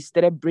out. They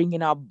started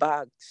bringing out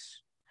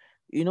bags.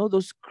 You know,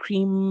 those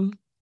cream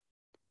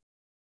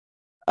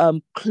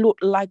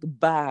cloth-like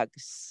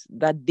bags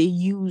that they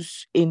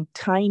use in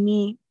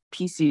tiny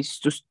pieces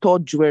to store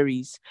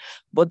jewelries.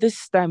 But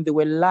this time they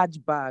were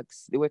large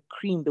bags. They were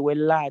cream. They were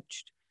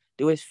large.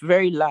 They were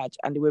very large,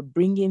 and they were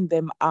bringing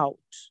them out.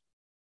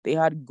 They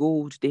had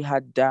gold, they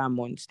had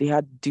diamonds, they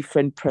had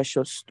different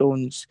precious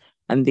stones,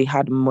 and they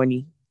had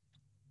money.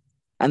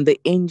 And the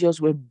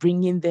angels were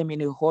bringing them in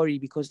a hurry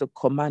because the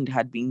command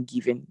had been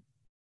given.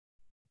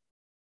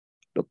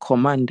 The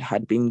command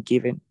had been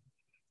given.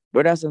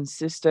 Brothers and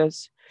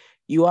sisters,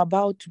 you are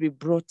about to be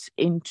brought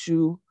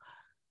into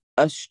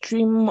a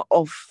stream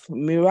of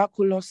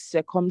miraculous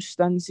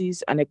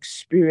circumstances and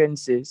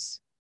experiences.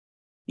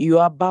 You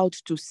are about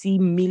to see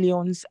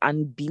millions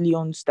and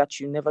billions that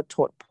you never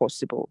thought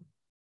possible.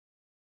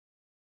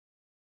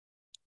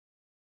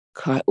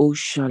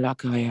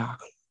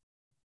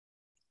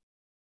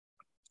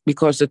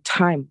 Because the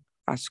time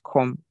has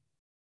come.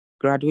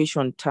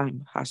 Graduation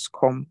time has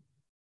come.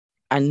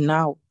 And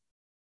now,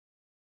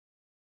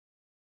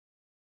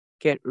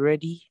 get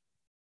ready.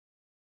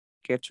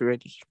 Get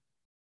ready.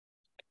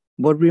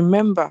 But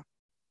remember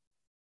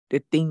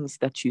the things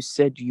that you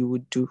said you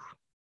would do.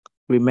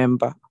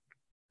 Remember.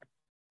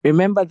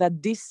 Remember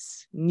that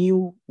this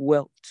new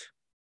wealth,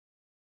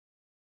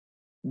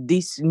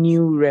 this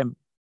new realm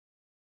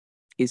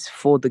is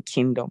for the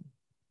kingdom.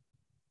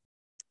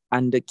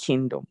 And the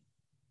kingdom.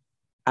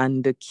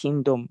 And the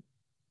kingdom.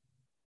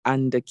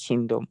 And the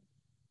kingdom.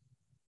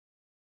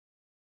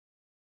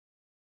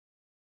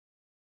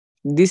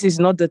 This is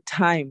not the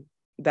time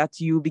that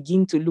you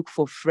begin to look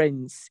for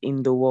friends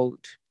in the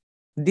world.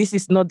 This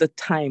is not the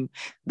time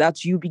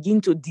that you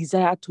begin to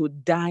desire to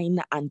dine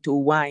and to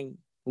wine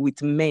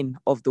with men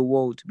of the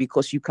world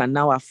because you can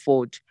now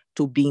afford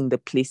to be in the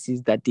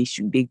places that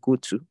they go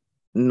to.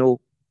 No.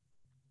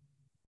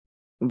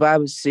 The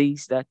Bible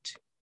says that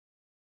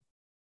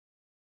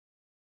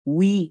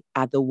we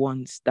are the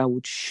ones that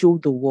would show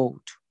the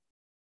world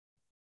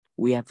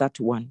we are that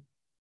one.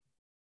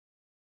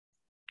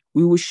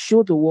 We will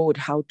show the world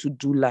how to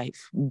do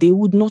life. They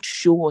would not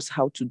show us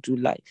how to do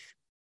life.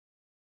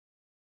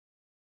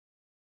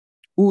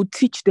 We will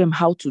teach them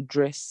how to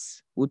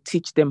dress. We'll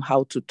teach them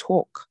how to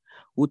talk.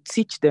 We'll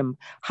teach them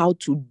how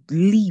to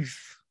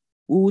live.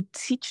 We will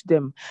teach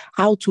them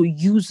how to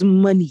use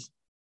money.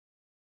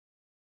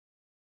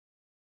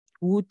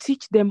 We will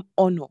teach them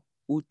honor.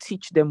 We'll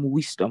teach them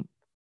wisdom.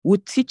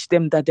 We'll teach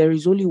them that there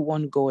is only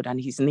one God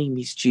and his name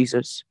is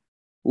Jesus.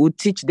 We'll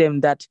teach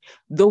them that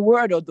the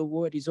word of the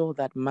word is all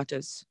that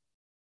matters.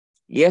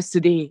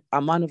 Yesterday,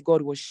 a man of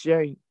God was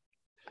sharing,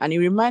 and he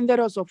reminded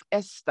us of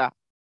Esther.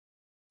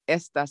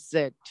 Esther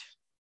said,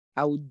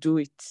 I will do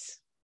it.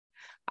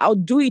 I'll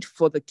do it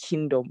for the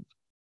kingdom.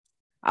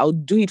 I'll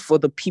do it for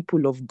the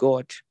people of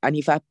God. And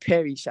if I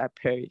perish, I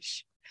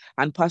perish.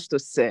 And Pastor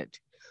said,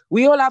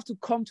 we all have to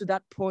come to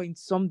that point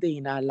someday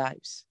in our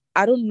lives.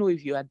 I don't know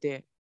if you are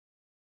there.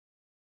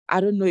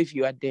 I don't know if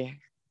you are there,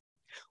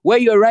 where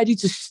you're ready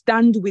to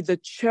stand with the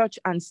church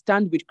and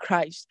stand with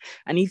Christ.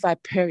 And if I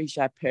perish,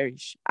 I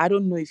perish. I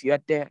don't know if you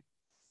are there.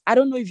 I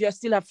don't know if you're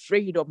still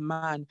afraid of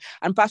man.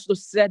 And Pastor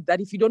said that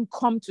if you don't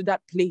come to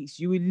that place,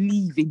 you will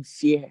live in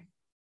fear.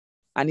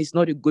 And it's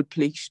not a good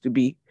place to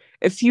be.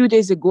 A few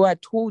days ago, I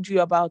told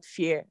you about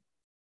fear.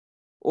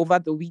 Over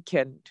the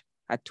weekend,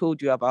 I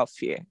told you about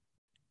fear.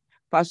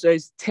 Pastor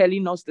is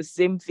telling us the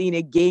same thing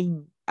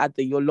again at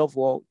the Your Love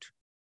World.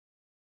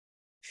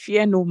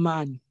 Fear no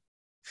man,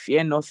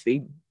 fear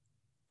nothing.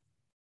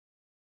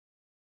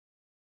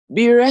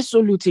 Be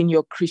resolute in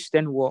your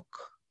Christian walk.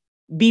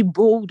 Be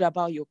bold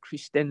about your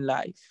Christian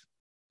life.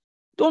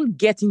 Don't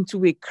get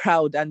into a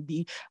crowd and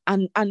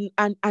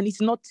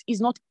it's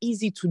not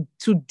easy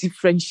to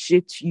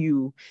differentiate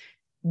you.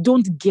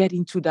 Don't get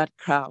into that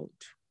crowd.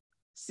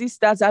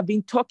 Sisters, I've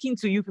been talking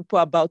to you people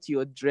about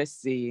your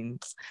dressing.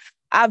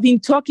 I've been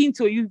talking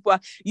to you people.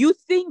 You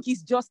think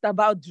it's just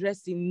about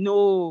dressing.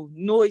 No,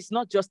 it's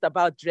not just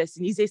about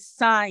dressing. It's a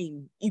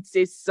sign. It's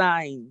a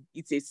sign.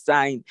 It's a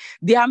sign.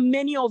 There are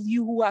many of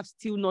you who have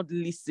still not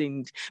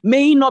listened.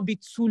 May it not be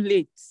too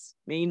late.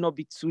 May it not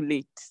be too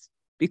late.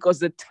 Because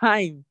the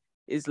time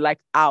is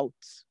like out.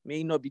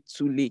 May it not be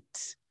too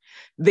late.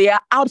 There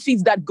are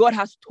outfits that God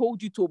has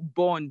told you to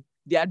burn.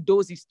 There are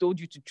those he's told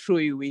you to throw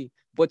away.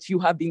 But you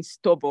have been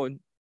stubborn.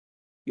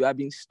 You have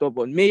been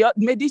stubborn. May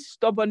this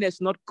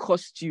stubbornness not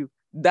cost you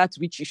that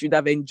which you should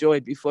have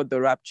enjoyed before the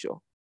rapture.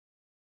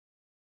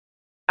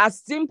 As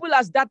simple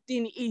as that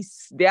thing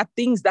is, there are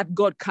things that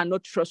God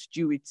cannot trust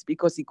you with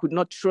because he could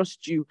not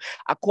trust you.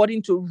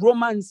 According to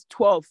Romans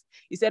 12,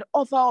 he said,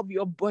 offer up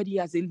your body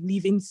as a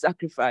living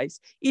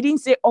sacrifice. He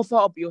didn't say offer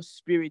up your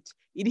spirit.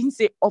 He didn't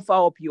say offer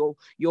up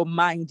your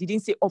mind. He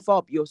didn't say offer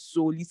up your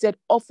soul. He said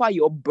offer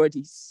your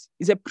bodies.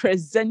 He said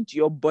present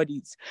your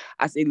bodies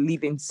as a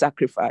living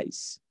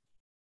sacrifice.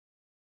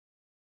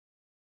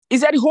 He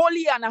said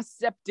holy and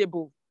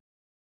acceptable.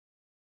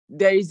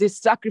 There is a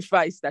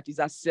sacrifice that is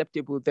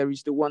acceptable. There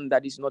is the one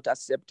that is not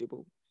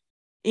acceptable.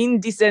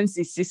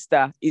 Indecency,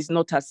 sister, is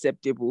not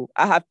acceptable.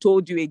 I have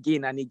told you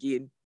again and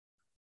again.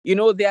 You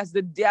know, there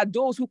are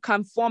those who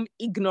can form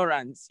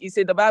ignorance. He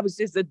said, the Bible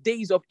says the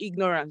days of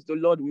ignorance, the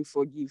Lord will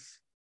forgive.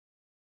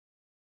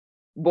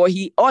 But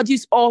he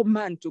urges all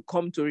men to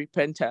come to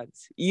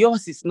repentance.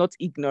 Yours is not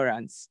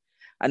ignorance.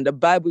 And the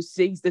Bible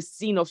says the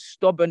sin of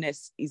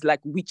stubbornness is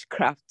like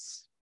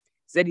witchcraft.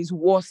 That is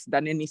worse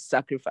than any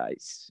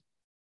sacrifice.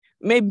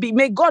 May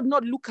God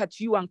not look at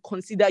you and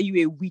consider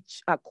you a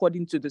witch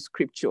according to the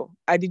scripture.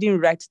 I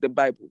didn't write the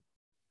Bible.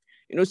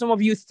 You know, some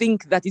of you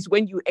think that is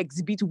when you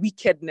exhibit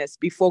wickedness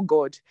before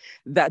God,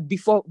 that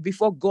before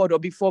God or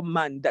before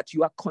man, that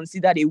you are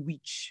considered a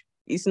witch.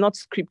 It's not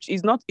scripture.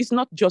 It's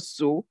not just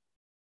so.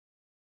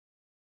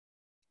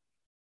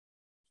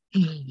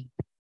 May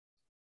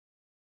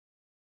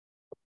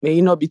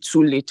it not be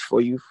too late for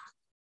you.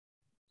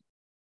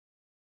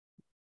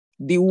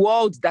 The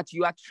world that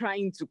you are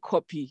trying to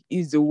copy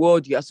is the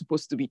world you are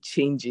supposed to be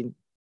changing.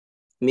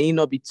 May it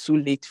not be too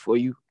late for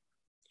you.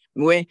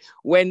 When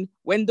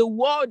the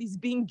world is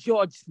being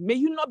judged, may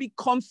you not be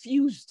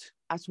confused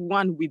as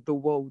one with the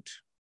world.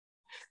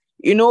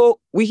 You know,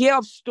 we hear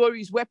of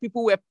stories where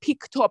people were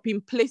picked up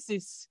in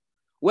places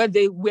where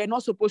they were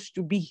not supposed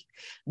to be.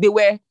 They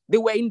were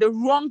in the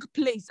wrong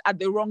place at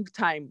the wrong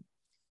time.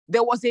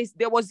 There was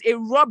a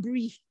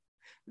robbery.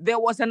 There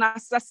was an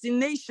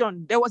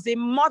assassination. There was a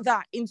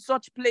murder in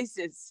such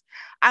places.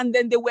 And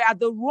then they were at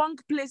the wrong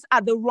place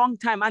at the wrong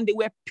time. And they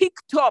were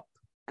picked up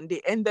and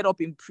they ended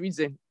up in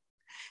prison.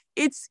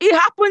 It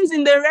happens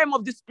in the realm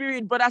of the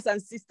spirit, brothers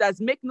and sisters.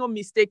 Make no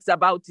mistakes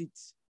about it.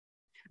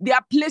 There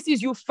are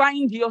places you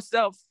find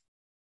yourself.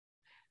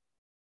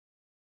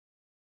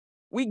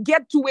 We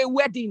get to a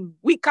wedding.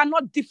 We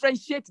cannot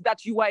differentiate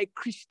that you are a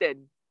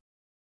Christian.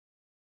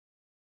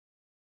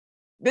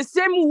 The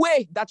same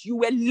way that you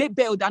were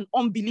labeled an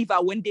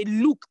unbeliever when they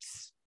looked.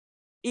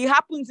 It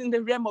happens in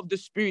the realm of the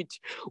spirit,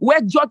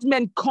 where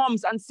judgment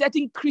comes and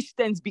certain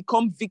Christians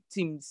become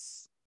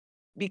victims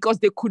because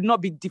they could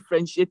not be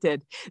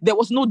differentiated. There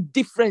was no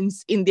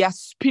difference in their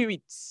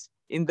spirits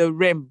in the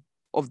realm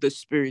of the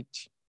spirit.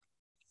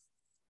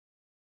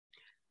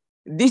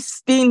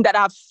 This thing that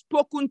I've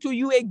spoken to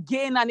you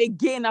again and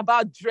again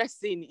about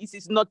dressing, it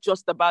is not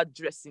just about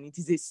dressing, it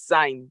is a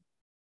sign.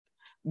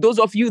 Those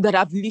of you that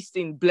have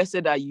listened,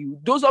 blessed are you.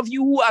 Those of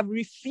you who have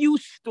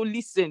refused to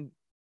listen,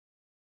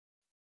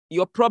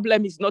 your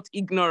problem is not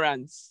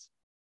ignorance.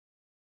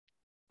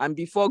 And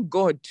before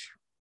God,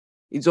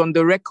 it's on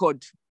the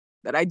record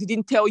that I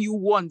didn't tell you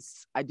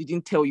once, I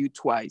didn't tell you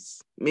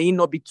twice. May it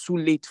not be too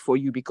late for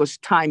you because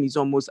time is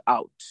almost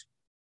out.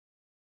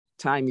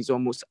 Time is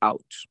almost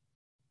out.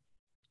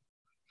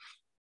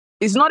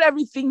 It's not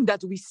everything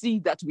that we see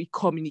that we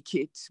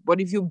communicate. But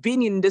if you've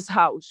been in this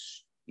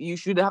house, you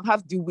should have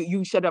had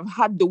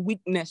the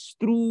witness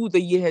through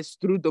the years,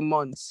 through the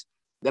months,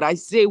 that I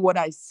say what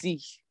I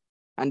see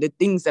and the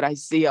things that I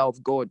say are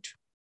of God.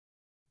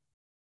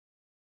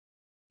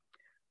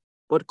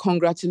 But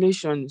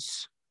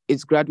congratulations,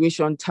 it's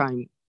graduation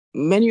time.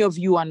 Many of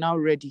you are now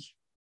ready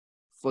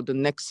for the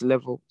next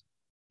level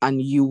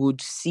and you would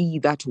see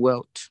that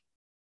wealth.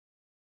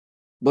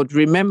 But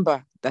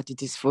remember that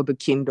it is for the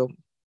kingdom.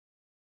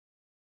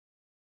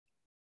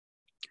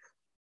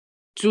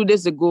 2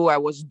 days ago, I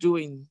was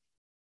doing,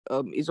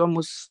 it's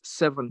almost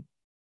 7.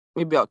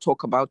 Maybe I'll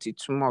talk about it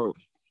tomorrow.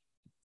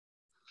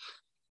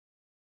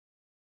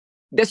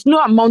 There's no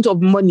amount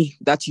of money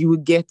that you will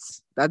get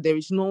that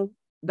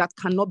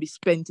cannot be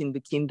spent in the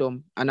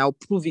kingdom. And I'll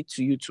prove it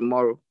to you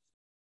tomorrow.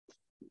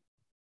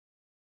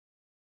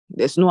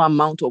 There's no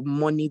amount of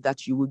money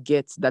that you will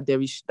get that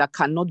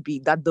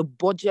the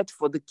budget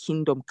for the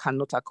kingdom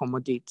cannot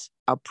accommodate.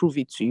 I'll prove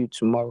it to you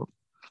tomorrow.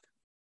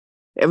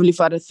 Heavenly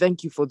Father,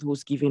 thank you for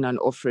those giving an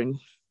offering.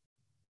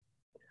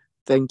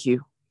 Thank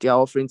you. Their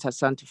offerings are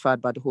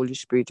sanctified by the Holy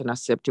Spirit and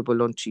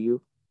acceptable unto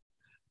you.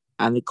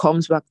 And it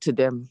comes back to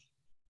them.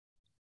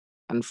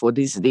 And for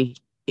this day,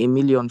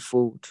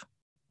 1,000,000-fold.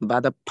 By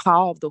the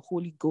power of the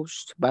Holy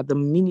Ghost, by the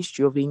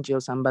ministry of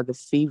angels, and by the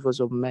favors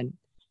of men.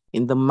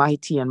 In the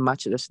mighty and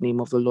matchless name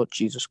of the Lord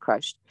Jesus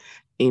Christ.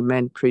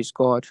 Amen. Praise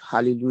God.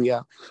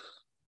 Hallelujah.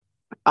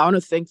 I want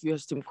to thank you,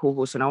 esteemed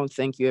co-host, and I want to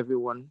thank you,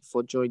 everyone,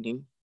 for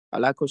joining. I'd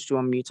like us to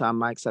unmute our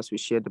mics as we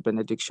share the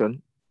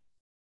benediction.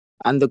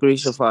 And the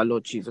grace of our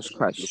Lord Jesus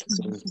Christ,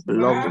 the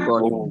love of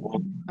God,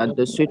 and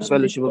the sweet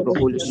fellowship of the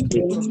Holy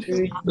Spirit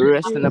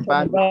rest and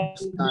abide with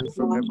us and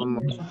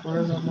forevermore.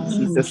 In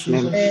Jesus'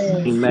 name,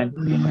 amen.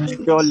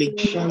 Surely,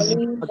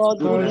 God's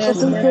goodness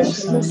Certain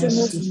Christmas and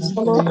mercies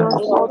follows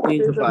us all the days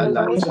days of of our our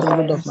lives. life. The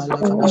Lord of my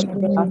life, I And wish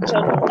we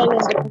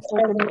shall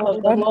dwell in the house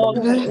of the Lord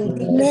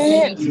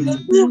Amen.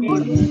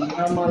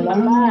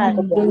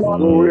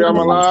 Glory, I'm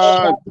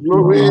alive.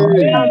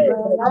 Glory.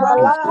 I'm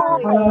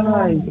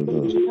alive.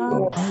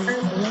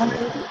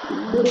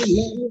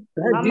 Amen.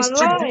 I'm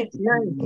alive.